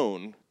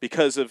shown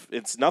because of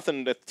it's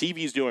nothing that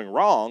TV's doing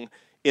wrong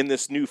in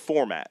this new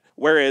format.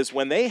 Whereas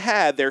when they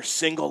had their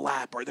single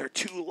lap or their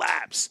 2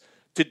 laps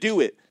to do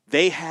it,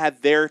 they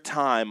had their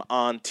time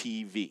on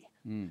TV.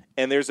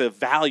 And there's a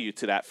value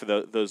to that for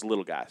those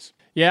little guys.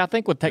 Yeah, I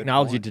think with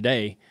technology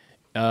today,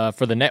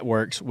 for the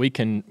networks, we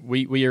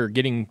are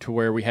getting to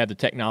where we have the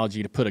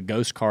technology to put a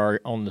ghost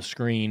car on the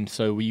screen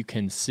so you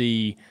can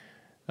see,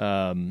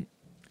 we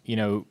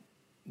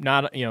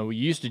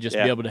used to just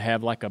be able to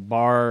have like a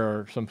bar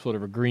or some sort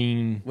of a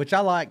green, which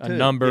I like too. A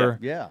number,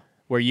 yeah.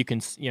 Where you can,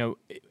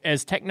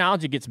 as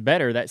technology gets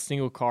better, that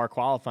single car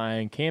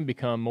qualifying can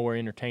become more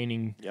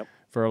entertaining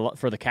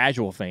for the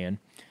casual fan,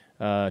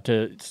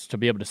 to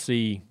be able to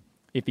see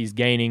if he's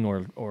gaining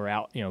or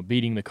out,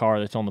 beating the car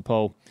that's on the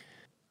pole.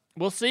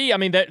 We'll see. I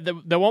mean,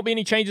 there won't be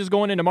any changes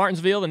going into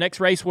Martinsville. The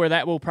next race where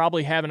that will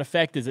probably have an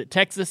effect is at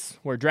Texas,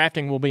 where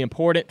drafting will be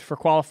important for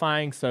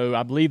qualifying. So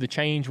I believe the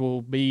change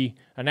will be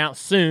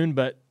announced soon,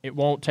 but it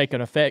won't take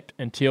an effect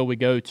until we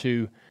go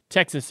to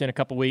Texas in a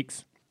couple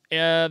weeks.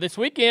 This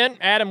weekend,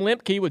 Adam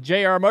Lemke with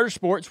JR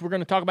Motorsports. We're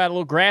going to talk about a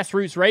little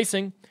grassroots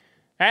racing.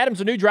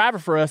 Adam's a new driver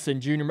for us at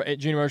Junior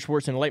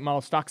Motorsports in the late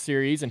model stock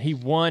series, and he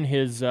won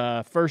his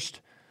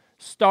first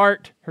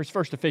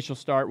official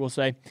start, we'll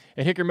say,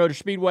 at Hickory Motor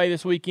Speedway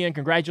this weekend.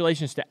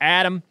 Congratulations to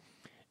Adam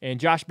and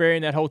Josh Berry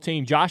and that whole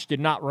team. Josh did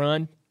not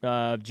run.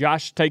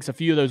 Josh takes a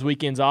few of those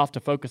weekends off to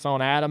focus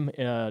on Adam,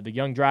 the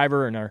young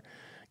driver and our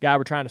guy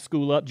we're trying to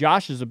school up.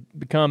 Josh has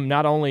become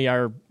not only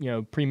our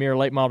premier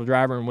late model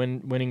driver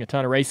and winning a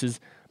ton of races,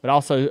 but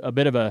also a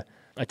bit of a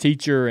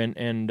teacher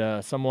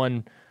and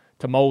someone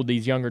to mold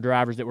these younger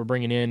drivers that we're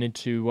bringing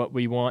into what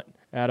we want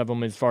out of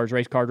them as far as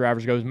race car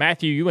drivers goes.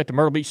 Matthew, you went to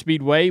Myrtle Beach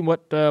Speedway.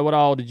 What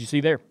all did you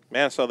see there?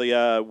 Man, I saw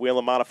the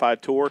Whelen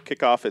Modified Tour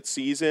kick off its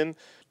season.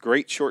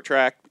 Great short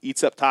track,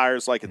 eats up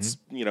tires like it's,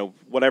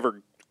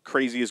 whatever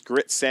craziest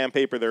grit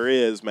sandpaper there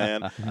is,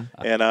 man.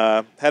 And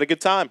had a good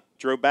time.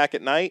 Drove back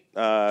at night,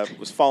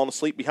 was falling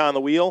asleep behind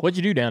the wheel. What'd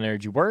you do down there?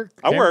 Did you work?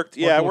 I worked,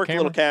 yeah. I worked a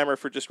little camera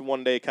for just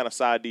one day kind of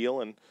side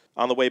deal. And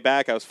on the way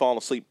back, I was falling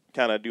asleep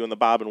kind of doing the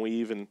bob and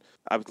weave. And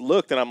I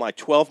looked, and I'm like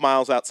 12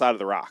 miles outside of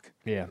the rock.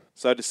 Yeah.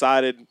 So I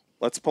decided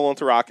let's pull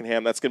into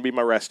Rockingham. That's going to be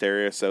my rest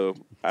area. So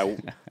I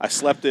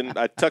slept in.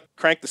 I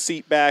cranked the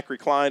seat back,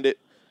 reclined it,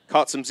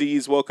 caught some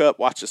Z's, woke up,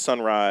 watched the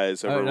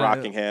sunrise over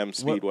Rockingham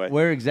Speedway.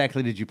 Where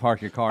exactly did you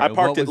park your car? I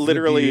parked it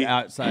literally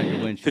outside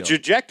your windshield. The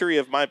trajectory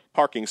of my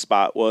parking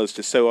spot was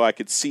just so I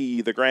could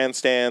see the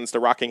grandstands, the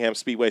Rockingham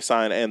Speedway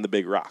sign, and the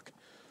big rock.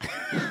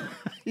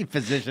 He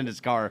positioned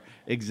his car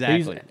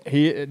exactly.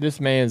 This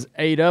man's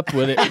ate up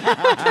with it.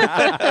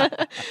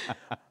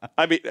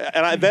 I mean,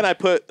 then I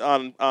put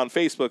on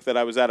Facebook that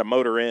I was at a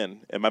Motor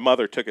Inn, and my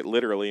mother took it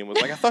literally and was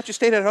like, "I thought you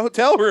stayed at a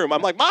hotel room."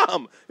 I'm like,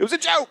 "Mom, it was a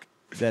joke."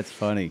 That's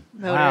funny.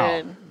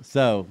 Wow.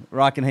 So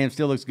Rockingham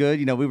still looks good.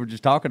 You know, we were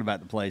just talking about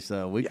the place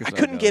a week or so I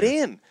couldn't ago. get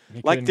in.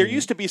 Like, there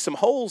used to be some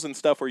holes and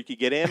stuff where you could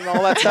get in and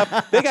all that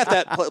stuff. They got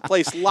that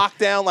place locked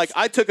down. Like,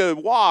 I took a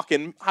walk,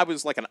 and I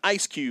was like an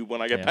ice cube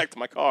when I got back to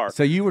my car.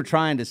 So you were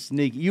trying to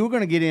sneak. You were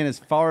going to get in as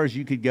far as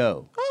you could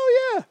go.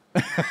 Oh,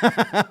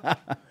 yeah.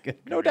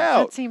 No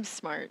doubt. That seems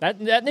smart.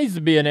 That needs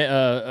to be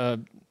a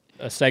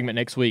segment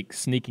next week,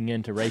 sneaking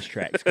into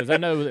racetracks, because I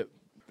know that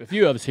a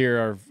few of us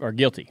here are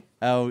guilty.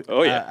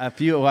 Oh, yeah. A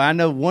few. Well, I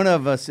know one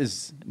of us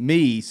is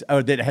me,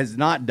 that has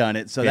not done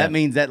it. So that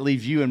means that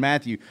leaves you and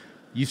Matthew.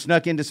 You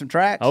snuck into some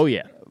tracks? Oh,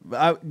 yeah.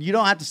 You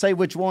don't have to say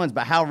which ones,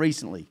 but how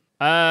recently?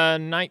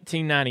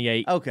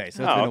 1998. Okay,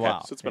 so it's been a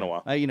while. So it's been a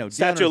while. Dinner's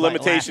Statute of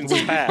limitations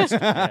is passed.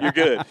 You're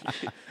good.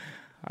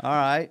 All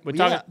right. We're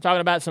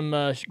talking about some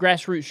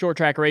grassroots short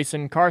track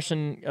racing.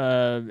 Carson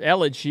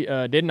Elledge, she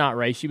did not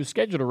race. She was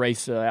scheduled to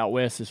race out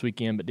west this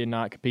weekend, but did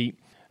not compete.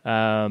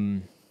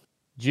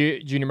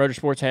 Junior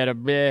Motorsports had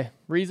a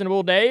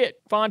reasonable day at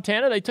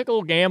Fontana. They took a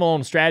little gamble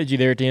on strategy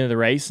there at the end of the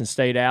race and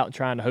stayed out and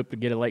trying to hope to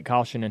get a late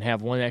caution and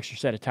have one extra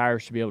set of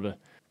tires to be able to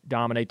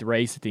dominate the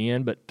race at the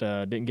end, but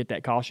didn't get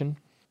that caution.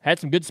 Had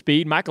some good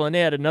speed. Michael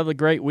Annette had another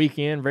great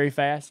weekend, very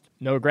fast.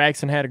 Noah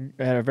Gragson had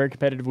a very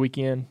competitive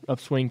weekend,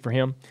 upswing for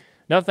him.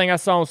 Another thing I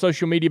saw on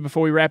social media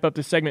before we wrap up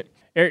this segment,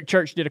 Eric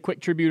Church did a quick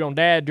tribute on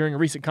Dad during a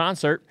recent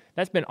concert.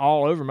 That's been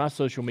all over my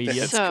social media.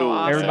 That's So cool.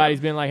 awesome. Everybody's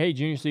been like, "Hey,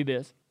 Junior, see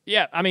this?"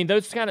 Yeah, I mean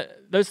those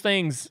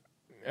things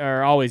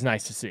are always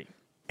nice to see.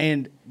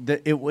 And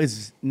it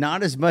was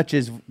not as much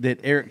as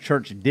that Eric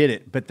Church did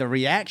it, but the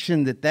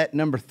reaction that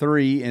number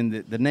 3 and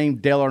the name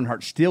Dale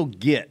Earnhardt still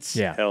gets.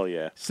 Yeah, Hell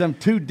yeah. Some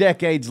 2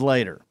 decades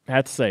later. I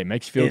have to say, it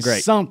makes you feel It's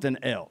great. something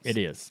else. It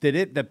is.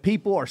 The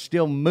people are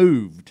still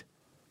moved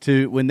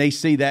to when they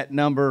see that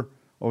number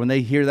or when they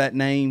hear that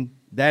name.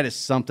 That is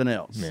something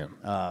else.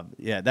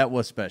 Yeah. That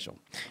was special.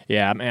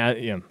 Yeah, I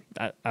mean,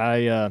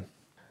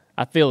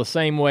 I feel the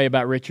same way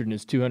about Richard and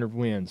his 200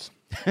 wins.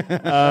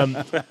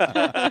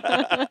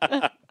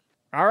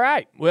 All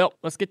right, well,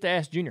 let's get to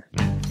Ask Junior.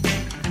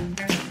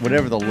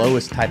 Whatever the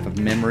lowest type of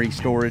memory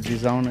storage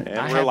is on it. And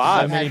I we're have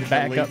live. so many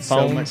backup Delete so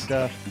much phones.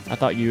 stuff. I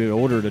thought you had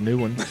ordered a new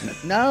one,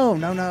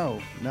 No.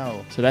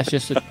 so that's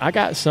just. I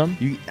got some.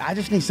 I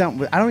just need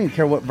something. I don't even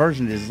care what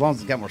version it is, as long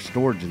as it's got more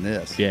storage than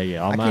this. Yeah.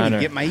 All I mine can't even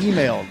are. get my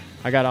email.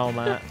 I got all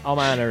mine. All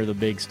mine are the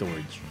big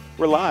storage.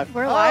 We're live.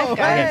 We're live,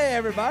 guys. Hey,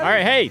 everybody. All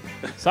right, hey,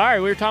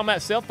 sorry, we were talking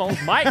about cell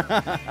phones.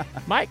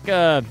 Mike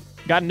got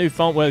a new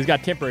phone. Well, he's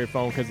got a temporary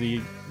phone because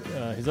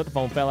his other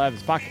phone fell out of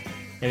his pocket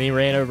and he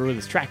ran over with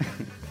his tractor.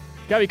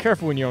 Gotta be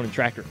careful when you're on a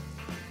tractor.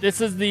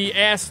 This is the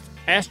Ask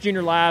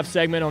Junior Live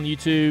segment on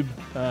YouTube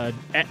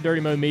at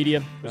Dirty Mo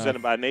Media.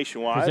 Presented by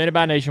Nationwide. Presented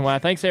by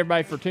Nationwide. Thanks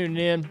everybody for tuning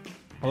in.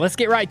 Well, let's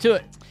get right to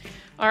it.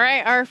 All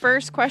right, our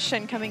first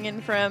question coming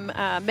in from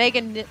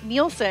Megan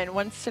Nielsen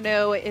wants to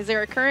know, is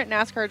there a current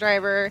NASCAR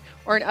driver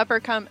or an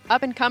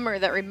up-and-comer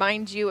that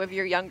reminds you of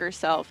your younger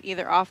self,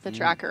 either off the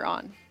track or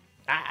on?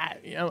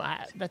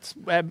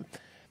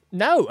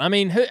 No. I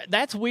mean,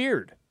 that's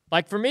weird.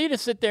 Like, for me to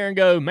sit there and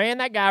go, man,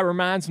 that guy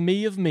reminds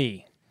me of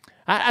me.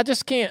 I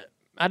just can't.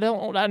 I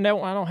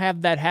don't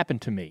have that happen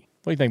to me.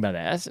 What do you think about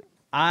that?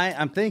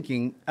 I'm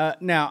thinking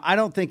now. I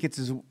don't think it's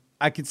as.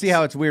 I can see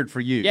how it's weird for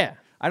you. Yeah.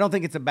 I don't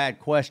think it's a bad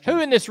question. Who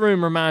in this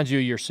room reminds you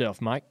of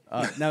yourself, Mike?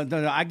 No.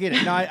 I get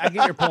it. No, I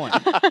get your point.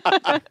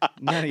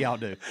 None of y'all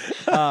do.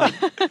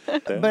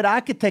 But I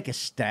could take a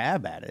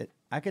stab at it.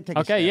 I could take.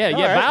 Okay, a stab.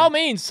 yeah. All right. By all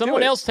means,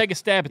 someone it. else take a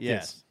stab at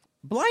Yes. this.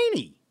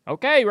 Blaney.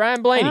 Okay,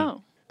 Ryan Blaney.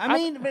 Oh. I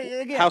mean, but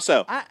again, How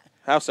so?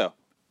 How so?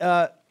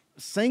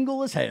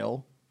 Single as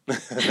hell.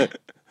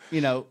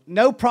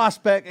 No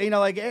prospect.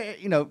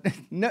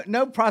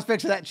 No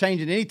prospects of that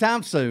changing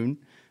anytime soon.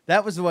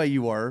 That was the way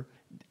you were.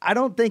 I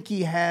don't think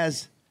he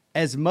has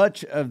as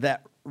much of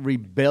that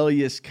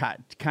rebellious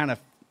kind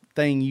of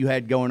thing you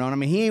had going on. I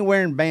mean, he ain't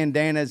wearing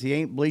bandanas. He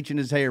ain't bleaching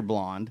his hair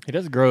blonde. He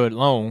doesn't grow it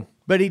long.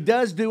 But he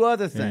does do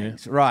other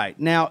things, right?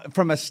 Now,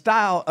 from a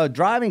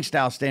driving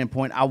style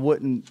standpoint, I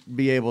wouldn't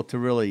be able to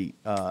really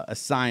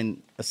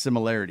assign a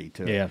similarity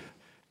to it. Yeah.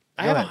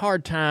 I have a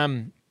hard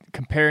time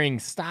comparing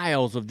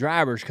styles of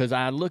drivers because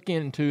I look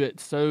into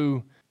it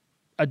so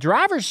a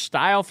driver's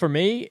style for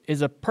me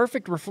is a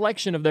perfect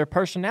reflection of their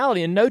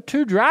personality, and no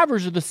two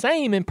drivers are the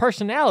same in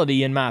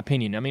personality, in my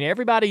opinion. I mean,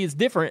 everybody is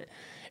different,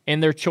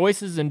 and their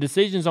choices and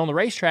decisions on the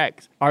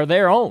racetrack are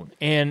their own.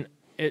 And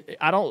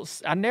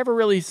I never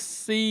really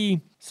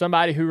see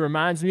somebody who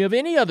reminds me of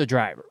any other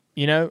driver.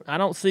 You know, I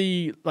don't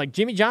see like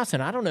Jimmy Johnson.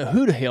 I don't know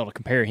who the hell to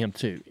compare him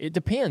to. It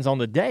depends on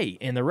the day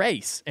and the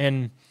race,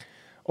 and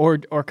or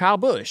Kyle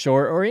Busch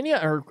or any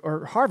or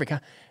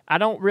Harvick. I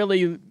don't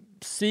really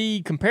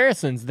see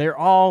comparisons. They're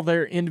all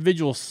their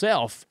individual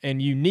self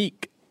and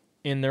unique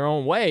in their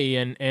own way,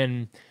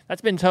 and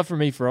that's been tough for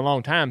me for a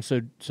long time.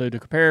 So to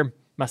compare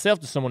myself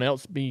to someone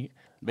else be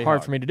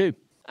hard for me to do.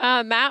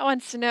 Matt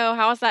wants to know,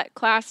 how is that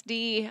Class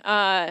D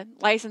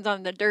license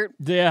on the dirt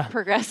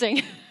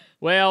progressing?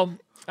 Well,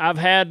 I've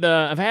had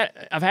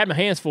my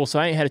hands full, so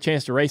I ain't had a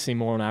chance to race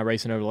anymore when I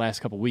racing over the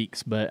last couple of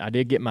weeks. But I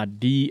did get my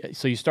D.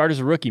 So you start as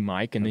a rookie,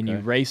 Mike, and then you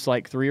race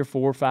like 3 or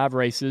 4 or 5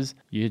 races.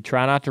 You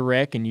try not to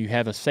wreck, and you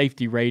have a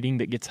safety rating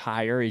that gets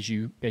higher as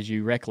you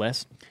wreck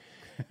less.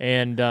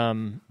 And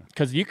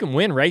because you can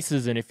win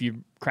races, and if you're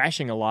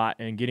crashing a lot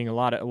and getting a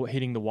lot of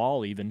hitting the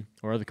wall, even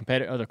or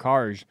other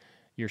cars,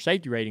 your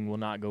safety rating will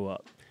not go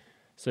up.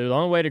 So the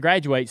only way to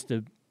graduate is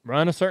to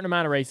run a certain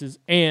amount of races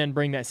and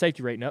bring that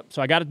safety rating up.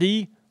 So I got a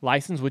D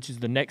license, which is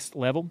the next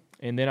level,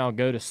 and then I'll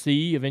go to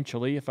C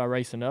eventually if I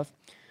race enough.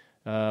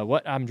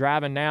 What I'm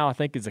driving now, I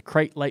think, is a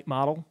crate late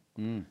model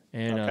and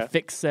a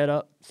fixed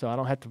setup, so I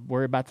don't have to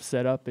worry about the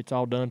setup. It's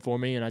all done for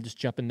me, and I just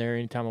jump in there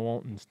anytime I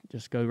want and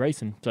just go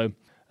racing. So,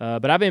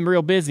 but I've been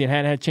real busy and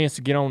hadn't had a chance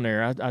to get on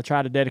there. I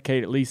try to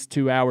dedicate at least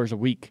 2 hours a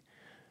week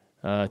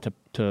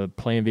to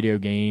playing video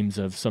games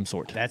of some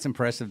sort. That's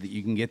impressive that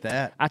you can get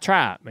that. I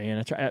try,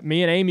 man.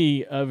 Me and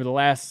Amy over the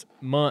last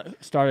month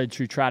started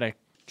to try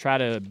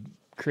to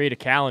create a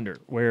calendar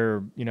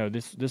where, you know,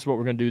 this is what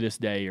we're going to do this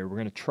day, or we're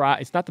going to try.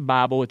 It's not the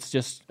Bible. It's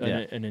just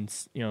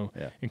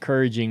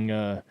encouraging.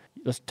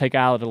 Let's take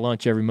out to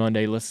lunch every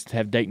Monday. Let's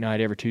have date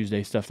night every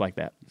Tuesday. Stuff like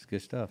that. It's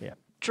good stuff. Yeah.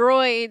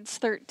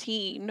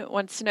 Droids13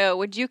 wants to know,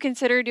 would you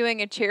consider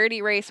doing a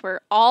charity race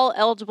where all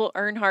eligible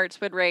Earnhardts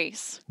would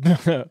race?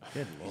 Yeah.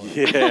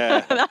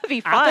 That'd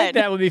be fun. I think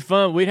that would be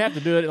fun. We'd have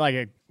to do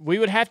it we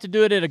would have to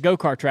do it at a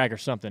go-kart track or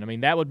something. I mean,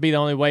 that would be the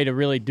only way to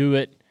really do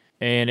it,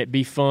 and it'd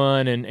be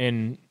fun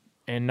and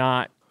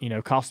not, you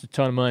know, cost a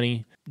ton of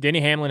money.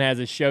 Denny Hamlin has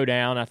a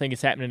showdown. I think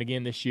it's happening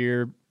again this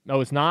year.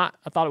 No, it's not.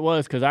 I thought it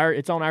was because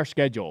it's on our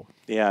schedule.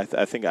 Yeah,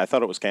 I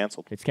thought it was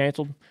canceled. It's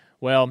canceled?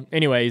 Well,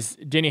 anyways,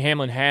 Denny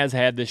Hamlin has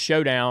had this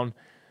showdown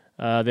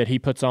that he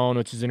puts on,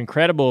 which is an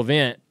incredible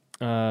event,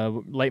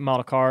 late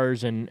model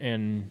cars,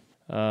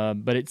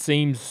 but it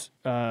seems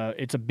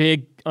it's a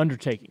big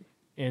undertaking.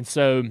 And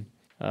so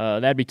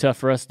that'd be tough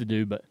for us to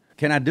do, but.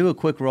 Can I do a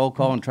quick roll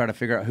call and try to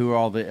figure out who are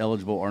all the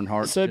eligible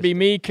Earnhardts? So it'd be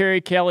me,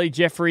 Kerry, Kelly,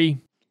 Jeffrey.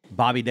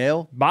 Bobby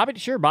Dale? Bobby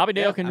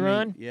Dale can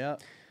run. Yeah.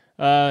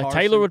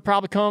 Taylor would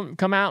probably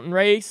come out and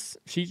race.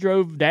 She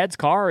drove Dad's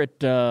car at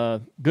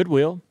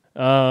Goodwill.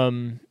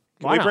 Can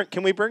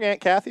we bring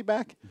Aunt Kathy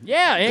back?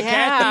 Yeah, Aunt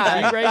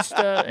Kathy. She raced.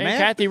 Aunt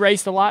Kathy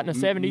raced a lot in the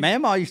 70s.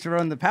 Mamaw used to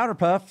run the Powder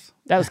Puffs.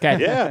 That was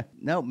Kathy. Yeah.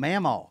 No,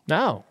 Mamaw.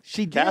 No.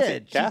 She Kathy.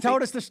 did. She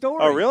told us the story.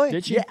 Oh, really?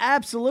 Did she? Yeah,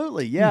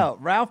 absolutely. Yeah.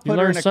 Ralph You put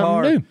her learned in a something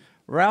car. new.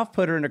 Ralph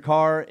put her in a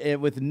car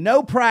with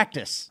no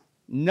practice.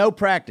 No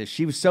practice.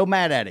 She was so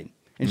mad at him,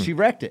 and she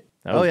wrecked it.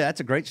 Oh, yeah, that's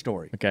a great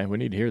story. Okay, we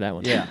need to hear that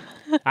one. Yeah.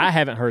 I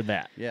haven't heard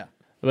that. Yeah.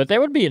 But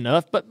there would be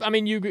enough. But, I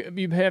mean,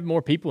 you have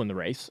more people in the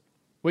race.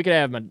 We could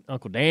have my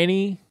Uncle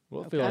Danny.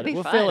 We'll fill That'd it, be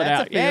we'll fun. fill it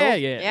That's out. a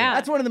field. Yeah.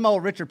 That's one of them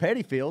old Richard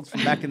Petty fields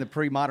from back in the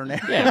pre-modern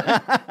era.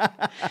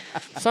 Yeah.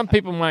 Some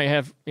people might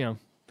have, you know,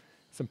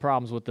 some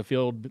problems with the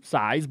field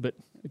size, but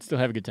it'd still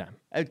have a good time.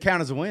 It'd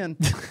count as a win.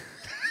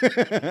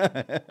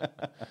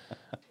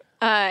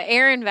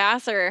 Aaron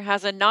Vassar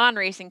has a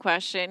non-racing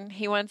question.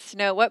 He wants to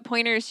know, what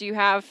pointers do you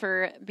have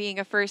for being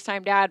a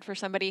first-time dad for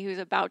somebody who's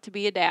about to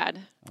be a dad?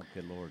 Oh,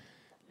 good Lord.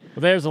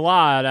 Well, there's a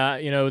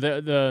lot. You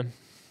know,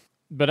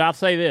 but I'll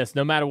say this: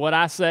 no matter what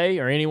I say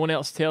or anyone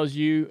else tells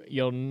you,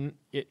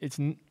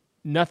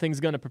 nothing's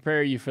going to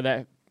prepare you for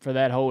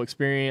that whole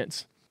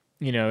experience.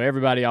 You know,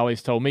 everybody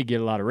always told me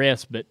get a lot of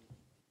rest,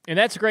 and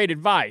that's great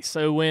advice.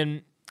 So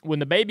when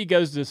the baby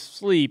goes to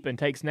sleep and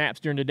takes naps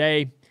during the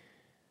day,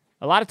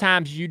 a lot of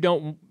times you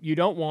don't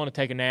want to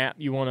take a nap.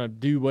 You want to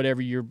do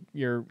whatever you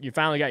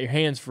finally got your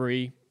hands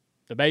free.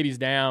 The baby's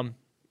down.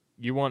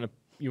 You want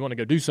to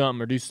go do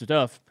something or do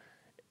stuff.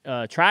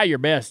 Try your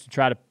best to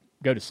try to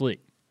go to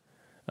sleep.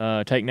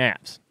 Take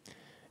naps,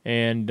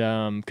 and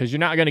because you're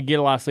not going to get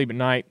a lot of sleep at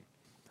night.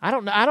 I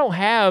don't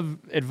have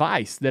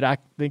advice that I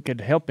think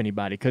could help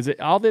anybody, because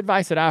all the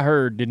advice that I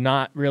heard did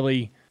not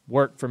really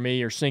work for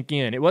me or sink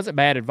in. It wasn't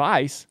bad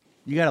advice.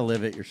 You got to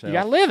live it yourself. You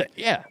got to live it.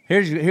 Yeah.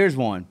 Here's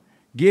one.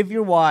 Give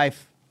your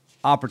wife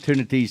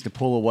opportunities to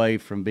pull away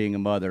from being a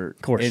mother.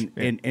 Of course.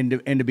 And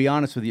to be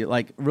honest with you,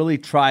 like, really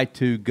try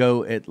to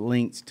go at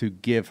lengths to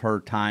give her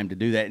time to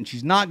do that. And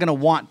she's not going to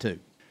want to.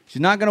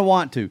 She's not going to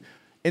want to.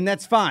 And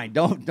that's fine.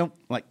 Don't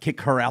like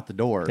kick her out the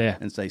door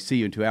and say, see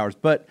you in 2 hours.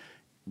 But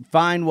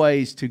find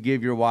ways to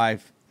give your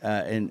wife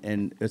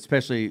and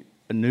especially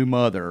a new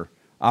mother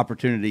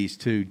opportunities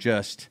to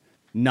just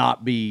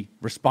not be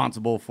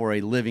responsible for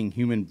a living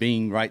human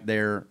being right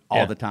there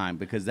all the time,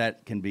 because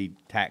that can be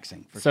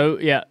taxing.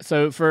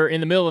 So for in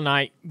the middle of the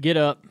night, get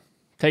up,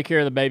 take care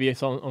of the baby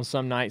on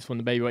some nights when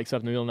the baby wakes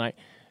up in the middle of the night.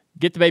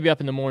 get the baby up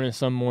in the morning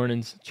some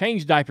mornings,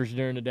 change diapers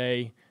during the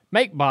day,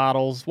 make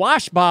bottles,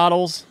 wash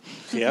bottles.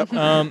 Yep.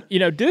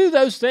 Do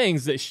those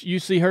things that you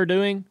see her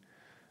doing,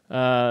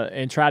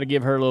 and try to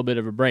give her a little bit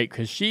of a break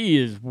because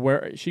she's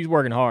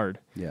working hard.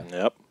 Yeah.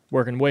 Yep.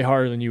 Working way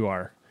harder than you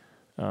are.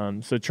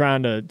 So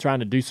trying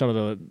to do some of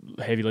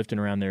the heavy lifting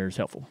around there is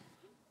helpful.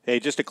 Hey,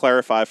 just to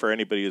clarify for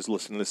anybody who's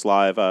listening to this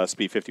live,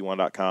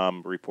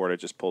 speed51.com report, I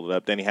just pulled it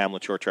up. Denny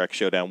Hamlin Short Track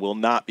Showdown will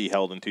not be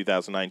held in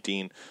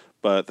 2019,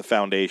 but the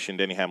foundation,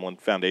 Denny Hamlin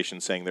Foundation,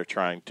 saying they're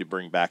trying to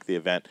bring back the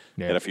event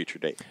at a future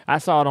date. I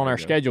saw it on our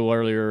schedule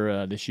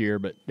earlier this year,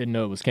 but didn't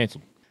know it was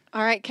canceled.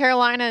 All right,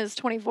 Carolina is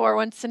 24,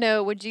 wants to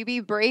know, would you be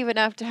brave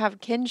enough to have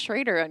Ken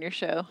Schrader on your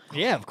show?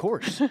 Yeah, of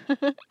course.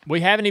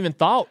 We haven't even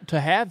thought to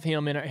have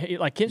him in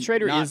Ken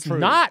Schrader is true.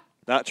 not.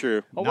 Not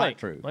true. Oh, Not wait.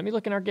 true. Let me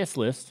look in our guest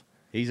list.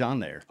 He's on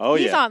there. Oh,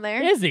 He's yeah. on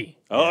there. Is he?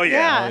 Oh, yeah.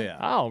 Yeah. Oh, yeah.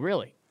 Oh,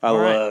 really? I All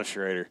right. love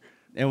Schrader.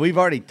 And we've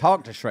already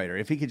talked to Schrader.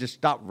 If he could just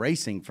stop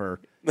racing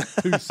for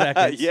 2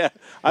 seconds. Yeah.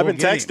 I've we'll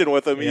been get texting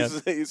with him. Yeah.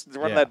 He's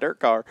running Yeah. that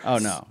dirt car. Oh,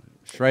 no.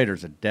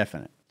 Schrader's a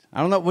definite.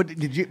 I don't know.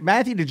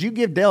 Matthew, did you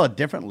give Dale a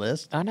different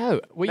list? I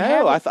know.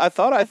 No, I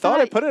thought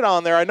I put it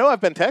on there. I know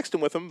I've been texting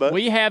with him, but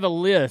We have a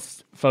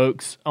list,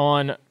 folks,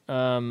 on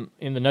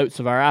in the notes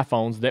of our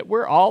iPhones that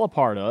we're all a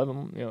part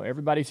of.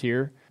 Everybody's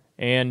here,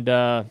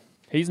 and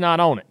he's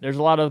not on it. There's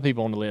a lot of other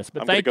people on the list,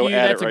 but I'm gonna thank go you.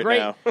 add That's it a right great.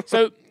 now.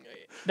 So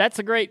that's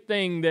a great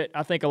thing that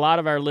I think a lot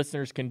of our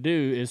listeners can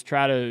do is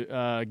try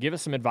to give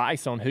us some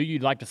advice on who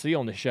you'd like to see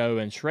on the show.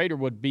 And Schrader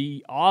would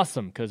be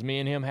awesome because me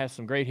and him have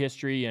some great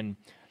history, and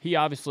he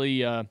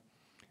obviously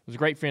was a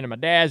great friend of my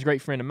dad's,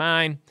 great friend of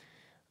mine.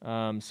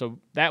 So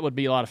that would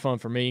be a lot of fun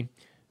for me.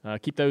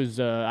 Keep those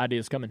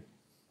ideas coming.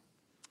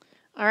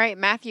 All right,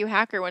 Matthew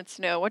Hacker wants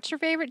to know, what's your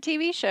favorite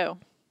TV show?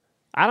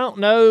 I don't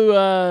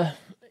know.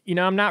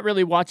 I'm not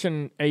really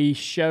watching a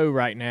show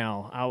right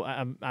now.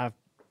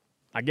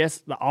 I guess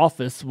The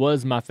Office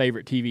was my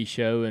favorite TV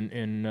show,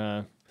 and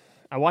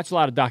I watch a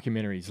lot of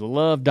documentaries. I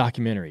love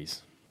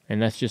documentaries,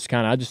 and that's just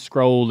I just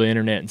scroll the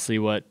internet and see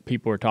what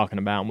people are talking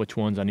about and which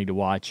ones I need to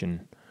watch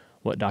and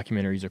what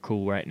documentaries are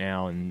cool right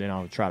now, and then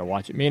I'll try to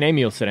watch it. Me and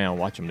Amy will sit down and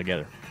watch them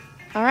together.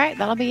 All right,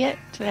 that'll be it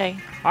today.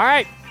 All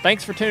right.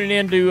 Thanks for tuning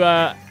in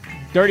to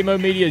Dirty Mo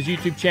Media's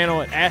YouTube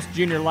channel at Ask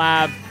Junior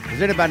Live.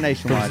 Presented by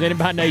Nationwide. Presented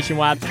by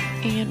Nationwide.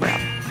 And Rob.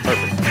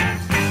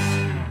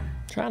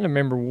 Trying to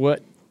remember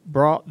what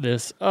brought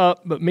this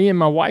up, but me and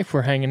my wife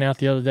were hanging out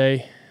the other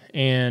day,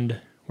 and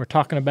we're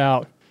talking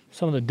about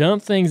some of the dumb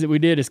things that we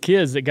did as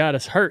kids that got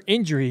us hurt,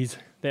 injuries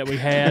that we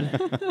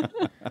had.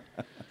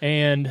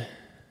 And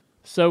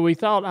so I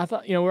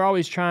thought, we're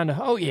always trying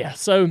to,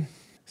 so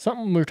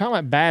we were talking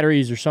about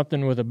batteries or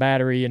something with a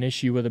battery, an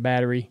issue with a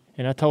battery.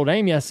 And I told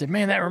Amy, I said,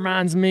 man, that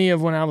reminds me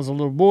of when I was a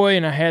little boy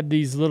and I had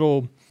these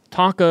little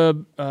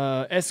Tonka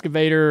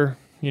excavator,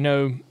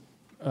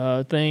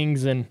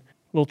 things and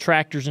little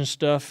tractors and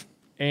stuff.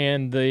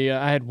 And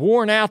I had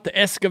worn out the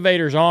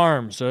excavator's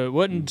arm, so it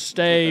wouldn't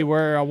stay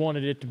where I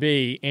wanted it to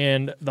be.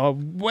 And the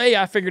way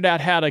I figured out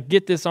how to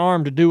get this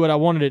arm to do what I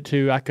wanted it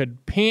to, I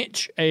could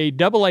pinch a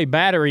AA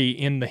battery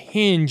in the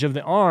hinge of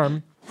the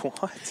arm.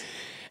 what?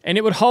 And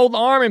it would hold the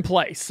arm in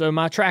place, so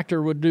my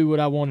tractor would do what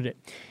I wanted it.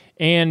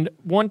 And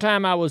one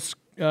time I was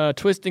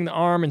twisting the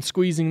arm and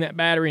squeezing that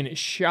battery, and it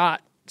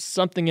shot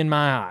something in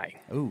my eye.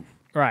 Ooh.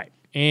 Right.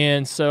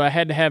 And so I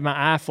had to have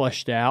my eye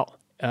flushed out.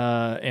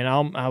 And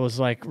I was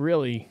like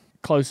really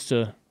close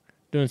to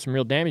doing some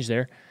real damage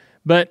there.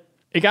 But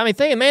it got me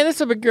thinking, man,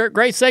 this is a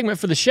great segment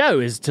for the show,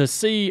 is to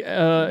see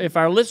if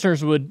our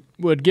listeners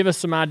would give us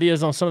some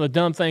ideas on some of the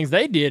dumb things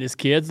they did as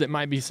kids that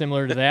might be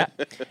similar to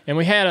that. And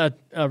we had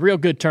a real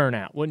good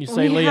turnout, wouldn't you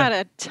say, Leah? We had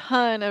a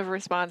ton of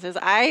responses.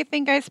 I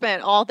think I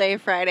spent all day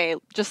Friday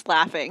just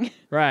laughing.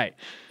 Right.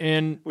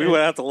 And We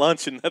went out to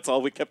lunch, and that's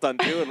all we kept on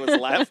doing was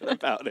laughing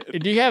about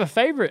it. do you have a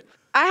favorite?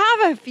 I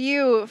have a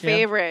few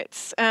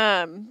favorites.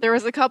 There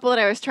was a couple that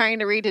I was trying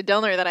to read to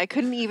Dillner that I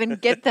couldn't even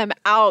get them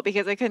out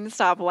because I couldn't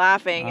stop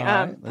laughing. All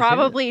right, let's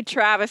Probably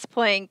Travis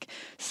Plank,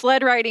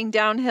 sled riding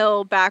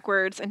downhill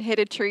backwards and hit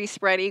a tree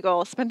spread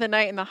eagle, spent the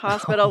night in the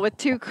hospital with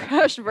 2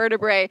 crushed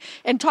vertebrae,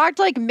 and talked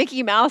like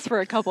Mickey Mouse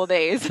for a couple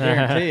days.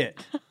 Guarantee it.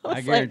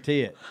 I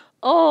guarantee it.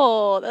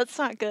 Oh, that's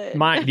not good.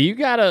 Mike, do you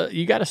got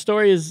a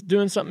story as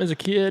doing something as a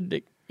kid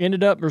that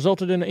ended up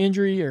resulted in an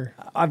injury? Or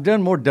I've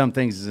done more dumb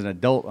things as an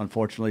adult,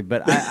 unfortunately.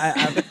 But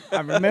I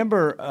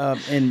remember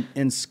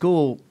in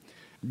school,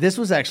 this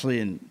was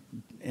actually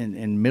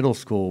in middle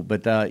school.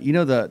 But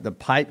the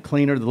pipe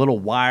cleaner, the little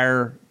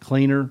wire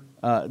cleaner,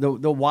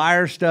 the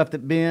wire stuff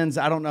that bends.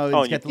 I don't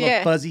know. It's got the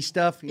little fuzzy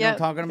stuff. You know what I'm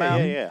talking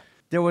about? Yeah.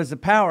 There was a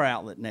power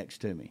outlet next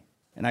to me,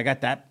 and I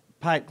got that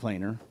pipe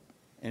cleaner,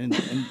 and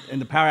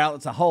the power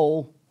outlet's a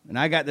hole, and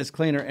I got this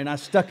cleaner, and I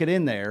stuck it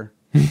in there,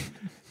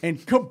 and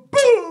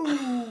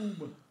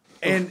kaboom!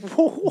 And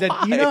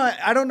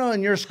I don't know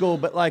in your school,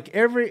 but like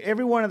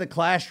every one of the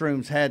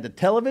classrooms had the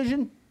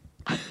television.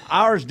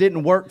 Ours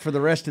didn't work for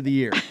the rest of the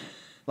year.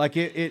 Like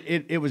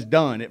it was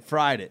done. It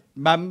fried it.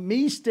 By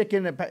me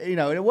sticking it,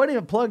 it wasn't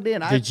even plugged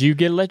in. Did you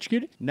get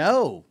electrocuted?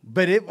 No,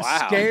 but it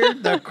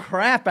scared the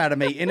crap out of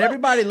me. And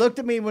everybody looked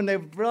at me when they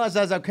realized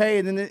I was okay.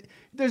 And then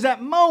there's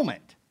that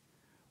moment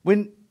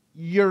when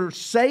you're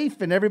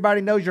safe and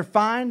everybody knows you're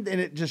fine,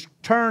 and it just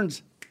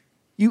turns,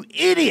 you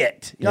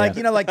idiot. Yeah.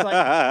 Like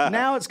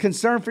now it's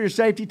concern for your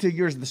safety to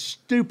you're the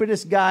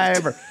stupidest guy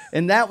ever.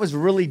 And that was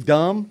really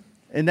dumb.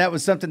 And that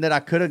was something that I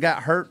could have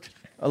got hurt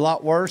a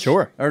lot worse.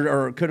 Sure.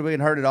 Or could have been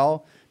hurt at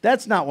all.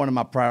 That's not one of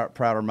my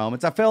prouder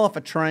moments. I fell off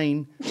a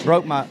train,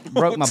 broke my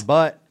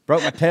butt,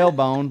 broke my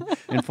tailbone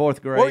in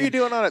 4th grade. What were you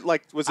doing on it?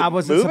 Like, was it I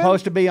wasn't moving?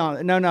 supposed to be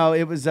on. No,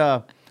 it was.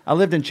 I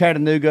lived in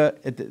Chattanooga.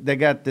 They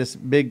got this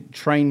big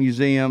train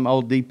museum,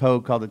 old depot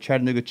called the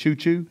Chattanooga Choo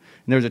Choo. And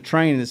there's a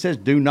train and it says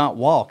 "Do not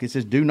walk." It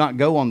says "Do not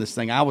go on this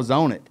thing." I was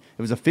on it.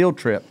 It was a field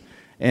trip,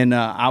 and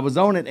I was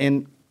on it,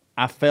 and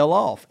I fell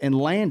off and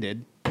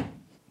landed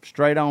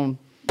straight on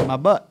my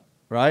butt,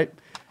 right?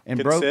 And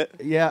Couldn't broke. sit?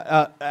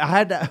 Yeah, I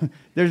had to.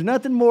 There's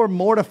nothing more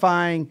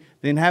mortifying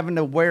than having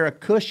to wear a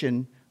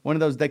cushion. One of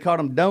those, they called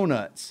them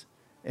donuts,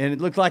 and it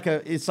looked like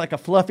it's like a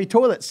fluffy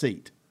toilet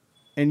seat,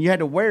 and you had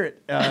to wear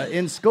it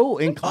in school,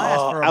 in class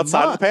for a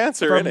outside month. the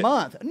pants or for in a it?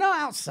 month? No,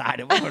 outside.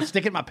 It wasn't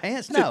stick it in my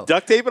pants. No,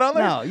 Duct tape it on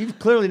there? No, you've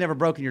clearly never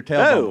broken your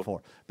tailbone No.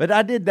 before. But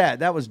I did that.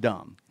 That was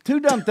dumb. 2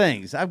 dumb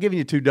things. I've given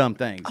you 2 dumb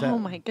things. Oh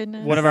my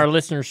goodness. One of our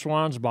listeners,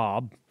 Swans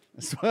Bob,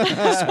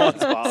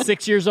 SpongeBob.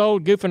 6 years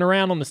old, goofing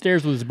around on the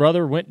stairs with his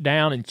brother, went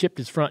down and chipped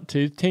his front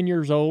tooth. 10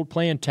 years old,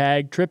 playing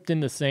tag, tripped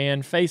in the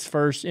sand, face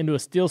first into a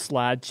steel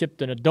slide,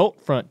 chipped an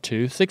adult front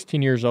tooth.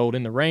 16 years old,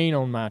 in the rain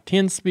on my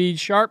 10-speed,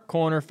 sharp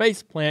corner,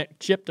 face plant,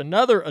 chipped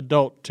another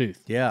adult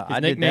tooth. Yeah, his I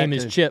did nickname that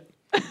is too. Chip.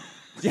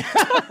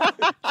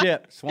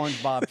 Chip,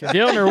 SpongeBob. Chip.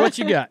 Dillner, what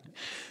you got?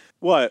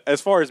 What? As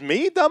far as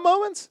me, dumb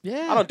moments?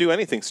 Yeah. I don't do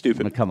anything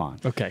stupid. Come on.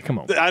 Okay, come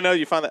on. I know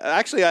you find that.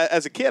 Actually,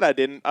 as a kid, I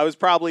didn't. I was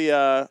probably,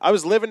 I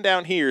was living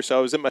down here, so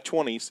I was in my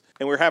 20s,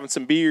 and we were having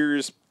some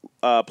beers,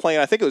 playing,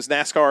 I think it was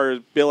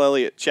NASCAR Bill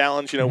Elliott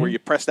Challenge, where you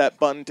press that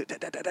button,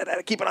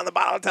 to keep it on the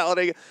bottom of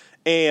Talladega,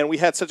 and we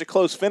had such a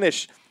close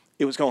finish,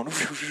 it was going,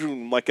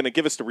 like, going to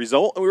give us the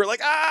result, and we were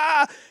like,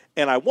 ah!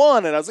 And I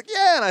won, and I was like,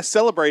 yeah, and I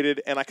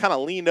celebrated, and I kind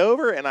of leaned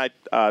over, and I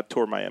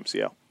tore my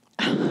MCL.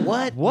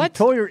 What? What? You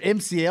tore your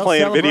MCL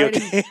Playing video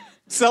celebrating? game.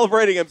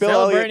 Celebrating a Bill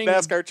Celebrating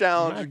Elliott NASCAR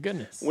Challenge. My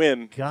goodness.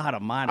 Win. God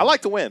almighty. I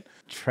like to win.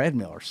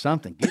 treadmill or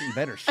something. Get in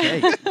better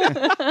shape.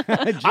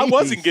 I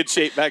was in good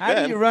shape back How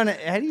then. do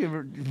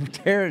you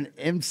tear an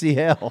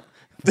MCL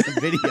with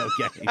video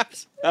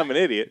games? I'm an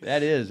idiot.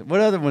 That is.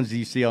 What other ones do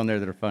you see on there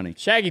that are funny?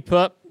 Shaggy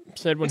Pup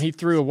said when he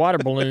threw a water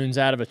balloons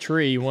out of a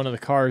tree, one of the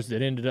cars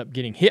that ended up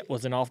getting hit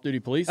was an off-duty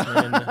policeman.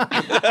 And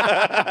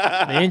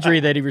the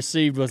injury that he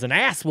received was an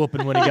ass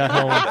whooping when he got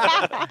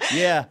home.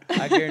 Yeah,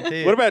 I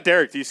guarantee it. What about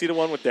Derek? Do you see the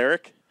one with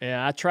Derek?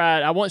 Yeah,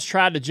 I once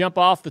tried to jump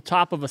off the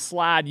top of a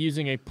slide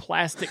using a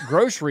plastic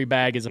grocery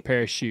bag as a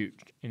parachute.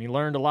 And he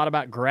learned a lot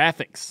about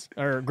graphics,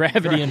 or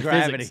gravity and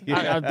Gravity, physics.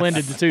 yeah. I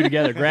blended the two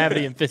together,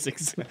 gravity and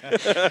physics.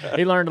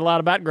 He learned a lot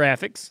about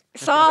graphics.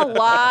 Saw a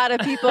lot of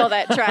people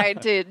that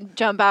tried to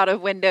jump out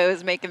of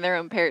windows, making their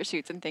own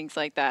parachutes and things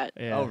like that.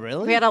 Yeah. Oh,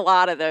 really? We had a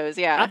lot of those,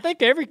 I yeah.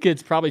 think every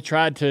kid's probably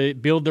tried to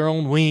build their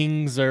own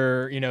wings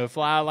or,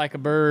 fly like a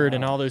bird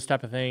and all those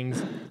type of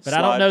things. But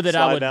I don't know that I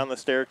slide would. down the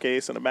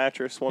staircase in a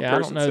mattress. One Yeah, I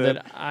don't person know said.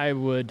 that I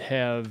would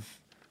have.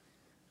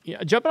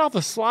 Jumping off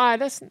a slide,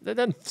 that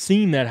doesn't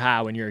seem that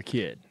high when you're a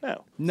kid.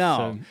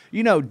 No.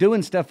 So-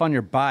 Doing stuff on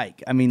your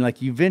bike. I mean,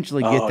 like, you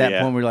eventually get Oh, that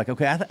yeah. point where you're like,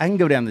 okay, I can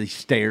go down these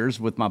stairs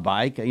with my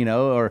bike,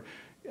 or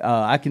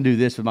I can do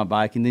this with my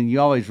bike. And then you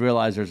always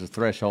realize there's a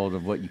threshold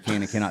of what you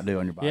can and cannot do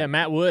on your bike. Yeah,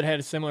 Matt Wood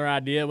had a similar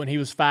idea when he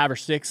was 5 or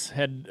 6,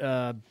 had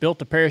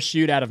built a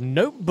parachute out of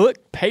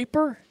notebook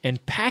paper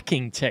and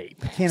packing tape.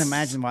 I can't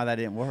imagine why that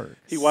didn't work.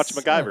 He watched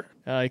MacGyver.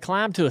 He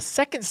climbed to a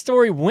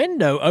second-story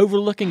window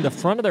overlooking the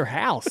front of their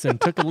house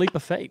and took a leap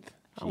of faith.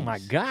 Oh, my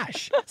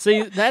gosh.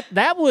 See,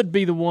 that would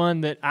be the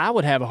one that I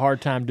would have a hard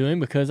time doing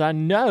because I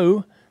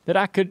know that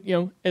I could,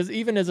 as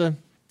a,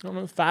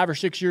 5 or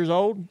 6 years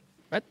old,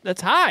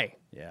 that's high.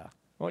 Yeah.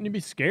 Wouldn't you be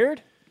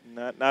scared?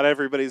 Not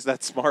everybody's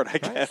that smart, I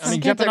guess. I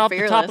mean, kids jumping are off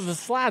the top of fearless.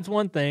 the slide's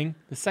one thing,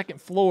 the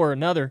second floor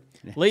another.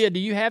 Leah, do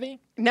you have any?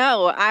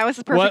 No, I was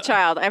the perfect What-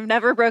 child. I've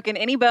never broken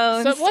any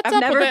bones. So what's I've up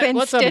never with that? been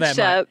What's up with stitched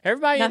that, Mike? up.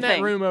 Everybody in that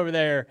Nothing. room over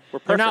there, they're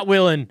perfect. not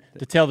willing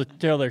to tell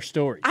their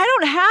stories. I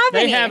don't have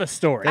They any. have a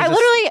story. I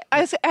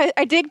literally,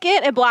 I did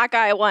get a black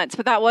eye once,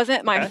 but that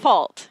wasn't my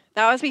fault.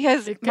 That was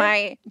because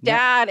my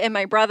dad and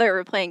my brother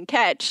were playing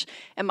catch,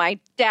 and my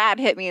dad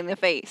hit me in the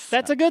face.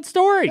 That's a good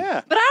story.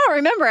 Yeah. But I don't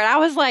remember it. I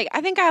was like, I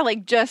think I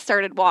just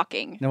started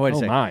walking. No, wait a Oh,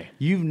 second. my.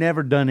 You've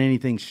never done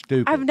anything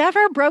stupid. I've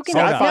never broken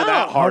I a find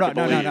that bone. hard Hold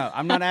to on. believe. No.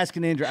 I'm not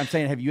asking injury. I'm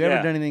saying, have you ever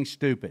Yeah. done anything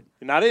stupid?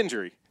 Not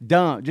injury.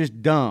 Dumb. Just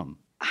dumb.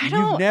 don't-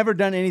 You've never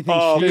done anything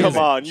Oh, stupid. come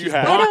on. You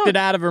have. Knocked it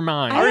out of her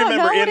mind. I I don't remember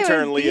know what it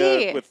intern would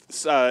Leah be.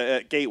 with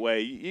at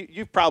Gateway.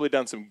 You've probably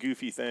done some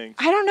goofy things.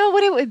 I don't know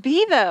what it would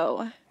be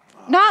though.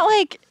 Not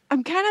like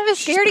I'm kind of a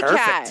She's scaredy perfect.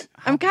 cat.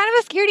 I'm kind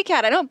of a scaredy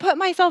cat. I don't put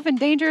myself in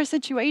dangerous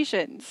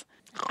situations.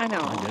 I know.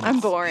 I'm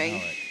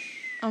boring.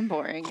 I'm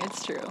boring.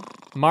 It's true.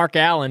 Mark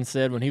Allen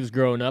said when he was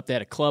growing up, they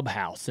had a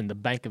clubhouse in the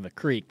bank of a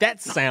creek.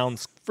 That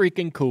sounds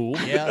freaking cool.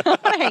 Yeah. I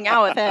want to hang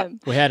out with him.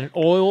 We had an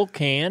oil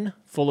can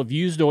full of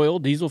used oil,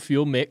 diesel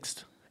fuel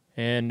mixed,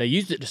 and they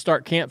used it to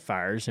start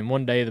campfires. And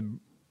one day,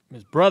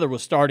 his brother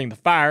was starting the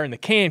fire, and the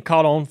can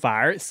caught on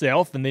fire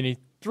itself, and then he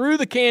threw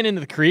the can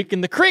into the creek,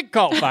 and the creek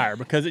caught fire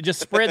because it just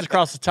spreads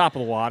across the top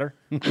of the water.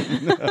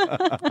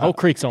 The whole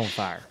creek's on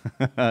fire.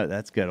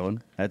 That's a good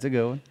one. That's a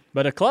good one.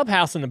 But a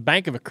clubhouse in the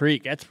bank of a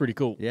creek, that's pretty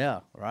cool. Yeah,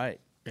 right.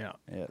 Yeah.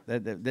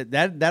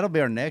 Yeah, that'll be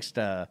our next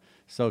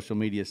social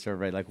media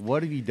survey. Like,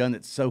 what have you done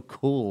that's so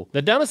cool?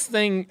 The dumbest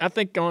thing I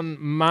think in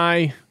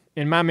my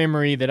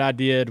memory that I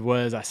did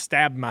was I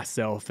stabbed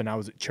myself, and I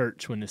was at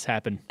church when this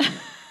happened,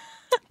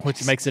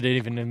 which makes it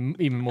even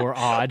more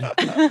odd.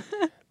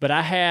 But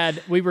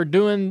we were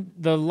doing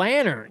the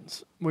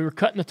lanterns. We were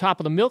cutting the top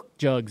of the milk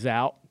jugs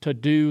out to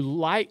do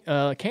light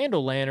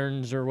candle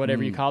lanterns or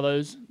whatever you call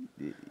those.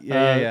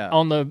 Yeah.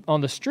 On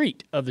the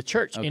street of the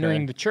church, Okay.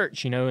 entering the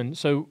church, and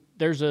so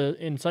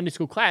in Sunday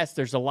school class,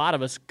 there's a lot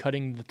of us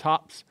cutting the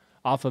tops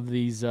off of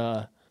these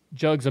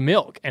jugs of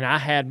milk, and I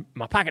had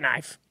my pocket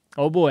knife.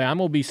 Oh boy, I'm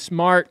gonna be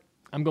smart.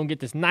 I'm gonna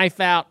get this knife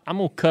out. I'm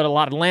gonna cut a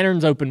lot of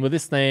lanterns open with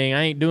this thing.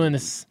 I ain't doing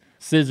this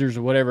scissors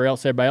or whatever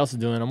else everybody else is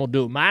doing. I'm gonna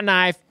do it with my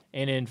knife,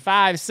 and in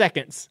 5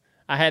 seconds,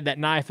 I had that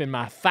knife in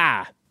my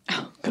thigh.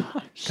 Oh,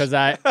 gosh. Because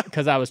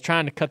I was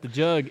trying to cut the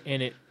jug,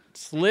 and it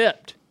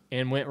slipped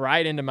and went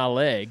right into my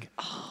leg.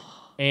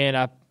 And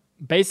I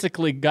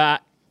basically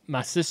got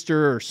my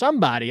sister or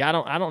somebody. I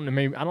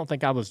don't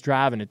think I was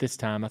driving at this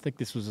time. I think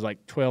this was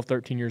like 12,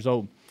 13 years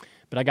old.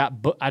 But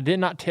I did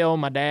not tell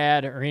my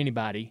dad or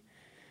anybody.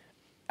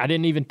 I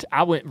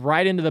went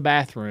right into the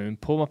bathroom,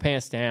 pulled my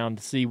pants down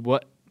to see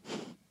what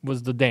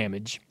was the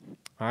damage.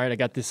 All right, I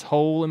got this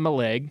hole in my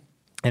leg,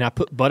 and I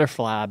put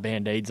butterfly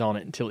Band-Aids on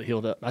it until it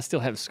healed up. I still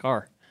have a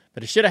scar.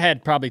 But it should have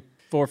had probably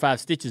 4 or 5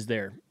 stitches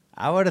there.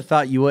 I would have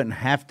thought you wouldn't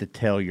have to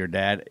tell your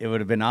dad. It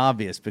would have been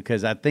obvious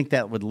because I think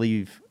that would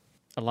leave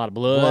A lot of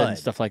blood and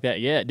stuff like that.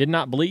 Yeah, it did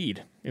not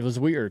bleed. It was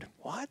weird.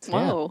 What?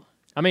 Whoa.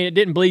 I mean, it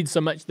didn't bleed so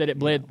much that it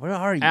bled Where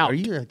are you? out. Are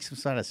you like some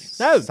sort of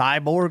No.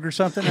 cyborg or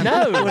something?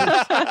 No.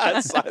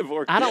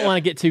 Cyborg. I don't want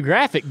to get too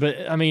graphic, but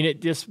I mean,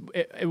 it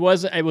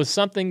was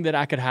something that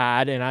I could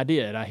hide, and I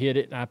did. I hid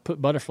it, and I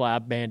put butterfly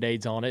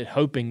Band-Aids on it,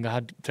 hoping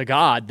to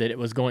God that it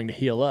was going to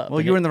heal up. Well,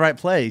 And you were in the right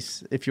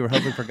place if you were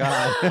hoping for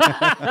God.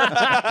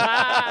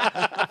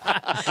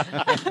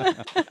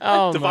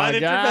 oh Divine my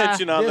God.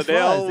 intervention on the This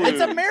Dale. was.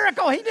 It's a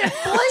miracle. He didn't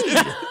bleed.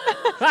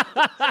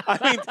 I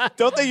mean,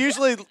 don't they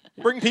usually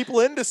bring people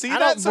in to see I that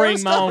don't sort of bring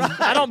stuff? my own.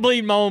 I don't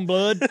bleed my own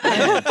blood.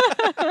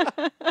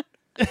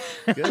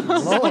 Good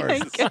Lord. My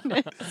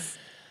goodness.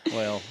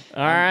 Well,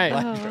 All right.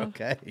 glad you're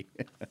okay.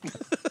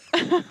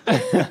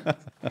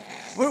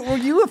 were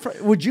you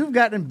afraid? Would you have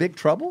gotten in big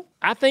trouble?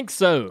 I think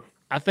so.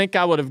 I think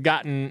I would have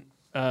gotten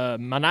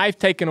my knife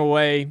taken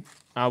away.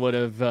 I would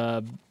have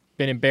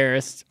been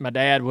embarrassed. My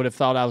dad would have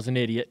thought I was an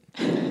idiot.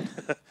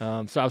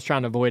 So I was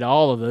trying to avoid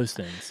all of those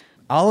things.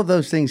 All of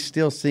those things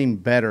still seem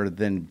better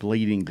than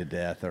bleeding to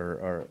death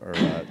or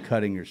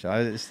cutting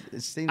yourself.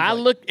 It seems.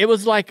 It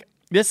was like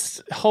this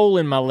hole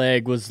in my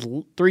leg was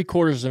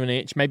 3/4 of an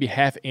inch, maybe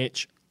half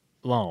inch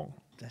long.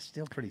 That's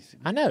still pretty.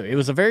 I know it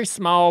was a very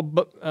small,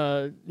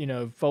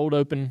 fold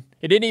open.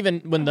 It didn't even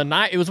when the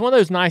knife. It was one of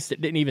those knives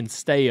that didn't even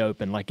stay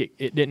open. Like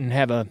it didn't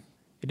have a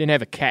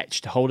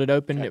catch to hold it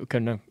open. It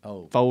couldn't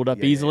fold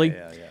up easily.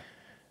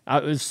 Yeah.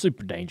 It was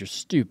super dangerous,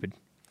 stupid.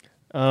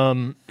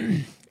 I'm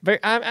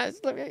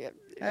embarrassed. This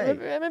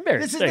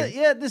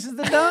is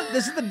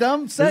the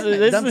dumb segment.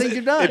 This dumb is- things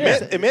you've done.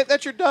 Admit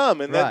that you're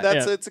dumb, and Right.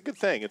 that's Yeah. it's a good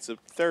thing. It's a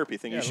therapy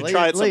thing. You should Leah-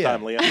 try it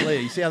sometime, Leah. Leah,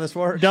 you see how this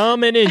works?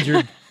 Dumb and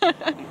injured.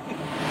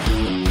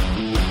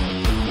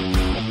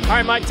 All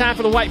right, Mike, time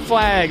for the white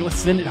flag. Let's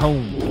send it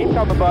home. Keep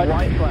coming, bud.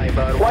 White flag,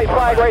 bud. White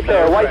flag right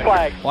there. White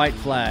flag.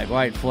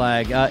 White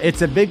flag.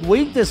 It's a big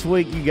week this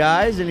week, you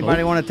guys.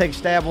 Anybody want to take a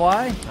stab?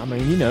 Why? I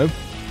mean,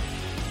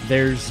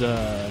 there's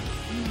that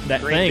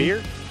Green thing.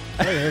 beer.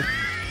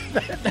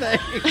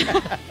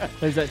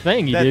 There's that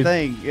thing you That do.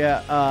 thing,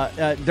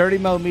 yeah. Dirty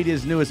Mo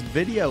Media's newest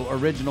video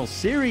original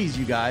series,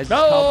 you guys. It's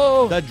Oh!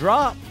 called The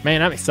Drop.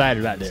 Man, I'm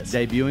excited about this.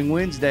 Debuting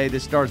Wednesday.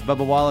 This stars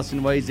Bubba Wallace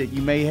in ways that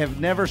you may have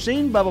never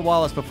seen Bubba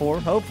Wallace before,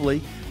 hopefully.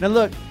 Now,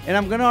 look, and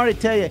I'm going to already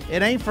tell you,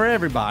 it ain't for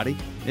everybody.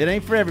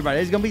 There's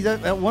going to be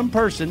that one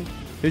person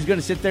who's going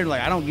to sit there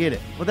like, I don't get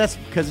it. Well, that's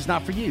because it's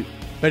not for you,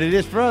 but it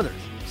is for others.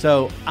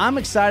 So I'm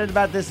excited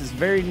about this. It's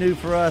very new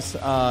for us.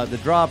 The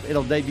Drop,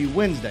 it'll debut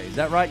Wednesday. Is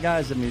that right,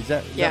 guys? I mean, is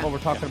that what we're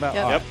talking about?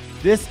 Yep. All right.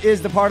 This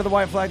is the part of the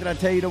White Flag that I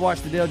tell you to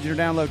watch the Dale Jr.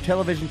 Download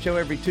television show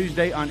every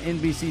Tuesday on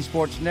NBC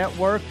Sports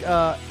Network.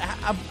 Now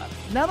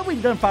that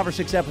we've done 5 or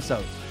 6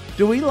 episodes,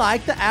 do we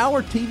like the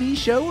hour TV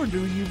show or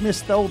do you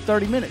miss the old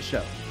 30-minute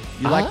show?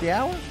 You like the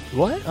hour?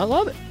 What? I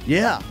love it.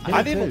 Yeah.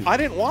 I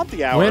didn't want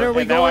the hour. When are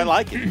we and now I going?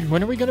 like it.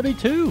 When are we going to be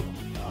 2?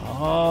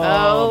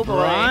 Oh, boy.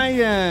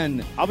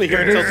 Brian. I'll be here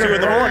until 2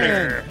 in the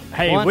morning.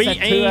 Hey, Once we a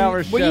 2-hour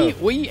aim. show.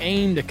 We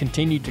aim to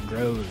continue to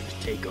grow and to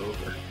take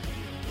over.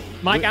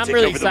 Mike, I'm Take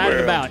really over the excited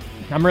world. about it.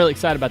 I'm really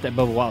excited about that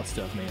Bubba Wallace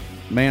stuff, man.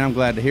 Man, I'm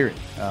glad to hear it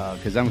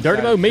because I'm Dirty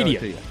excited Mo to show it Media.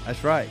 to you.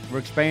 That's right. We're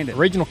expanding.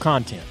 Original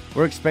content.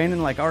 We're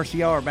expanding like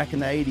RCR back in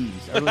the 80s,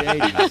 early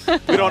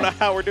 80s. We don't know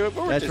how we're doing it,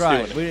 but we're That's just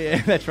right. doing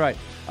it. That's right.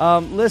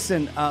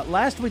 Listen,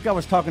 last week I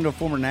was talking to a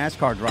former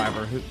NASCAR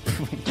driver who.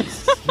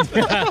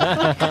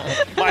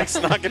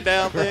 Mike's knocking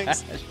down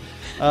things.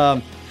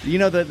 You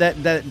know,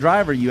 that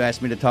driver you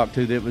asked me to talk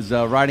to that was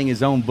writing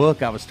his own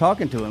book, I was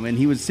talking to him, and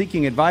he was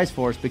seeking advice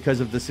for us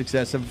because of the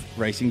success of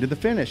racing to the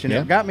finish. And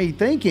Yeah. it got me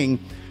thinking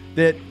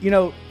that, you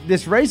know,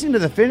 this racing to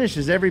the finish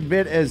is every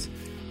bit as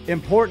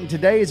important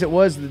today as it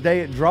was the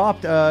day it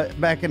dropped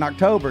back in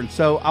October. And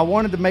so I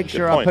wanted to make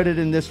sure I point. put it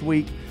in this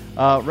week.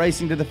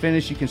 Racing to the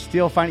finish, you can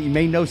still find it. You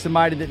may know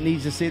somebody that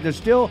needs to see it. There's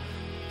still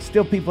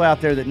people out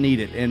there that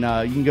need it. And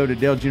you can go to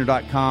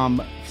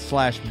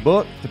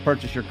DaleJr.com/book to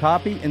purchase your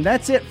copy. And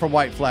that's it for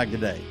White Flag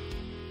today.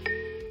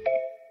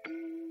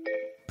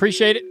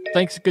 Appreciate it.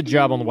 Thanks. Good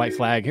job on the white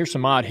flag. Here's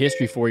some odd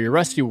history for you.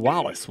 Rusty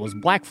Wallace was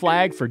black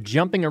flagged for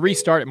jumping a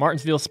restart at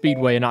Martinsville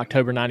Speedway in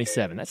October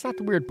 97. That's not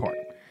the weird part.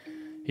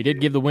 He did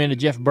give the win to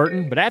Jeff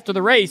Burton, but after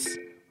the race,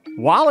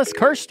 Wallace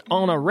cursed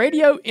on a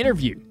radio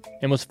interview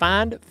and was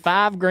fined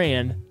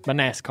 $5,000 by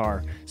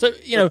NASCAR. So,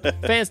 you know,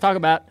 fans talk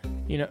about,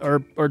 you know,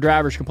 or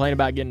drivers complain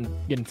about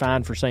getting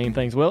fined for saying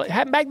things. Well, it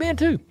happened back then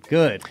too.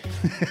 Good.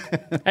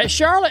 At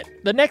Charlotte,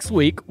 the next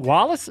week,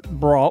 Wallace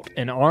brought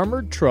an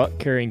armored truck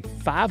carrying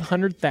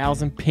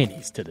 500,000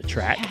 pennies to the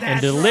track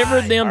and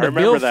delivered them I to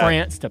remember Bill that.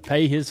 France to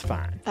pay his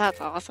fine. That's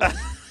awesome.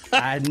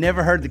 I'd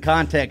never heard the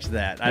context of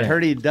that. I'd Yeah.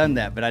 heard he'd done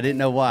that, but I didn't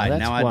know why. Well,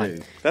 that's now why. I do.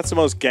 That's the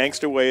most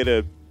gangster way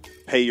to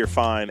pay your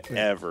fine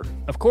ever.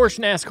 Of course,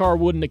 NASCAR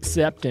wouldn't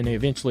accept and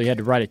eventually had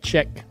to write a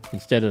check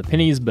instead of the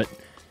pennies, but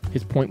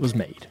his point was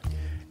made.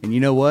 And you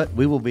know what?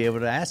 We will be able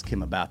to ask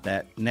him about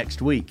that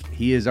next week.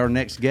 He is our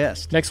next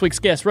guest. Next week's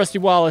guest, Rusty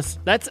Wallace.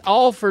 That's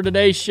all for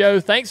today's show.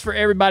 Thanks for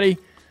everybody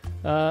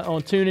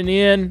on tuning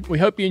in. We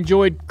hope you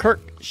enjoyed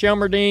Kirk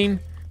Shelmerdine,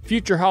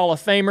 future Hall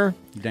of Famer.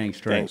 Dang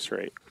straight. Dang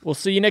straight. We'll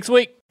see you next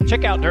week.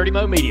 Check out Dirty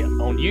Mo Media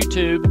on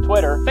YouTube,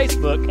 Twitter,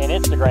 Facebook, and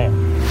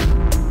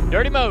Instagram.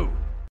 Dirty Mo.